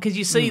 Because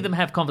you see them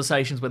have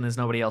conversations when there's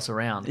nobody else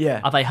around.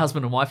 Yeah. Are they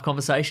husband and wife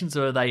conversations,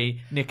 or are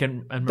they Nick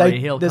and Maria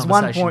Hill there's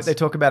conversations? one point they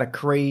talk about a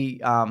Kree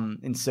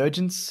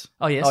insurgents.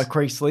 Oh, yes. A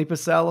Kree sleeper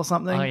cell or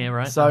something. Oh, yeah,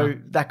 right. So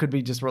that could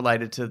be just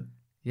related to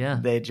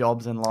their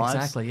jobs and lives.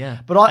 Exactly, yeah.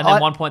 But and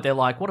then one point they're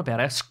like, what about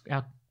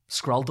our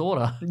Skrull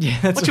daughter? Yeah,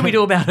 that's what should we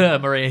do about her,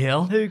 Maria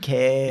Hill? Who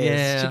cares?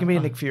 Yeah. She can be a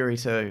Nick Fury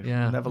too.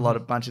 Yeah. And have a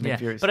bunch of Nick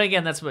Furies. But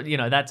again, that's what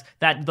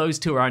those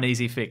two are an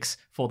easy fix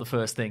for the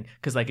first thing,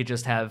 because they could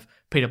just have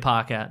Peter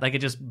Parker. They could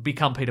just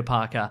become Peter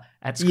Parker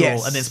at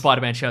school, and then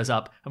Spider-Man shows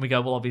up, and we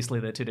go, well, obviously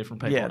they're two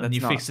different people, and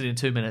you fixed it in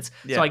 2 minutes.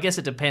 Yeah. So I guess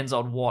it depends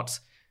on what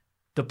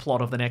the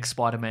plot of the next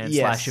Spider-Man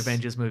 /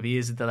 Avengers movie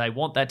is. Do they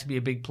want that to be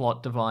a big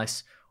plot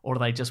device, or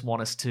do they just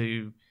want us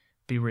to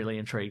be really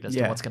intrigued as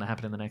to what's going to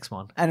happen in the next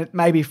one? And it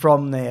may be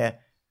from there.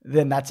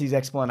 Then that's his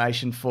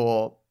explanation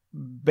for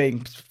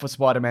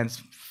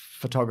Spider-Man's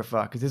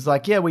photographer. Because it's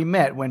like, we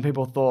met when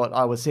people thought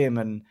I was him,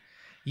 and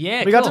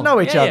we got to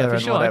know each other. Yeah, for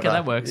and sure. whatever. Okay,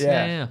 that works.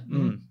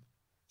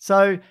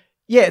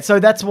 Yeah. So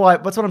that's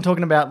what I'm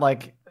talking about,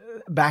 like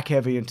back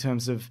heavy in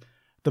terms of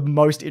the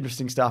most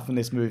interesting stuff in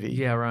this movie.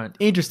 Yeah, right.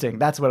 Interesting.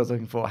 That's what I was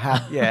looking for.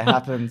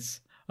 Happens.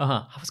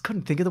 I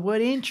couldn't think of the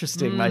word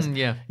interesting.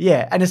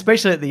 Yeah. And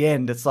especially at the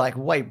end, it's like,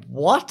 wait,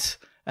 what?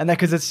 And that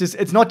because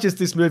it's not just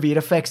this movie; it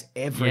affects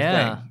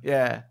everything.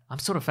 Yeah. I'm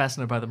sort of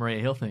fascinated by the Maria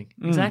Hill thing.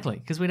 Exactly,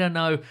 because we don't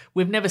know.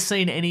 We've never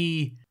seen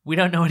any. We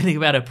don't know anything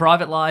about her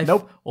private life.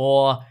 Nope.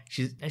 Or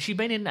has she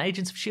been in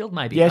Agents of S.H.I.E.L.D.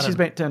 maybe? Yeah, she's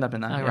been turned up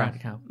in that. Oh, right.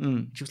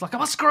 Okay. She was like,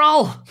 I'm a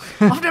Skrull.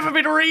 I've never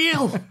been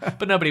real.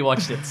 But nobody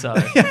watched it, so.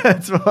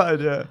 That's right,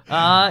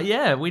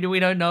 yeah. We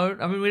don't know.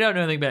 I mean, we don't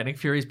know anything about Nick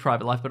Fury's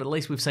private life, but at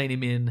least we've seen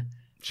him in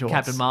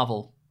Captain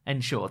Marvel.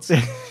 And shorts.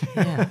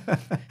 Yeah.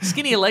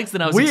 Skinnier legs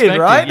than I was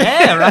expecting. Right?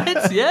 Yeah,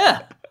 right?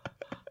 Yeah.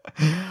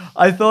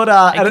 I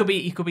thought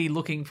he could be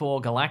looking for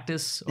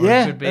Galactus. Or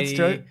it could be, that's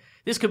true.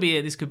 This could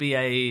be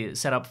a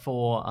setup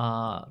for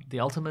the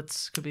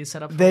Ultimates. Could be a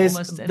setup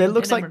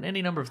for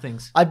any number of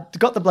things. I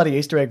got the bloody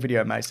Easter egg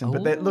video, Mason,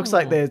 but it looks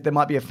like there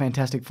might be a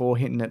Fantastic Four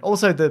hidden. And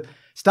also, the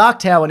Stark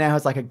Tower now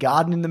has like a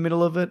garden in the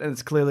middle of it, and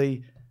it's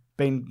clearly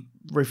been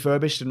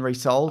refurbished and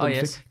resold. Oh,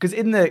 yes. Because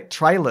in the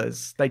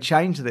trailers, they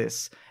changed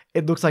this.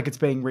 It looks like it's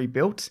being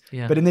rebuilt,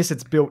 but in this,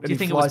 it's built. Do you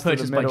think it was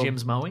purchased by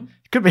Jim's Mowing?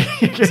 Could be.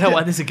 Is that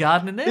why there's a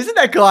garden in there? Isn't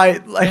that guy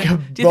like a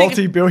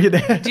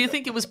multi-billionaire? Do you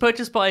think it was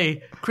purchased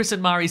by Chris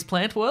and Murray's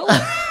Plant World?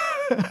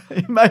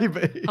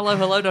 Maybe.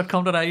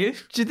 hello.com.au? Do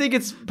you think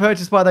it's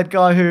purchased by that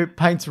guy who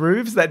paints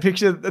roofs? That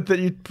picture that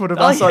you put of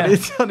us on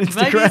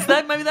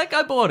Instagram? Maybe that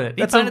guy bought it.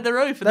 He painted the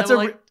roof. And that's they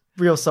were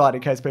real site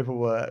in case people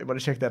want to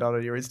check that out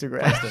on your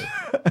Instagram.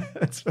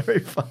 It's very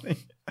funny.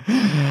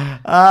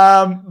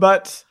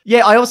 But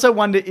yeah, I also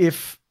wonder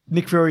if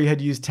Nick Fury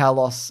had used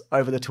Talos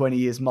over the 20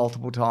 years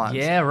multiple times.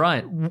 Yeah,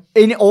 right.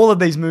 In all of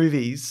these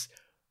movies,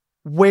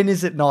 when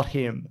is it not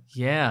him?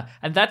 Yeah.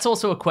 And that's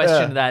also a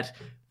question that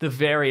the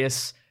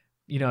various,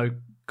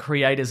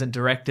 creators and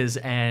directors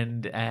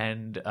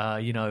and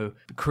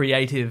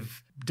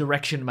creative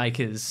direction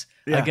makers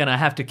are going to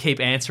have to keep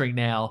answering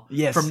now.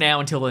 Yes. From now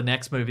until the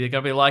next movie. They're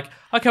going to be like,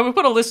 okay, we've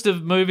got a list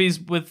of movies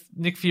with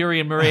Nick Fury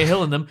and Maria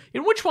Hill in them.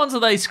 In which ones are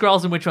they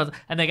Skrulls and which ones?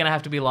 And they're going to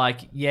have to be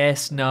like,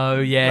 yes, no,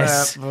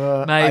 yes,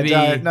 maybe.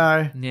 I don't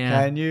know.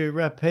 Yeah. Can you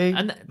repeat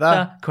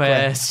the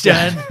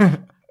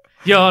question?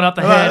 You're not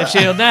the head of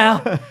S.H.I.E.L.D.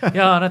 now.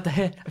 You're not the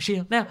head of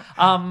S.H.I.E.L.D. now.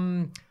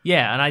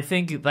 And I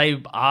think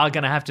they are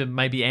going to have to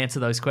maybe answer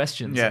those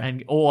questions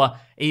or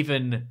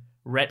even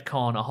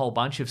retcon a whole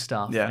bunch of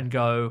stuff and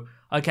go,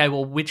 okay,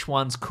 well, which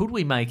ones could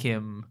we make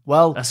him a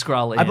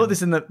Skrull in? I put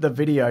this in the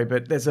video,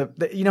 but there's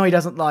he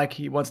doesn't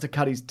he wants to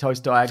cut his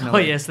toast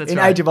diagonally. Oh, yes, that's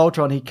right. In Age of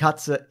Ultron, he can't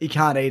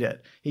eat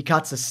it. He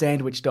cuts a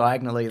sandwich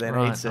diagonally, then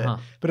eats it.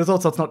 But it's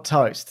not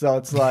toast. So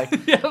it's like,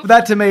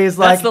 that to me is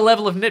like... That's the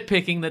level of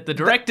nitpicking that the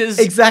directors...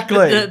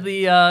 Exactly.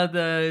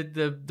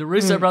 The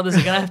Russo brothers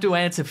are going to have to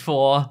answer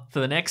for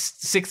the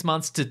next 6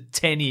 months to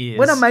 10 years.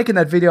 When I'm making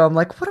that video, I'm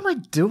like, what am I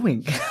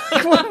doing?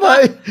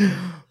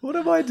 What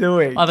am I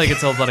doing? I think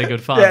it's all bloody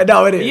good fun. Yeah,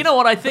 no, it is. You know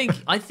what I think?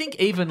 I think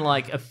even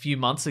like a few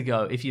months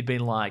ago, if you'd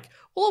been like,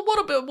 well, what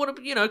about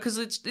because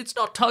it's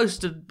not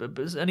toasted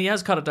and he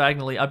has cut it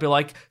diagonally, I'd be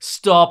like,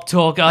 stop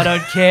talk, I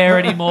don't care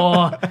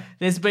anymore.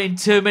 There's been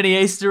too many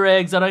Easter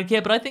eggs, I don't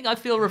care. But I think I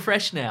feel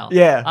refreshed now.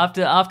 Yeah.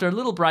 After a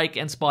little break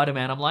and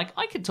Spider-Man, I'm like,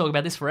 I can talk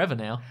about this forever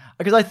now.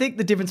 Because I think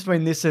the difference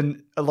between this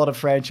and a lot of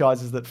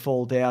franchises that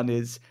fall down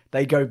is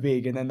they go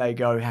big and then they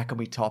go, how can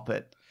we top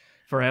it?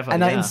 Forever,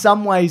 and in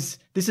some ways,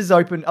 this is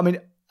open. I mean,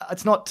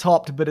 it's not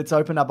topped, but it's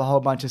opened up a whole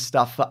bunch of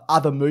stuff for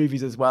other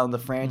movies as well in the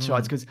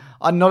franchise. Because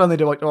not only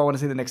do I want to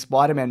see the next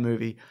Spider-Man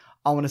movie,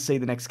 I want to see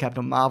the next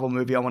Captain Marvel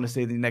movie. I want to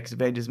see the next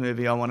Avengers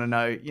movie. I want to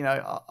know,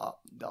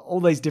 all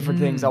these different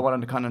things. I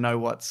want to kind of know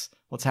what's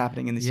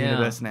happening in this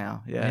universe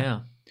now.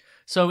 Yeah.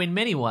 So in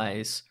many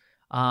ways,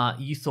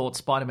 you thought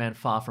Spider-Man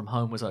Far From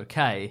Home was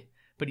okay,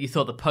 but you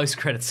thought the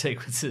post-credit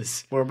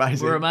sequences were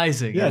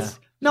amazing. Yeah. Yes.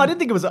 No, I didn't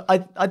think it was.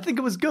 I think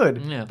it was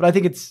good. Yeah. But I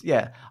think it's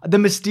the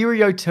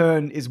Mysterio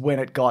turn is when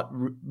it got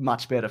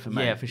much better for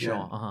me. Yeah, for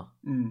sure.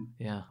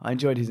 Yeah. I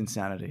enjoyed his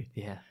insanity.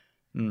 Yeah.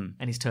 And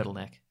his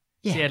turtleneck.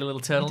 Yeah. So he had a little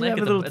turtleneck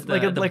a at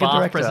the like bath a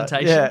director.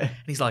 presentation. Yeah. And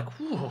he's like,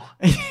 whoa,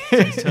 his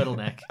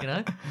turtleneck, He's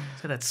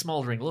got that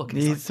smouldering look. And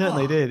He he's like,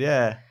 certainly did,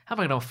 yeah. How am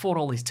I going to afford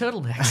all these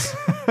turtlenecks?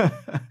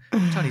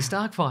 Tony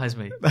Stark fires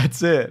me.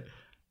 That's it.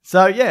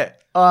 So, yeah.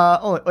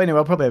 Anyway,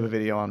 I'll probably have a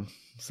video on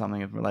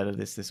something related to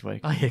this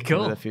week. Oh, yeah,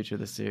 cool. The future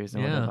of the series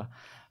and whatever.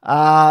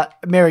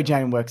 Mary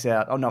Jane works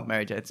out. Oh, not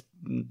Mary Jane.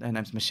 Her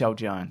name's Michelle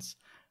Jones.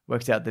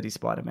 Works out that he's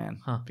Spider-Man.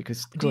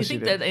 Because do you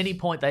think that at any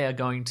point they are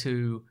going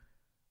to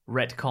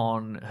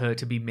retcon her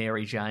to be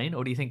Mary Jane,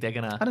 or do you think they're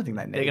gonna? I don't think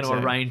they need they're to.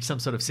 gonna arrange some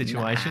sort of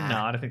situation. No,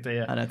 I don't think they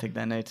are. I don't think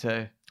they need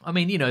to. I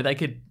mean, they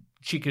could.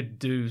 She could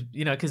do,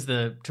 because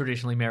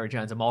traditionally Mary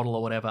Jane's a model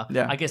or whatever.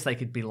 Yeah. I guess they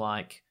could be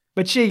like,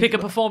 but pick a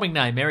performing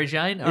name, Mary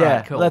Jane. All yeah,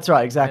 right, cool. That's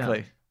right, exactly.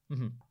 Yeah.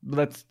 Mm-hmm.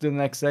 Let's do the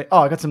next thing. Oh,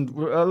 I got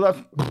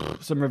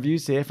some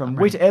reviews here from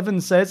Whit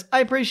Evans says,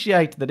 I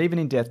appreciate that even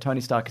in death, Tony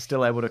Stark is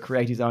still able to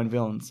create his own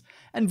villains.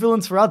 And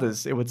villains for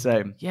others, it would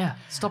seem. Yeah,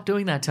 stop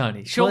doing that,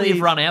 Tony. Surely Please.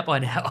 you've run out by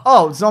now.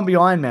 Oh, Zombie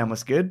Iron Man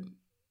was good.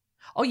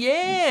 Oh,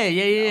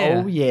 yeah.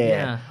 Oh,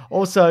 yeah.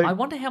 Also, I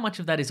wonder how much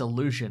of that is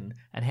illusion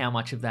and how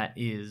much of that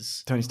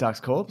is Tony Stark's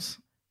corpse.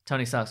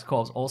 Tony Stark's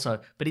corpse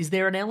also. But is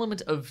there an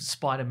element of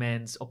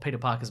Spider-Man's or Peter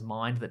Parker's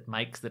mind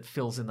that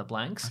fills in the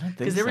blanks? I don't think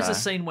Because there is so. a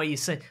scene where you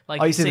see...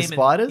 you see the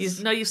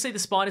spiders? You see the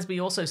spiders, but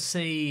you also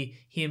see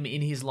him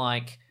in his,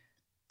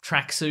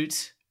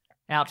 tracksuit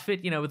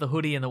outfit, with the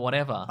hoodie and the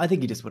whatever. I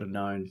think he just would have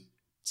known.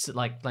 So,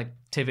 like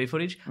TV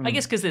footage? I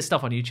guess because there's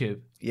stuff on YouTube.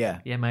 Yeah.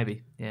 Yeah,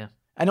 maybe. Yeah.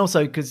 And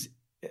also because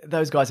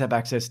those guys have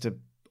access to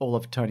all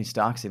of Tony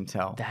Stark's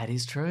intel. That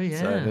is true, yeah.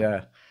 So,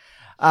 yeah.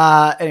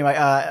 Anyway,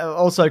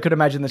 also could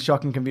imagine the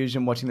shock and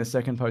confusion watching the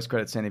second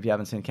post-credit scene if you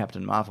haven't seen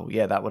Captain Marvel.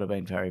 Yeah, that would have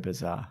been very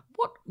bizarre.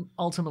 What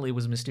ultimately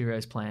was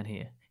Mysterio's plan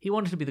here? He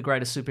wanted to be the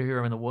greatest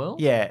superhero in the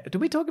world? Yeah. Did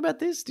we talk about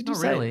this? Did you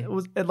Not say really. it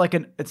was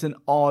it's an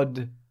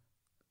odd,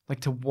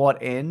 to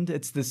what end?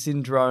 It's the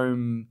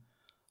syndrome,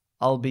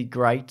 I'll be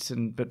great,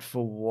 but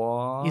for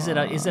what? Is it,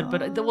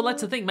 but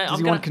that's the thing, mate. Does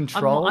he want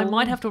control? I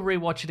might have to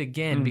rewatch it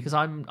again because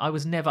I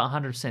was never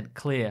 100%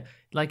 clear.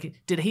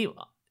 Did he...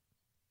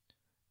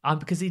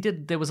 because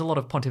there was a lot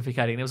of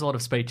pontificating. There was a lot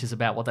of speeches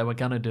about what they were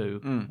going to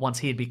do once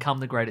he had become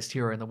the greatest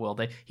hero in the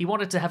world. He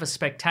wanted to have a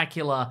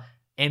spectacular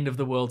end of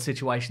the world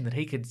situation that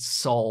he could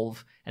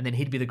solve, and then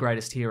he'd be the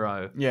greatest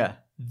hero. Yeah.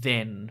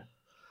 Then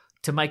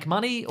to make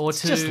money, or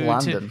it's just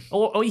London.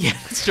 Yeah,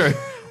 that's true.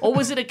 Or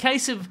was it a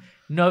case of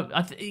no?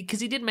 Because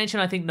he did mention,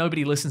 I think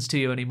nobody listens to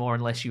you anymore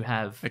unless you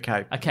have a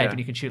cape, and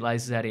you can shoot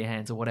lasers out of your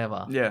hands or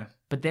whatever. Yeah.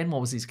 But then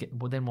what was his?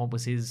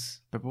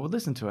 People would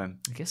listen to him.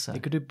 I guess so. He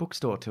could do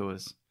bookstore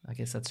tours. I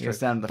guess that's He true. goes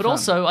down to the but front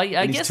also, I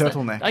in his guess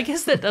turtleneck. I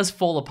guess that does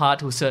fall apart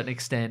to a certain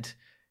extent.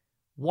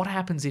 What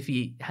happens if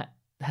he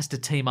has to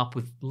team up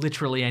with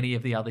literally any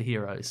of the other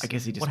heroes? I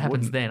guess he just What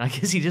happens wouldn't. then? I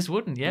guess he just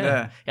wouldn't.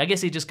 Yeah. I guess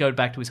he'd just go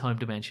back to his home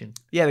dimension.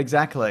 Yeah,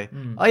 exactly.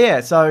 Oh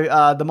yeah, so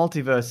the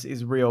multiverse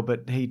is real,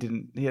 but he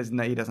doesn't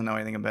know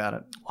anything about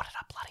it. What did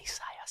I bloody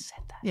say? I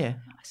said that. Yeah,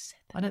 I said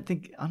that. I don't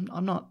think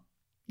I'm not.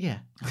 Yeah.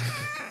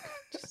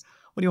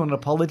 What do you want, an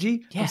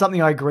apology? Yeah. For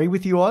something I agree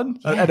with you on?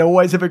 Yeah. And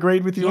always have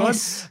agreed with you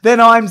Yes. on? Then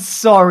I'm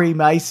sorry,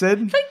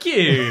 Mason. Thank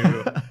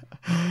you.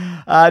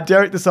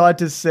 Derek the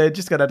Scientist said,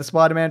 just got out of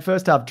Spider-Man.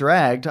 First half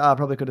dragged.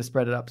 Probably could have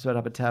spread up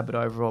a tab, but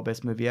overall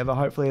best movie ever.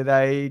 Hopefully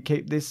they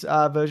keep this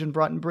version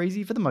bright and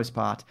breezy for the most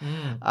part.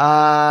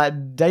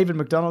 David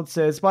McDonald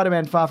says,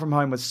 Spider-Man Far From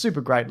Home was super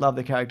great. Love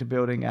the character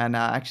building and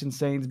action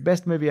scenes.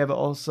 Best movie ever.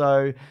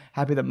 Also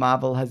happy that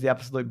Marvel has the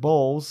absolute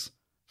balls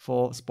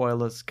for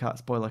spoiler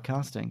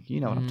casting.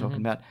 You know what I'm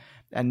talking about.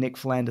 And Nick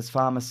Flanders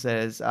Farmer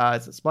says,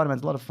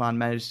 Spider-Man's a lot of fun,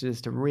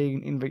 manages to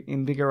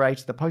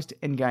reinvigorate the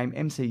post-Endgame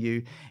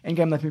MCU.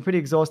 Endgame left me pretty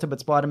exhausted, but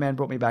Spider-Man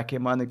brought me back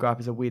in. My only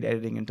gripe is a weird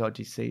editing and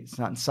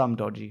some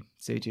dodgy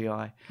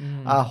CGI.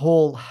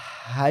 Hall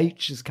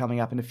H is coming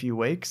up in a few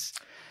weeks.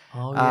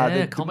 Oh,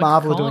 yeah,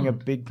 Marvel are doing a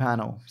big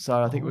panel,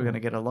 so I think we're going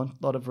to get a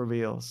lot of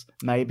reveals.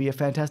 Maybe a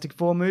Fantastic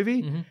Four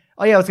movie.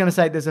 Oh yeah, I was going to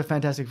say there's a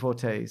Fantastic Four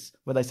tease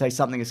where they say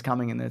something is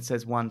coming and then it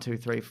says 1, 2,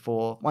 3,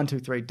 4, 1, 2,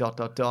 3, ...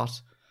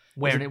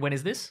 When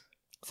is this?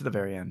 It's at the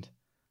very end.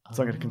 It's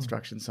like a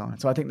construction sign.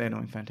 So I think they're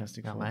doing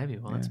Fantastic Four. Maybe.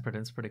 Well, that's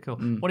pretty cool.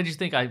 What did you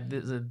think?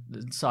 There's a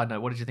side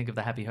note. What did you think of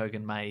the Happy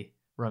Hogan May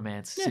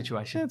romance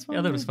situation? Yeah, it's fun.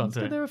 Yeah, that was fun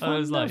too. They're a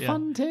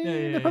fun team.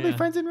 They're probably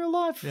friends in real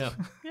life. Yeah,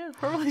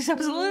 probably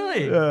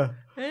absolutely. Yeah,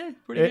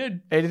 pretty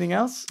good. Anything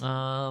else?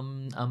 Not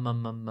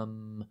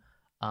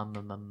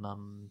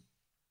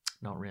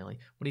really.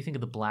 What do you think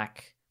of the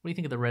black? What do you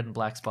think of the red and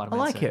black Spider-Man?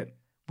 I like it.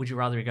 Would you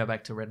rather go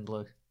back to red and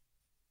blue?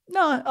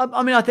 No,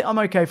 I mean, I think I'm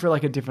okay for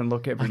like a different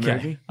look every Okay.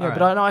 movie. All Yeah, right.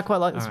 but I quite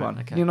like this All right, one.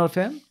 okay. You're not a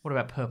fan? What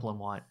about purple and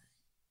white?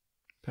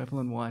 Purple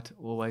and white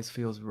always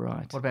feels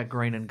right. What about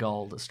green and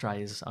gold,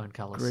 Australia's own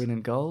colours? Green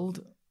and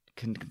gold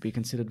can be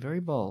considered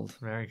very bold.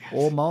 Very good.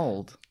 Or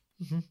mold.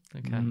 Okay,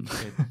 good.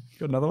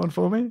 Got another one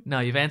for me? No,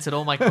 you've answered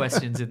all my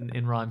questions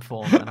in rhyme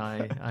form, and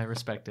I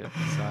respect it.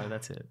 So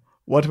that's it.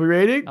 What are we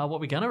reading? What are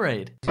we going to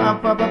read?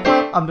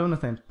 I'm doing the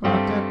thing.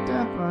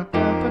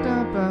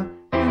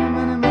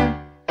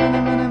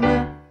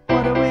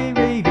 What are we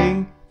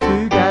reading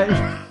today?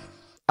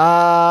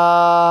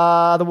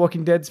 The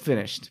Walking Dead's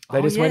finished.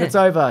 They just went, it's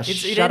over. It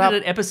Shut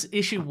ended up. at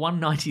issue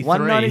 193.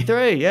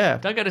 193, yeah.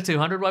 Don't go to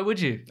 200. Why would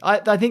you?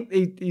 I think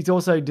he's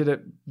also did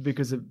it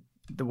because of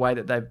the way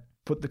that they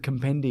put the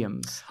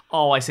compendiums.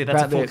 Oh, I see. That's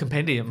Apparently a full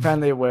compendium.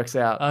 Apparently it works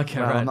out. Okay,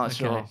 well, right. I'm not okay.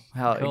 sure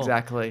how Cool.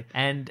 exactly.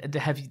 And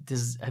have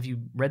you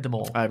read them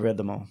all? I've read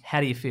them all. How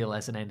do you feel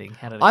as an ending?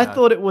 How did it I go?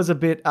 thought it was a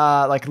bit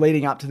like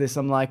leading up to this.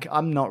 I'm like,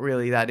 I'm not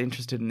really that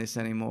interested in this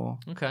anymore.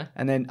 Okay.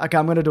 And then, I'm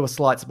going to do a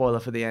slight spoiler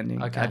for the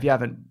ending. Okay. If you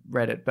haven't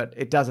read it, but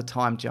it does a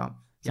time jump.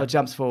 So Yep. it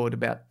jumps forward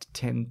about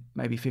 10,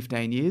 maybe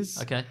 15 years.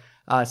 Okay.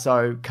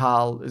 So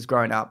Carl is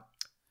grown up.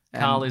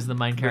 and- Carl is the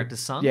main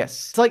character's son?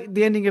 Yes. It's like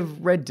the ending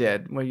of Red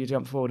Dead, where you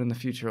jump forward in the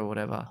future or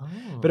whatever. Oh.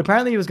 But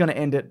apparently he was going to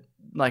end it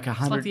like It's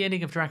 100. like the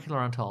ending of Dracula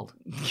Untold.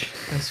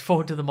 Goes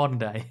forward to the modern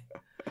day.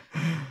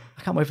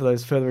 I can't wait for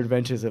those further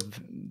adventures of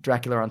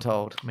Dracula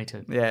Untold. Me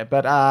too. Yeah,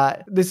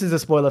 but this is a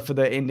spoiler for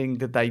the ending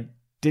that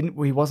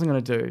he wasn't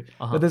going to do.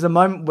 But there's a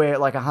moment where,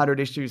 like 100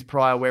 issues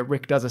prior, where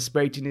Rick does a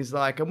speech and he's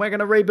like, and we're going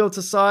to rebuild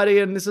society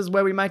and this is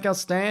where we make our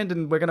stand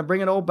and we're going to bring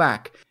it all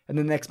back. And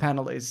the next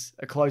panel is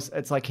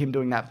it's like him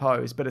doing that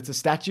pose, but it's a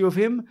statue of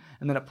him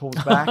and then it pulls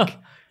back.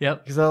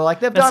 Yep. Because they're like,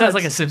 they've That done sounds it.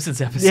 like a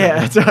Simpsons episode.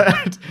 Yeah, that's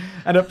right.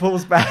 And it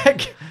pulls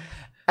back.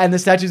 And the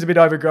statue's a bit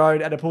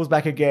overgrown, and it pulls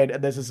back again,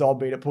 and there's a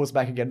zombie, and it pulls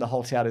back again, the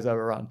whole town is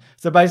overrun.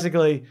 So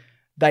basically,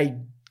 they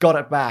got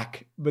it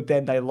back, but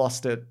then they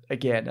lost it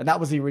again. And that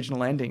was the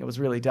original ending. It was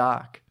really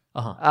dark.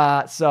 But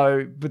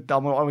I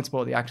won't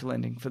spoil the actual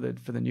ending for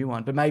the new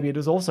one. But maybe it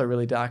was also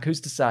really dark.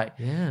 Who's to say?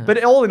 Yeah.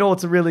 But all in all,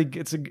 it's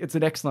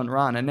an excellent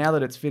run. And now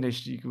that it's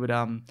finished, you could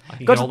I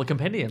can get all the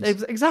compendiums.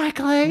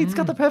 Exactly. It's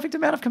got the perfect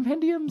amount of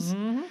compendiums.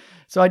 Mm-hmm.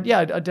 So I'd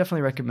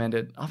definitely recommend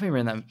it. I've been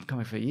reading that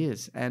comic for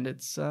years, and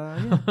it's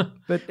yeah.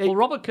 But Well,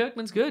 Robert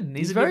Kirkman's good. And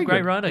he's a very great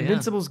good. writer. Yeah.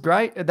 Invincible's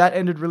great. That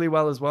ended really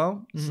well as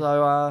well.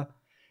 So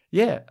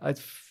yeah,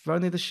 if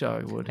only the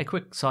show would. Hey,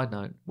 quick side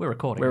note. We're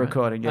recording. We're right?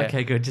 recording. Yeah.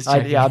 Okay, good. Just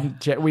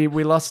checking.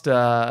 We lost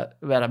about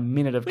a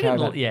minute of We didn't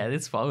camera. yeah,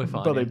 it's fine. We're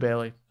fine. Probably yeah.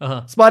 barely.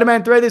 Uh-huh.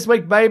 Spider-Man 3 this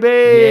week, baby.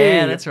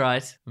 Yeah, that's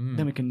right. Mm.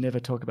 Then we can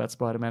never talk about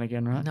Spider-Man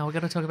again, right? No, we're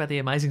going to talk about the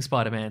Amazing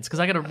Spider-Mans because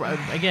I got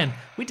to again.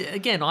 We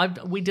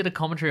did a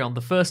commentary on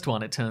the first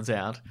one. It turns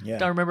out. Yeah.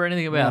 Don't remember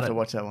anything We'll have about to it.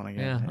 watch that one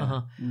again.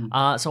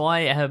 Yeah. So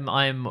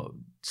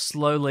I'm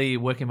slowly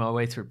working my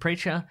way through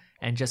Preacher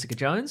and Jessica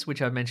Jones, which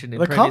I've mentioned in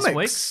The previous comics.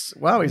 weeks.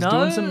 Wow, he's No,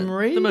 doing some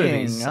reading. The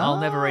movies. I'll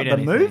never read the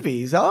anything.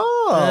 movies.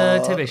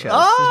 Oh, TV shows is what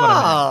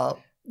I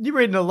You're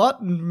reading a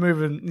lot and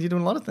moving. You're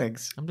doing a lot of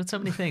things. I'm doing so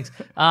many things.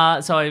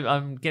 So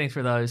I'm getting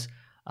through those.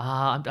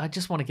 I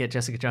just want to get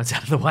Jessica Jones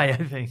out of the way, I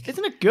think.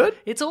 Isn't it good?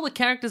 It's all the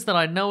characters that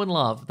I know and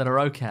love that are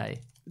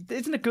okay.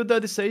 Isn't it good though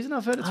this season?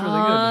 I've heard it's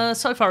really good.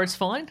 So far, it's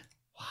fine.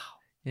 Wow.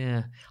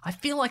 Yeah. I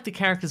feel like the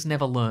characters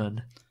never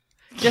learn.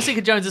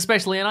 Jessica Jones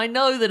especially, and I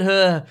know that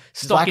her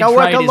stock in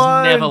trade is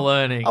never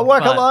learning. I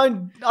work but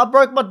alone. I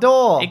broke my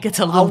door. It gets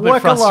a little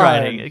bit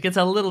frustrating. It gets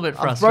a little bit I've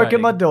frustrating.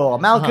 broken my door.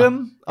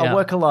 Malcolm, Yeah. I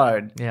work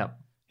alone. Yeah.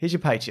 Here's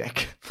your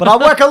paycheck. But I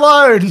work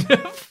alone.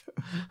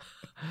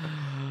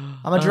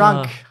 I'm a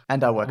drunk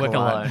and I work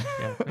alone.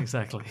 Yeah,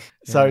 exactly.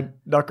 So, Yeah.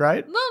 not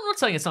great? No, I'm not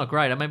saying it's not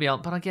great.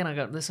 But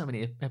again, there's so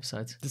many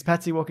episodes. Does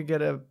Patsy Walker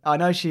get a... I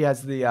know she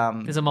has the...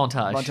 There's a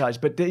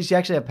montage. But does she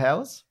actually have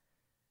powers?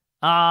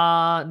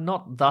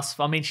 Not thus.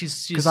 I mean,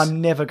 she's Because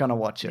I'm never going to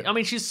watch it. I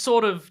mean, she's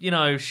sort of,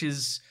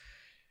 she's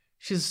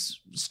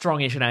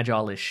strongish and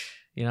agile-ish,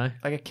 Like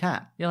a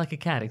cat. Yeah, like a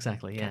cat,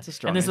 exactly. Yeah,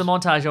 Cats are and there's the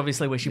montage,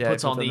 obviously, where she Yeah,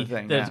 puts on puts on the the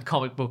thing, yeah.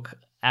 comic book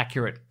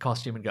accurate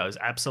costume and goes,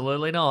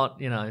 absolutely not.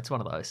 It's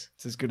one of those.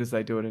 It's as good as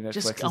they do it in Netflix,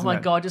 Just, isn't my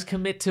it? God, just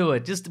commit to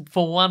it. Just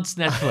for once,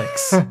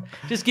 Netflix.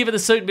 Just give her the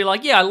suit and be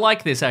like, yeah, I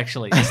like this,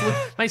 actually. This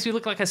makes me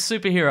look like a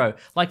superhero,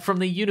 like from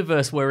the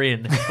universe we're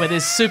in, where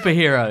there's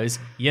superheroes,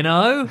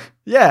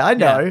 Yeah, I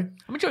know. Yeah.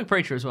 I'm enjoying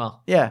Preacher as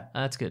well. Yeah.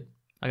 That's good.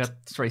 I got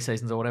 3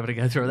 seasons or whatever to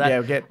go through that. Yeah,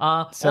 we'll get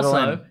settle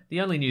also, in. the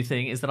only new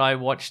thing is that I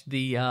watched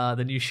the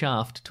new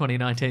Shaft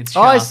 2019 Shaft.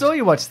 Oh, I saw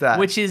you watch that.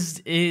 Which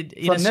is in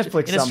on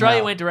Netflix in Australia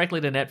somehow. went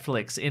directly to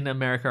Netflix. In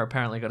America,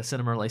 apparently got a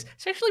cinema release.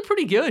 It's actually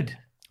pretty good.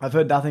 I've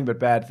heard nothing but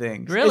bad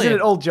things. Really? Isn't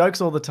it all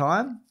jokes all the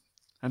time?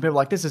 And people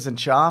are like, this isn't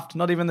Shaft,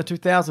 not even the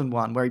 2000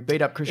 one where he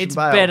beat up Christian It's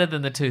Bale. better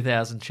than the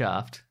 2000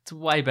 Shaft. It's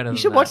way better. You than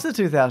should that. watch the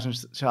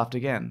 2000 Shaft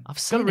again. I've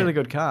It's seen got a really it.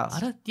 good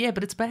cast. Yeah,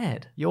 but it's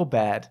bad. You're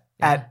bad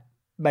at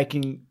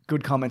making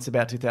good comments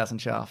about 2000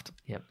 Shaft.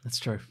 Yep, that's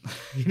true.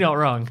 You're not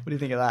wrong. What do you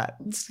think of that?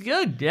 It's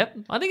good. Yep,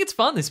 I think it's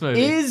fun. This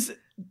movie. Is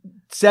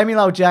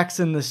Samuel L.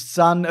 Jackson the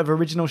son of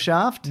original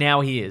Shaft?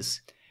 Now he is.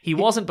 He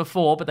wasn't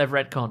before, but they've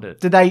retconned it.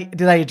 Do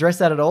they address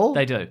that at all?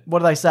 They do. What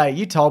do they say?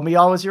 You told me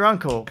I was your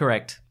uncle.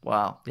 Correct.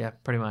 Wow. Yeah,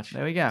 pretty much.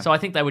 There we go. So I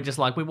think they were just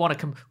like, we want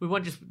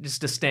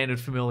just a standard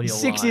familial He's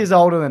 6 line. years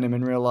older than him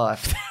in real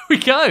life. There we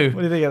go. What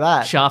do you think of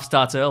that? Shaft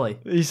starts early.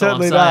 He That's all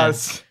I'm certainly saying.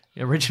 does.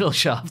 The original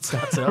Shaft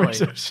starts early.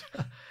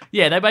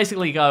 Yeah, they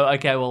basically go,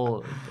 okay,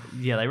 well,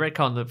 yeah, they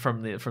retconned it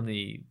from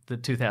the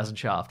 2000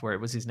 Shaft where it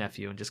was his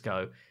nephew, and just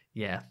go,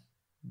 yeah,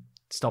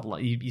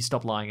 you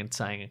stop lying and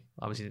saying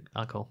I was your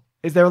uncle.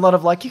 Is there a lot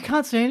of like, you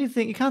can't say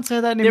anything, you can't say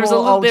that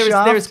anymore,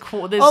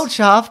 There's old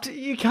Shaft,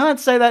 you can't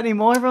say that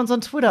anymore, everyone's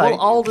on Twitter.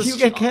 Well, you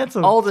get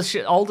cancelled.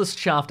 Oldest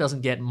Shaft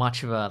doesn't get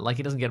much of a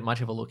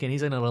look in.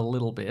 He's in it a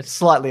little bit.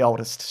 Slightly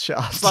oldest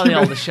Shaft. Slightly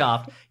oldest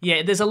Shaft.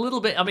 Yeah, there's a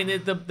little bit. I mean,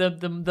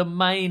 the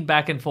main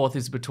back and forth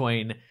is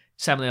between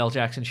Samuel L.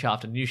 Jackson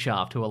Shaft and New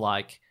Shaft, who are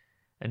like,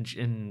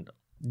 and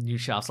New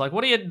Shaft's like,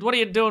 what are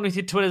you doing with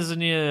your Twitters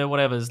and your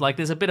whatevers? Like,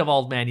 there's a bit of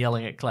old man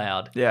yelling at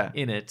Cloud.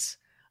 In it.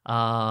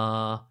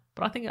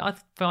 But I think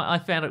I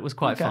found it was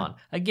quite fun.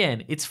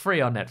 Again, it's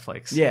free on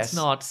Netflix. Yes. It's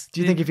not.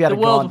 Do you think if you had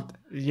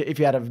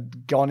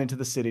have gone into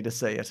the city to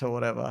see it or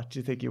whatever, do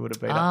you think you would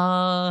have been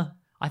up?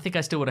 I think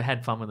I still would have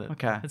had fun with it.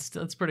 Okay.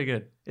 It's pretty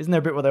good. Isn't there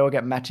a bit where they all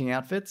get matching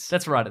outfits?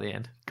 That's right at the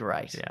end.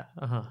 Great. Yeah.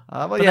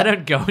 Well, They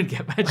don't go and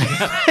get matching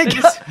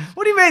outfits.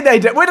 What do you mean they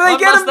do? Where do they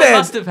get them then? They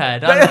must have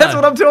had. I don't That's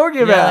know. what I'm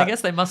talking about. Yeah, I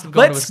guess they must have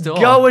gone to a store.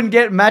 Let's go and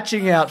get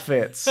matching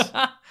outfits.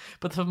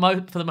 But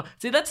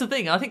see, that's the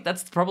thing. I think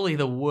that's probably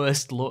the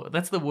worst.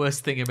 That's the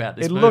worst thing about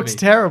this It movie. looks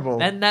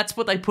terrible. And that's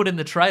what they put in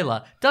the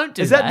trailer. Don't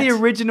do that. Is that the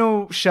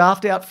original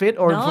Shaft outfit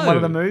or from one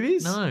of the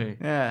movies? No.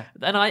 Yeah.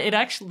 And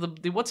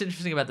what's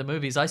interesting about the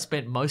movie is I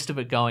spent most of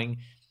it going,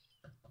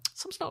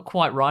 something's not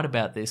quite right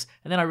about this.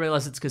 And then I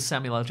realized it's because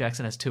Samuel L.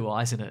 Jackson has two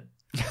eyes in it.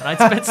 And I'd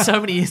spent so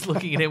many years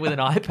looking at him with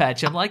an eye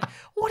patch. I'm like,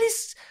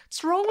 what's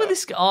wrong with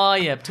this guy? Oh,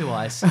 yeah, two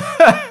eyes.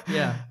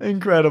 Yeah.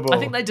 Incredible. I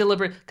think they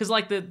deliberate, because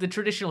like the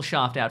traditional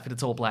Shaft outfit,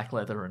 it's all black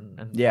leather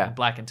and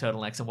black and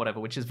turtlenecks and whatever,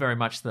 which is very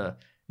much the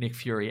Nick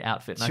Fury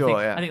outfit. And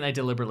I think they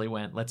deliberately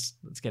went, let's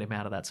get him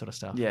out of that sort of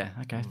stuff. Yeah,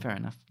 okay, fair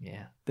enough.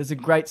 Yeah. There's a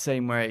great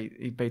scene where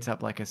he beats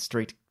up like a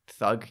street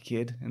thug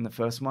kid in the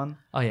first one.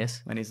 Oh,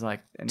 yes. When he's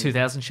like...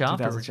 2000 Shaft?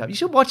 2000 Shaft. You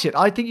should watch it.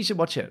 I think you should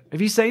watch it.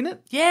 Have you seen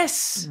it?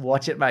 Yes!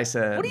 Watch it,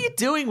 Mason. What are you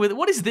doing with it?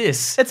 What is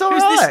this? It's all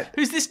right.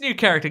 Who's this new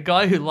character?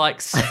 Guy who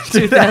likes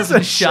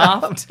 2000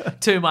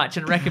 Shaft too much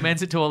and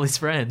recommends it to all his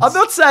friends. I'm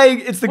not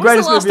saying it's the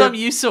greatest movie. When's the last time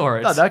you saw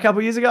it? No, a couple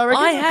of years ago, I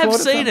reckon. I have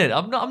seen it.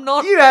 I'm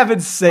not... You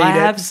haven't seen it. I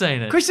have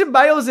seen it. Christian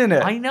Bale's in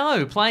it. I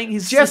know, playing the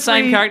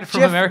same character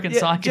from American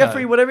Psycho.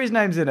 Jeffrey, whatever his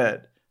name's in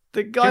it.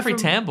 The guy Jeffrey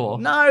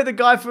Tambor? No, the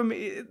guy from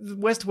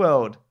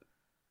Westworld.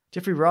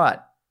 Jeffrey Wright.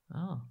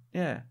 Oh.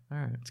 Yeah. All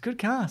right. It's a good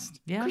cast.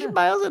 Yeah, Christian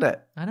Bale's in it.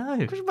 I know.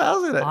 Christian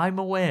Bale's in it. I'm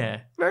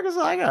aware. American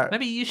Psycho.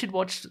 Maybe you should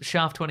watch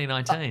Shaft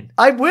 2019.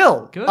 I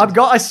will. Good.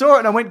 I saw it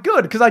and I went,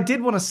 good, because I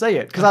did want to see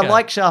it, because I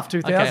like Shaft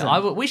 2000.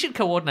 Okay, we should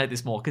coordinate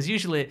this more, because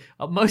usually,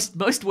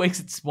 most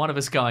weeks it's one of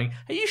us going,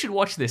 hey, you should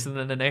watch this, and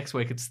then the next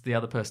week it's the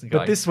other person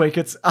going. But this week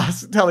it's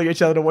us telling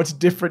each other to watch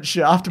different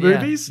Shaft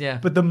movies,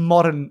 but the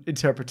modern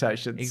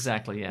interpretations.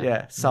 Exactly, yeah.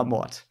 Yeah,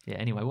 somewhat. Yeah,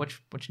 anyway,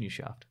 watch New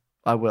Shaft.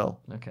 I will.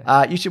 Okay.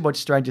 You should watch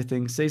Stranger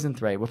Things Season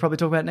 3. We'll probably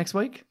talk about it next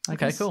week.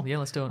 Okay, cool. Yeah,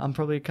 let's do it. I'm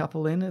probably a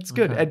couple in. It's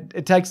good. Okay.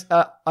 It takes...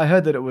 I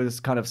heard that it was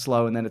kind of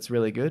slow and then it's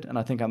really good. And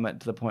I think I'm at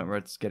to the point where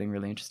it's getting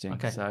really interesting.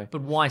 Okay. So.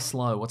 But why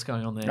slow? What's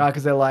going on there?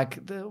 Because they're like,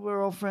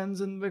 we're all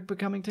friends and we're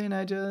becoming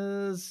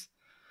teenagers.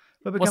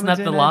 Wasn't that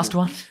the last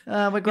one?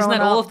 We're growing Isn't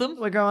that up. all of them?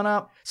 We're growing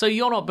up. So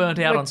you're not burnt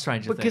out on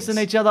Stranger Things? We're kissing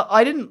each other.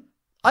 I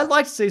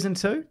liked Season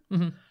 2.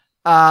 Mm-hmm.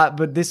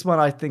 But this one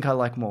I think I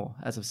like more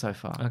as of so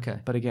far. Okay.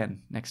 But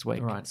again, next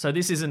week. All right. So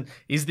is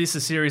this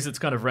a series that's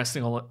kind of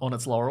resting on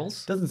its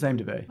laurels? Doesn't seem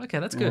to be. Okay,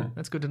 that's good.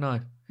 That's good to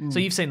know. So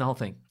you've seen the whole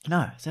thing? No,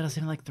 I said I've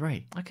seen like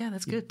 3. Okay,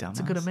 that's good. That's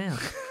a dumbass. good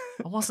amount.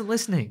 I wasn't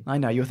listening. I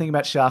know, you were thinking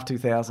about Shaft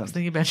 2000. I was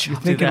thinking about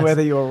Shaft 2000. You're thinking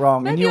whether you were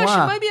wrong, Maybe and you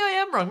are. Maybe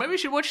I am wrong. Maybe we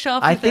should watch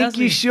Shaft 2000. I think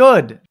you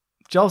should.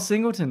 Joel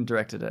Singleton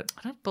directed it.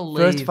 I don't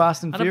believe... First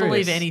Fast and Furious. I don't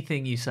believe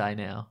anything you say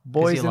now.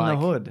 Boys in the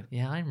Hood.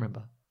 Yeah, I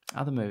remember.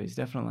 Other movies,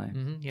 definitely.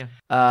 Mm-hmm, yeah.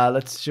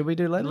 Should we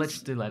do letters?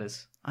 Let's do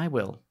letters. I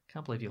will.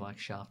 Can't believe you like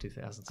Shaft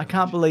 2000. I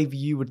can't believe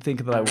you would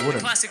think that I wouldn't. The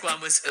classic one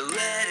was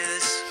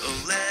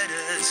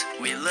letters,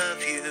 we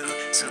love you.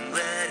 Some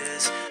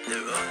letters, they're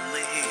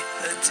only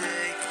a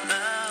day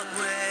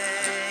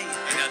away.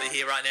 Hang on, they're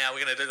here right now.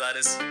 We're gonna do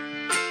letters.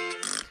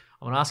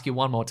 I'm going to ask you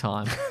one more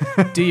time.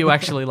 Do you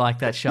actually like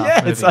that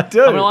Shaft movie? Yes, I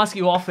do. I'm going to ask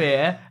you off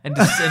air and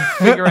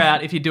figure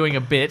out if you're doing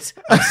a bit.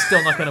 I'm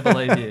still not going to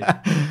believe you.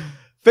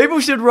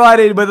 People should write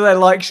in whether they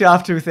like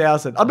Shaft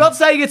 2000. I'm not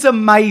saying it's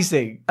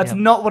amazing. That's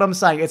not what I'm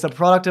saying. It's a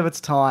product of its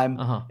time,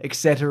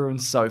 etc.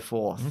 and so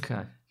forth.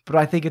 Okay. But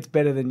I think it's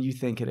better than you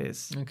think it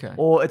is. Okay.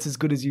 Or it's as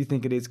good as you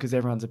think it is because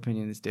everyone's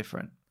opinion is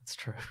different. That's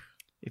true.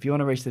 if you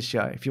want to reach the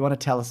show, if you want to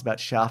tell us about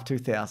Shaft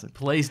 2000,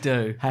 Please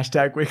do.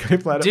 hashtag Weekly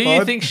Planet Do you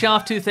Pod. think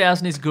Shaft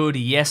 2000 is good?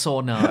 Yes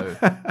or no?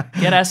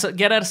 Get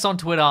at us on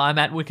Twitter. I'm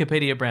at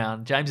Wikipedia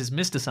Brown. James is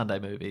Mr. Sunday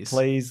Movies.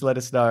 Please let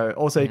us know.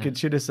 Also, you can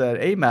shoot us an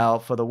email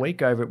for the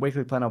week over at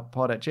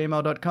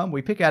weeklyplanetpod@gmail.com.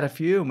 We pick out a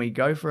few and we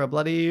go for a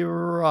bloody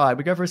ride.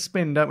 We go for a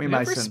spin, don't we, Go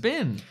Mason? for a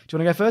spin. Do you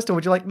want to go first or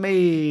would you like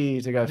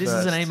me to go This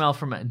first? is an email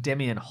from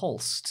Demian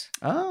Holst.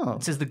 Oh.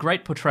 It says, the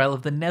great portrayal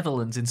of the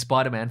Netherlands in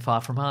Spider-Man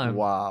Far From Home.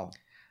 Wow.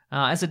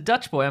 As a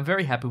Dutch boy, I'm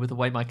very happy with the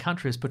way my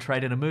country is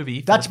portrayed in a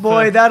movie. Dutch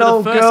boy, that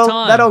old girl,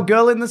 time. that old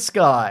girl in the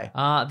sky.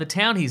 The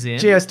town he's in.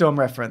 Geostorm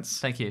reference.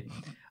 Thank you.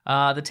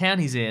 The town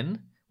he's in,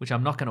 which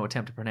I'm not going to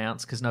attempt to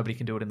pronounce because nobody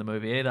can do it in the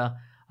movie either,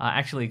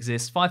 actually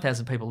exists.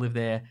 5,000 people live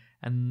there,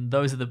 and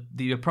those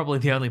are probably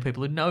the only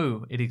people who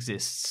know it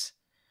exists.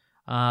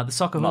 The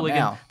soccer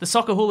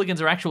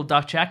hooligans are actual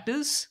Dutch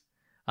actors.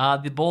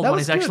 The bald one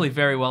is actually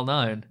very well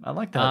known. I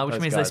like that. Which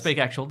means they speak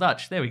actual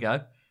Dutch. There we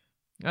go.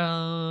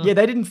 Yeah,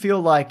 they didn't feel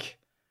like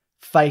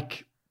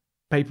fake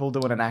people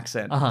doing an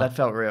accent. That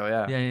felt real,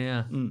 yeah.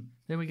 Yeah.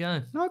 There we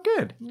go. Oh,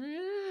 good.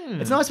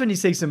 It's nice when you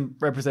see some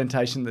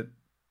representation that,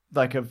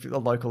 like, of a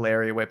local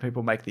area where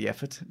people make the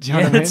effort. Do you know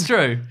what I mean? That's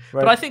true.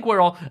 Right. But I think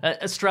we're all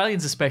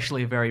Australians,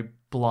 especially, are very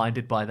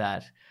blinded by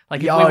that.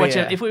 Like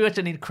if we watch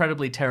an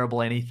incredibly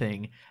terrible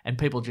anything and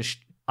people just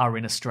are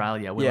in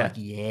Australia, we're like,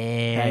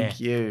 thank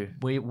you.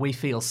 We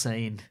feel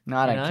seen. No,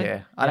 I don't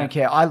care. I don't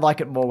care. I like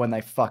it more when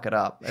they fuck it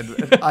up.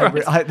 And I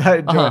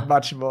do it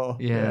much more.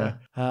 Yeah.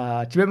 Do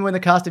you remember when the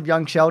cast of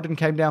Young Sheldon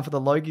came down for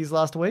the Logies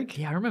last week?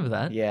 Yeah, I remember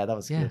that. Yeah, that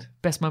was good.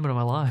 Best moment of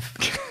my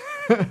life.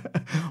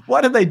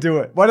 Why did they do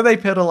it? Why did they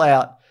pedal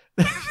out?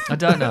 I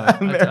don't know.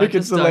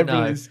 American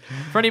celebrities. Don't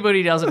know. For anybody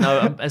who doesn't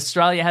know,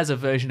 Australia has a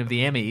version of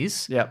the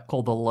Emmys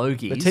called the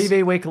Logies. The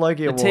TV Week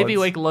Logie Awards. The TV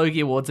Week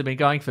Logie Awards have been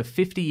going for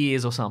 50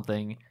 years or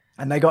something.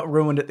 And they got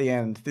ruined at the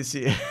end this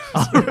year.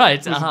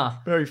 Right.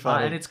 Very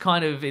funny. And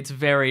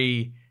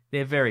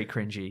they're very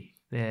cringy.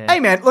 Hey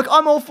man, look,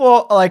 I'm all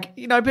for, like,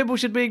 people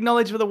should be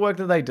acknowledged for the work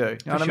that they do. You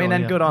know what I mean?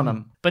 And good on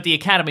them. But the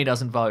Academy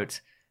doesn't vote.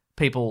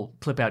 People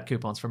clip out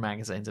coupons from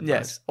magazines and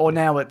vote. Or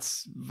now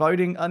it's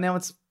voting, now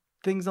it's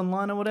things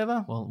online or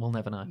whatever. Well, we'll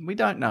never know. We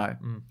don't know.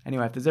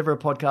 Anyway, if there's ever a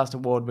podcast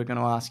award, we're going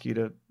to ask you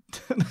to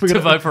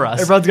vote for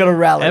us. Everyone's got to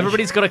rally.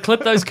 Everybody's got to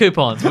clip those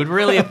coupons. We'd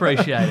really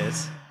appreciate it.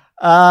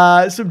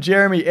 Some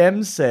Jeremy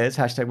M says,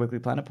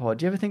 #WeeklyPlanetPod,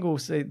 do you ever think we'll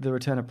see the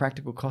return of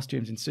practical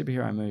costumes in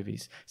superhero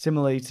movies,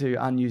 similarly to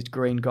unused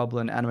Green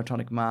Goblin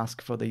animatronic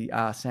mask for the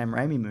Sam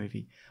Raimi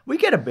movie? We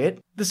get a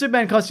bit. The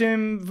Superman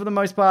costume, for the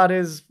most part,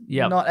 is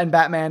not, and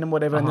Batman and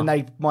whatever, and then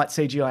they might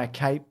CGI a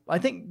cape. I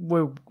think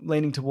we're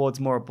leaning towards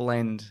more a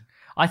blend.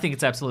 I think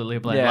it's absolutely a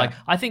blend. Yeah. Like,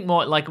 I think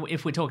more like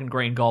if we're talking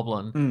Green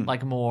Goblin,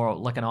 like more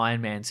like an Iron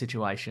Man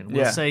situation.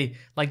 We'll see,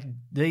 like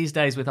these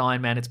days with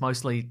Iron Man, it's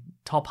mostly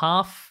top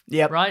half.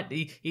 Yep. Right?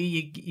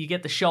 You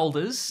get the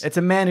shoulders. It's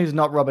a man who's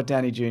not Robert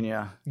Downey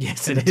Jr.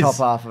 Yes, in the top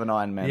half of an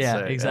Iron Man Yeah,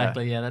 suit.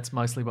 exactly. Yeah, that's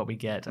mostly what we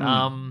get.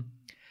 I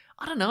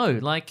don't know.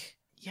 Like,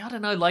 I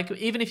don't know. Like,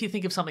 even if you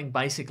think of something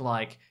basic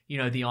like,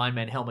 the Iron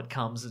Man helmet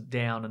comes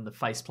down and the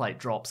faceplate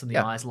drops and the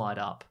eyes light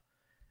up.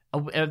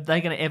 Are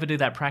they going to ever do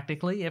that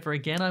practically ever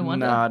again, I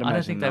wonder? No, I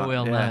don't think they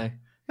will, no.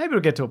 Maybe it'll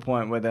get to a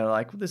point where they're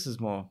like, well, this is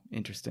more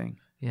interesting.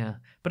 Yeah.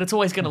 But it's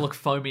always going to look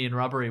foamy and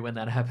rubbery when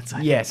that happens, I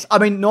Yes. think.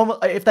 I mean,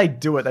 if they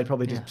do it, they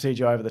probably just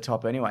CGI over the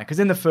top anyway. Because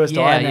in the first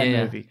Iron Man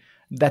movie,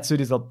 that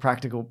suit is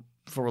practical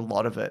for a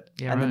lot of it.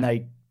 Yeah, and then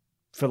they,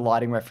 for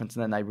lighting reference,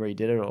 and then they redid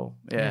it all.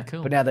 Yeah,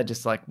 cool. But now they're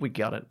just like, we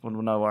got it. Well,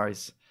 no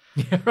worries.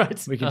 Yeah,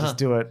 right. We can just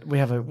do it. We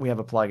have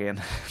a plug-in.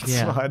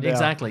 Yeah,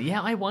 exactly. Yeah,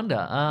 I wonder.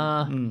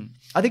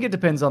 I think it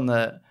depends on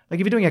if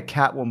you're doing a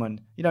Catwoman,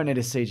 you don't need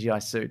a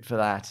CGI suit for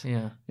that. Yeah.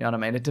 You know what I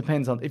mean? It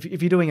depends on, if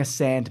you're doing a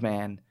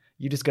Sandman,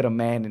 you just got a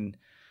man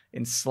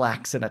in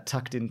slacks and a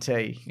tucked-in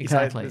tee.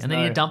 Exactly. And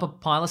then you dump a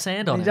pile of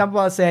sand on him. You dump a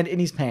pile of sand in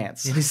his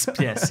pants.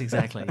 Yes,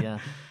 exactly, yeah.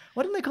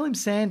 Why didn't they call him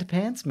Sand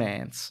Pants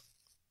Mans?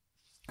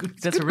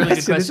 That's a really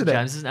good question,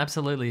 James. This is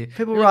absolutely...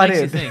 People really write makes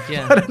in. You think,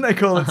 yeah. Why don't they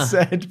call it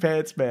Sand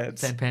Pants Mans?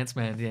 Sand Pants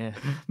Man, yeah.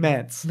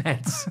 Mans.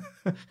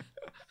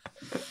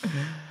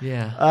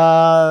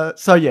 Yeah.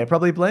 So yeah,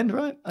 probably a blend,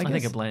 right? I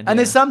think a blend, And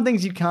there's some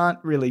things you can't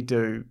really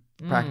do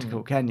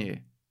practical, can you?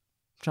 I'm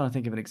trying to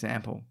think of an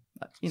example.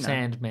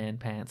 Sandman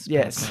pants.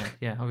 Yes. Pants man.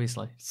 Yeah,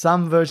 obviously.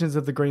 Some versions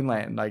of the Green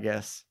Lantern, I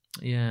guess.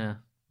 Yeah.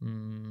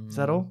 Is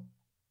that all?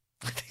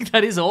 I think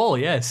that is all,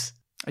 yes.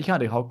 You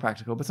can't do Hulk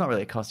practical, but it's not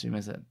really a costume,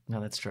 is it?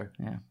 No, that's true.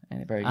 Yeah,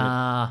 very good.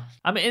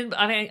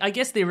 I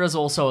guess there is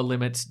also a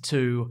limit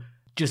to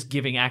just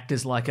giving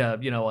actors like a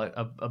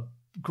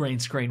green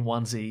screen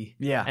onesie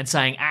and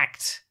saying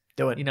act.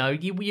 Do it.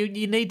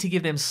 You need to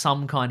give them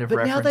some kind of but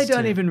reference. But now they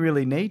don't even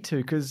really need to,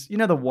 because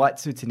the white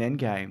suits in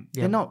Endgame,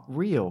 they're not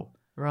real.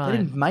 Right. They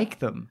didn't make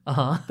them.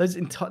 Uh-huh.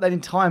 That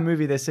entire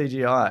movie, they're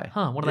CGI.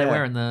 Huh, what are they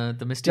wearing? The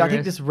Mysterio? Yeah, I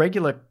think just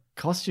regular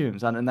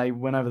costumes, and they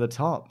went over the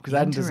top because they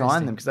hadn't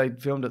designed them because they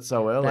filmed it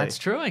so early. That's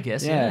true, I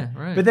guess. Yeah,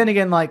 right. But then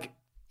again, like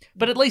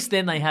But at least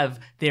then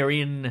they're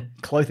in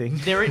Clothing.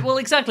 well,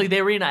 exactly.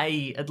 They're in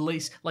at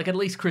least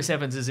Chris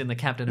Evans is in the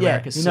Captain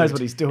America suit. He knows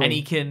what he's doing. And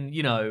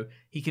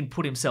he can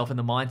put himself in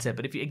the mindset.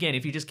 But if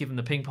you just give him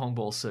the ping pong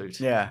ball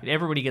suit,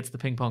 everybody gets the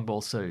ping pong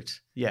ball suit.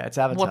 Yeah, it's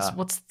Avatar.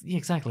 What's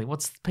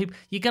people?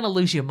 You're going to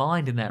lose your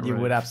mind in that room.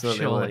 You would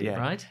absolutely, surely, yeah.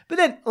 Right? But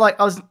then, like,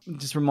 I was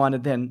just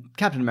reminded then,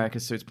 Captain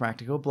America's suit's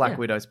practical, Black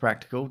Widow's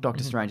practical,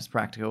 Doctor Strange is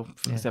practical,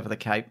 except for the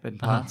cape and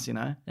parts, you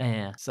know.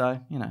 Yeah. So,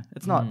 you know,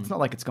 it's not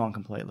like it's gone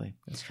completely.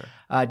 That's true.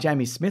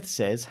 Jamie Smith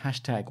says,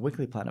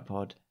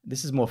 #WeeklyPlanetPod.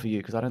 This is more for you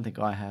because I don't think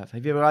I have.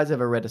 Have you guys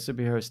ever read a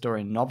superhero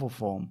story in novel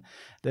form?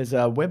 There's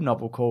a web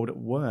novel called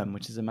Worm,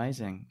 which is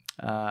amazing,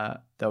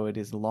 though it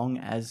is long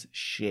as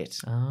shit.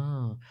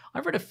 Oh,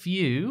 I've read a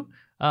few.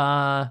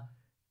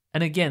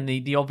 And again,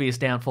 the obvious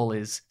downfall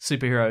is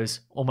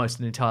superheroes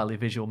almost an entirely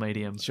visual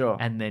medium. Sure.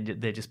 And then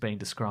they're just being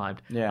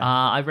described. Yeah.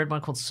 I read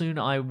one called Soon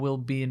I Will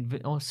Be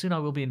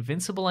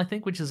Invincible, I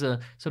think, which is a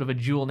sort of a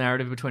dual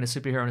narrative between a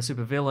superhero and a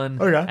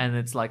supervillain. Okay. And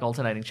it's like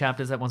alternating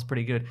chapters. That one's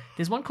pretty good.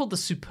 There's one called The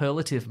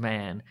Superlative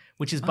Man,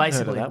 which is I've heard of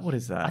basically that. What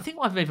is that? I think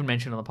I've even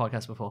mentioned it on the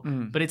podcast before.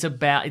 But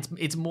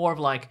it's more of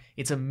like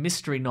it's a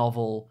mystery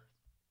novel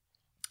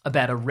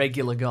about a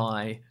regular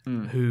guy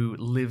who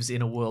lives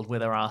in a world where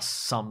there are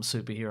some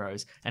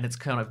superheroes, and it's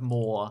kind of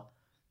more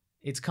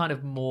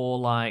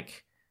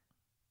like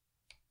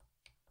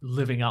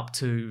living up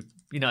to,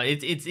 you know,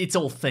 it's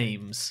all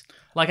themes.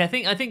 Like I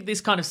think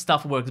this kind of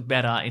stuff works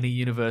better in a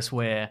universe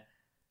where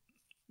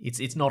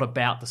it's not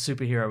about the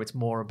superhero, it's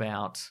more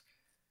about,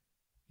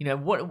 you know,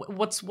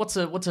 what's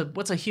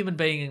a human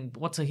being?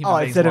 What's a human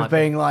being's instead life? of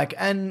being like,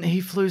 and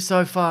he flew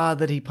so far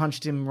that he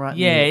punched him right.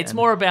 It's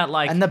more about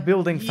like, and the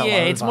building fell over.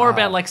 It's more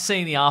about like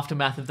seeing the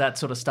aftermath of that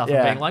sort of stuff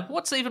and being like,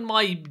 what's even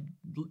my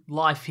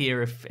life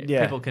here if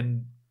people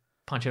can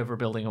punch over a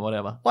building or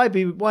whatever? Why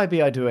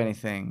be I do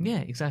anything?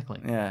 Yeah,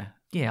 exactly.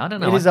 Yeah, I don't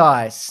know. It is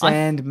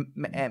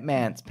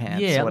man's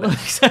pants. Yeah,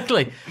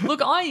 exactly. Look,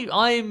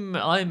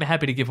 I'm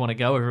happy to give one a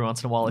go every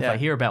once in a while if I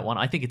hear about one.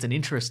 I think it's an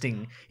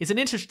interesting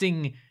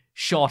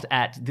shot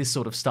at this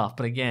sort of stuff.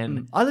 But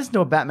again, I listened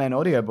to a Batman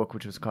audiobook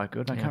which was quite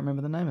good. I can't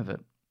remember the name of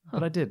it,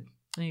 but I did.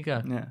 There you go.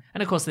 Yeah.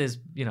 And of course, there's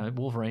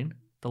Wolverine,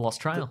 The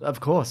Lost Trail. Of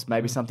course,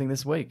 maybe something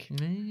this week.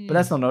 Yeah. But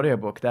that's not an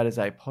audiobook. That is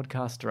a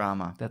podcast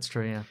drama. That's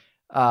true. Yeah.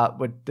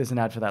 There's an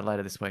ad for that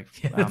later this week.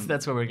 Yeah,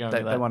 that's where we're going.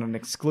 They want an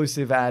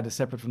exclusive ad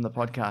separate from the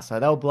podcast, so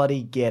they'll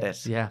bloody get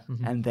it. Yeah,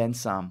 and then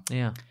some.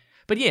 Yeah,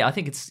 but yeah, I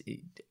think it's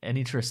an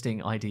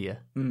interesting idea,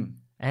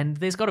 and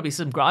there's got to be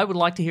some. I would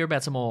like to hear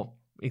about some more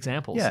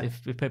examples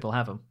if people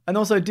have them, and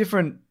also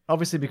different.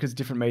 Obviously, because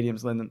different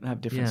mediums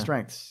have different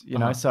strengths, you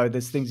know. So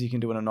there's things you can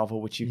do in a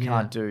novel which you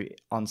can't do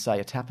on, say,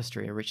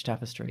 a rich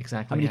tapestry.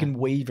 Exactly. I mean, you can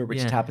weave a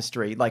rich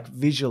tapestry like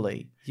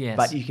visually,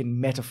 but you can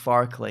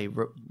metaphorically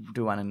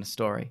do one in a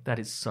story. That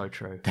is so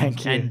true.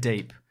 Thank you. And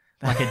deep.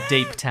 Like a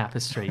deep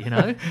tapestry, you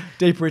know?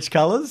 Deep, rich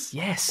colours?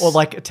 Yes. Or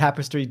like a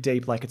tapestry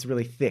deep, like it's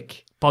really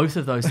thick. Both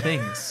of those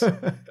things.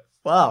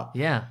 Wow.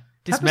 Yeah.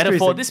 This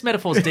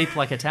metaphor's deep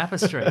like a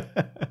tapestry.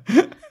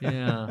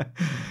 Yeah.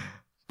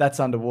 That's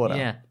underwater.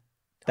 Yeah.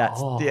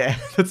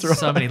 That's right.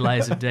 So many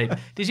layers of deep.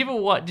 Did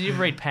you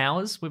ever read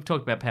Powers? We've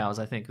talked about Powers,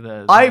 I think.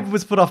 I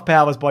was put off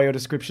Powers by your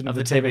description of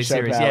the TV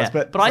series, Powers,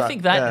 but I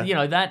think that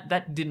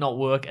that did not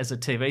work as a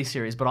TV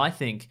series, but I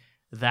think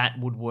that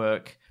would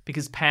work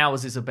because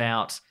Powers is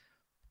about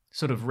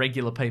sort of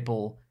regular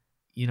people,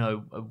 you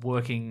know,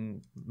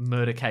 working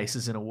murder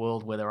cases in a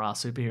world where there are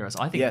superheroes.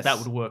 I think that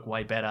would work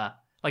way better.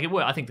 Like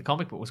I think the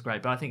comic book was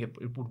great, but I think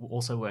it would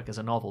also work as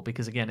a novel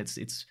because again,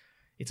 it's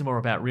more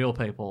about real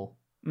people.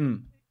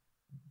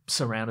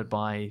 Surrounded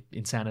by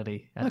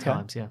insanity at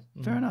times,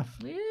 Fair enough.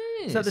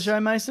 Yes. Is that the show,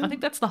 Mason? I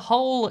think that's the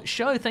whole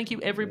show. Thank you,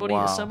 everybody,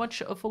 so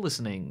much for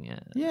listening.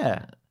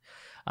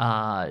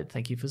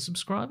 Thank you for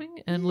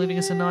subscribing and leaving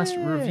us a nice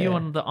review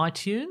on the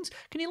iTunes.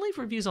 Can you leave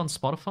reviews on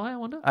Spotify, I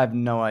wonder? I have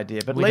no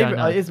idea, but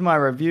is my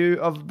review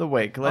of the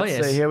week.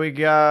 Let's see. Here we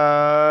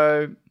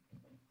go.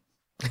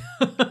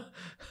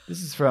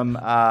 This is from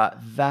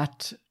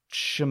That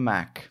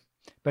Shamak.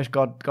 Best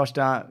gosh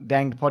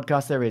dang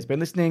podcast there is.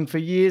 Been listening for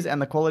years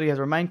and the quality has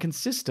remained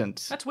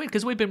consistent. That's weird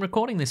because we've been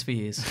recording this for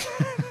years.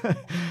 You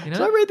know?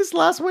 Did I read this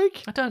last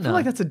week? I don't know. I feel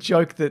like that's a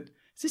joke that...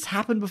 Has this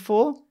happened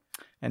before?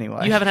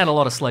 Anyway. You haven't had a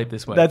lot of sleep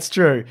this week. That's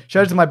true.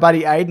 Showed it to my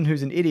buddy Aiden,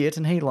 who's an idiot,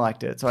 and he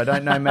liked it. So I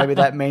don't know, maybe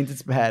that means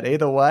it's bad.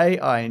 Either way,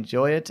 I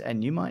enjoy it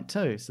and you might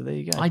too. So there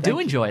you go. I do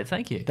enjoy it.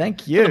 Thank you.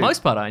 Thank you. For the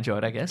most part, I enjoy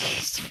it, I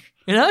guess.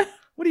 You know?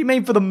 What do you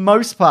mean for the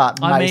most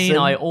part, Mason? I mean,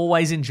 I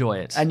always enjoy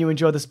it. And you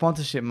enjoy the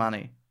sponsorship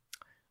money.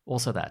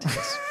 Also that,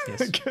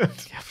 yes. Good.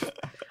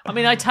 I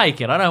mean, I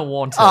take it. I don't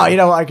want to. Oh, you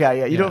know what? Okay,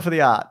 yeah. You do it for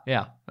the art.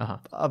 Yeah.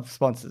 Of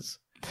sponsors.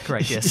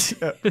 Correct, yes.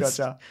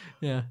 Gotcha.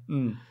 Yeah.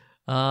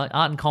 Art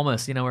and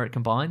commerce, you know, where it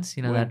combines,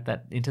 you know,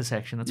 that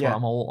intersection. That's why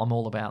I'm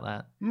all about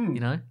that. You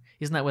know?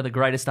 Isn't that where the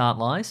greatest art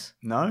lies?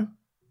 No.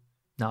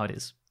 No, it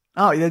is.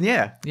 Oh, then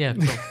yeah. Yeah,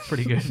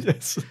 pretty good.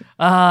 Yes.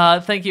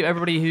 Thank you,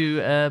 everybody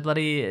who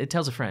bloody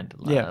tells a friend.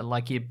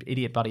 Like your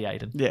idiot buddy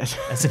Aiden. Yes.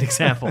 As an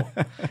example.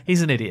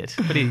 He's an idiot,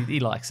 but he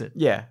likes it.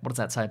 Yeah. What does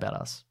that say about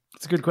us?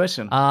 It's a good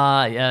question.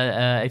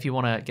 If you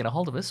want to get a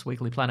hold of us,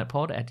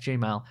 weeklyplanetpod at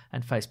Gmail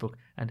and Facebook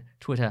and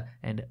Twitter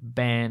and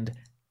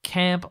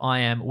Bandcamp. I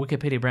am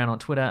Wikipedia Brown on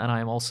Twitter, and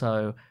I am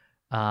also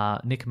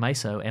Nick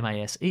Maso,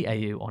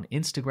 Maseau, on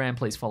Instagram.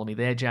 Please follow me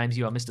there. James,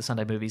 you are Mr.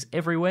 Sunday Movies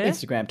everywhere.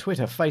 Instagram,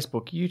 Twitter,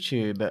 Facebook,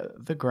 YouTube,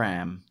 the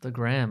gram. The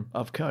gram.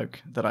 Of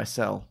Coke that I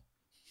sell.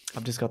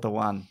 I've just got the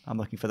one. I'm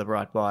looking for the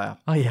right buyer.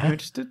 Oh, yeah? You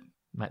interested?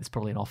 Mate, it's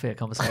probably an off-air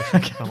conversation,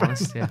 if I'm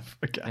honest. Yeah.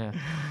 Okay. Yeah.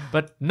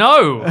 But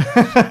no!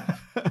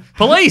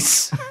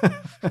 Police!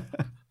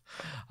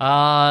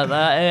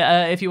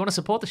 If you want to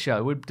support the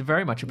show, we'd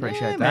very much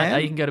appreciate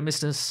that. You can go to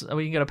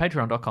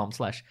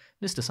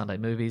patreon.com/Mr. Sunday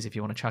Movies if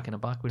you want to chuck in a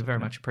buck. We'd very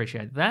much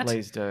appreciate that.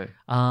 Please do.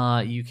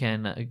 You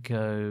can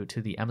go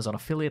to the Amazon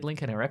affiliate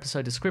link in our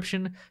episode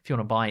description if you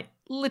want to buy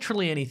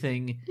literally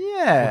anything.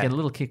 Yeah. We'll get a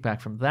little kickback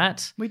from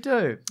that. We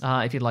do.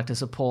 If you'd like to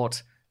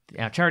support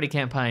our charity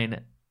campaign,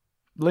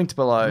 linked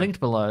below.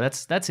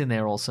 That's in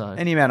there also.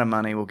 Any amount of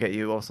money will get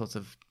you all sorts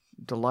of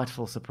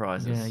delightful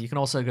surprises. Yeah, you can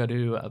also go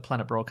to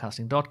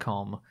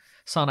planetbroadcasting.com,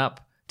 sign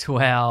up to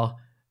our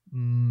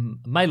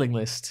mailing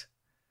list.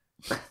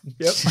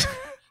 Yep.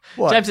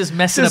 What? James is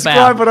messing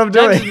Describe about. what I'm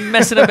doing. James is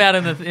messing about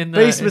in the.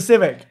 Be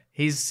specific.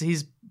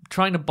 He's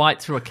trying to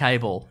bite through a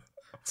cable.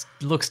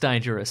 It looks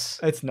dangerous.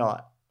 It's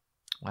not.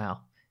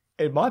 Wow.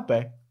 It might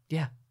be.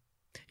 Yeah.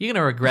 You're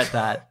going to regret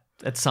that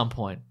at some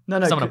point.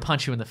 No. Someone to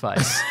punch you in the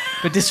face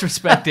for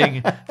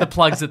disrespecting the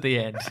plugs at the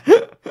end.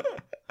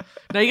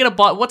 No, you're gonna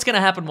buy. What's gonna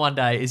happen one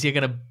day is we're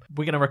gonna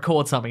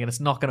record something and it's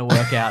not gonna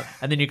work out,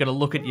 and then you're gonna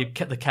look at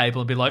the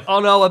cable and be like, "Oh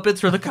no, I bit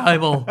through the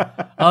cable.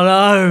 Oh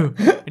no!"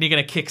 And you're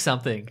gonna kick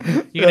something.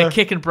 You're gonna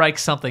kick and break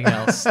something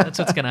else. That's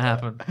what's gonna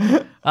happen.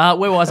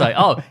 Where was I?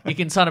 Oh, you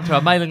can sign up to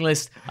our mailing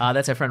list.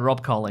 That's our friend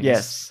Rob Collings.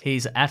 Yes,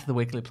 he's at The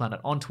Weekly Planet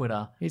on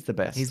Twitter. He's the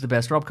best. He's the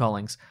best, Rob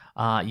Collings.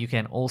 You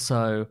can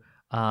also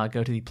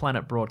go to the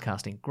Planet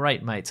Broadcasting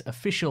Great Mates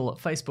official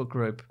Facebook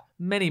group.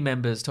 Many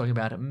members talking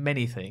about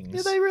many things.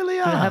 Yeah, they really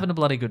are. They're having a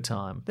bloody good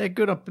time. They're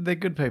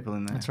good people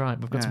in there. That's right.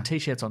 We've got some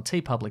t-shirts on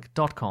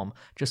tpublic.com.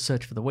 Just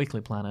search for The Weekly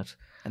Planet.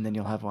 And then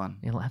you'll have one.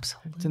 You'll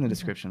absolutely. It's in the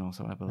description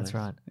also, I believe. That's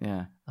right.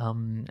 Yeah.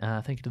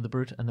 Thank you to The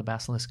Brute and The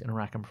Basilisk and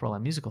Rackham for all our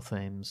musical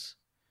themes.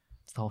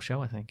 It's the whole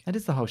show, I think. It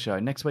is the whole show.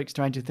 Next week,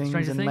 Stranger Things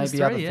Stranger and Things maybe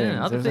 3, other things.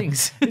 Other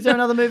things. Is there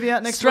another movie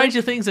out next Stranger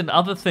week? Things and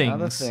Other Things.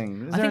 Other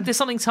things. I think there's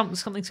something's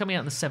coming out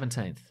on the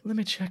 17th. Let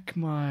me check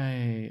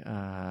my...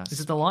 Is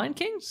it The Lion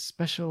King?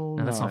 Special...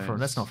 No, that's not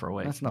for a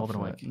week. That's not more than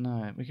a week.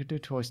 No, we could do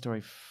Toy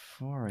Story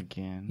 4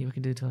 again. Yeah, we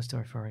can do Toy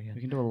Story 4 again.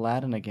 We can do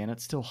Aladdin again.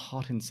 It's still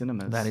hot in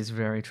cinemas. That is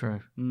very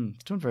true.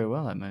 It's doing very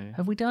well, that movie.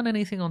 Have we done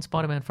anything on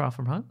Spider-Man Far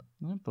From Home?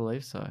 I don't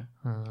believe so.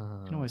 We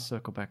can always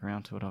circle back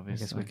around to it,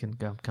 obviously. I guess we can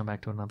come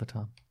back to it another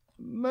time.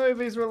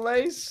 Movies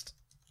released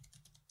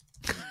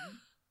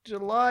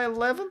July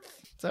 11th.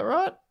 Is that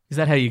right? Is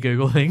that how you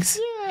Google things?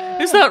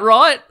 Yeah. Is that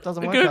right?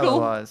 Doesn't work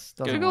Google. otherwise.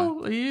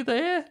 Google, are you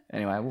there?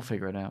 Anyway, we'll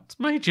figure it out. It's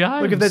me,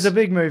 James. Look, if there's a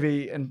big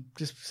movie, and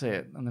just see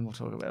it, and then we'll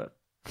talk about it.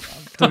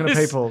 Talking to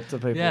people.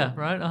 Yeah,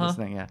 right.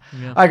 Listening, yeah.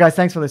 All right, guys,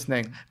 thanks for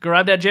listening.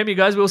 Grab that gem, you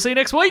guys. We'll see you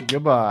next week.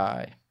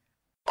 Goodbye.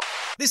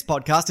 This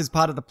podcast is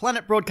part of the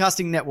Planet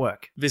Broadcasting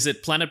Network.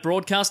 Visit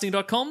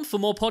planetbroadcasting.com for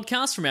more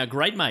podcasts from our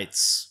great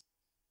mates.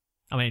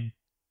 I mean,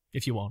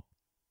 if you want.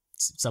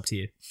 It's up to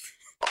you.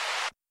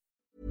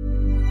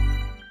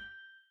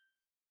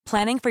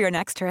 Planning for your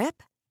next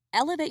trip?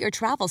 Elevate your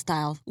travel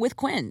style with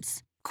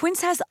Quince.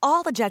 Quince has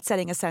all the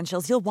jet-setting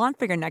essentials you'll want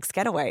for your next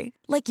getaway,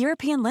 like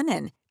European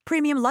linen,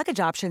 premium luggage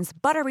options,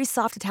 buttery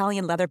soft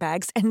Italian leather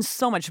bags, and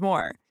so much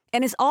more.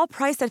 And is all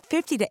priced at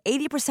 50 to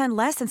 80%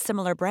 less than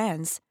similar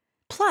brands.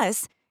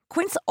 Plus,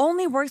 Quince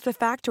only works with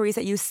factories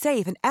that use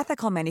safe and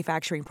ethical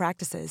manufacturing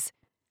practices.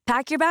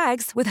 Pack your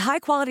bags with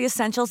high-quality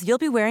essentials you'll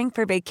be wearing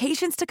for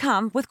vacations to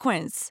come with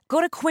Quince.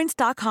 Go to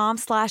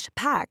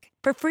quince.com/pack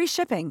for free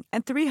shipping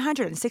and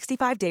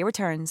 365-day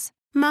returns.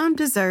 Mom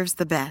deserves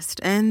the best,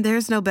 and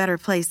there's no better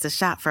place to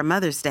shop for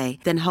Mother's Day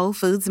than Whole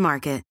Foods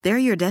Market. They're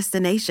your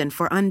destination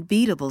for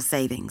unbeatable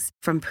savings,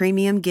 from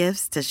premium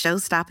gifts to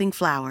show-stopping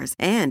flowers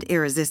and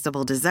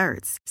irresistible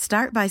desserts.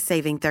 Start by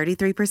saving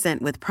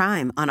 33% with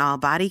Prime on all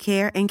body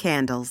care and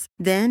candles.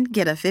 Then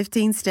get a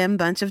 15-stem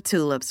bunch of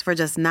tulips for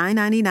just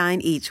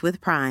 $9.99 each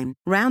with Prime.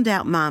 Round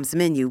out Mom's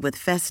menu with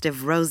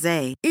festive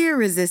rosé,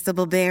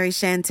 irresistible berry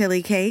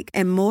chantilly cake,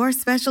 and more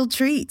special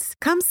treats.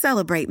 Come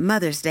celebrate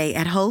Mother's Day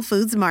at Whole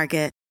Foods Market.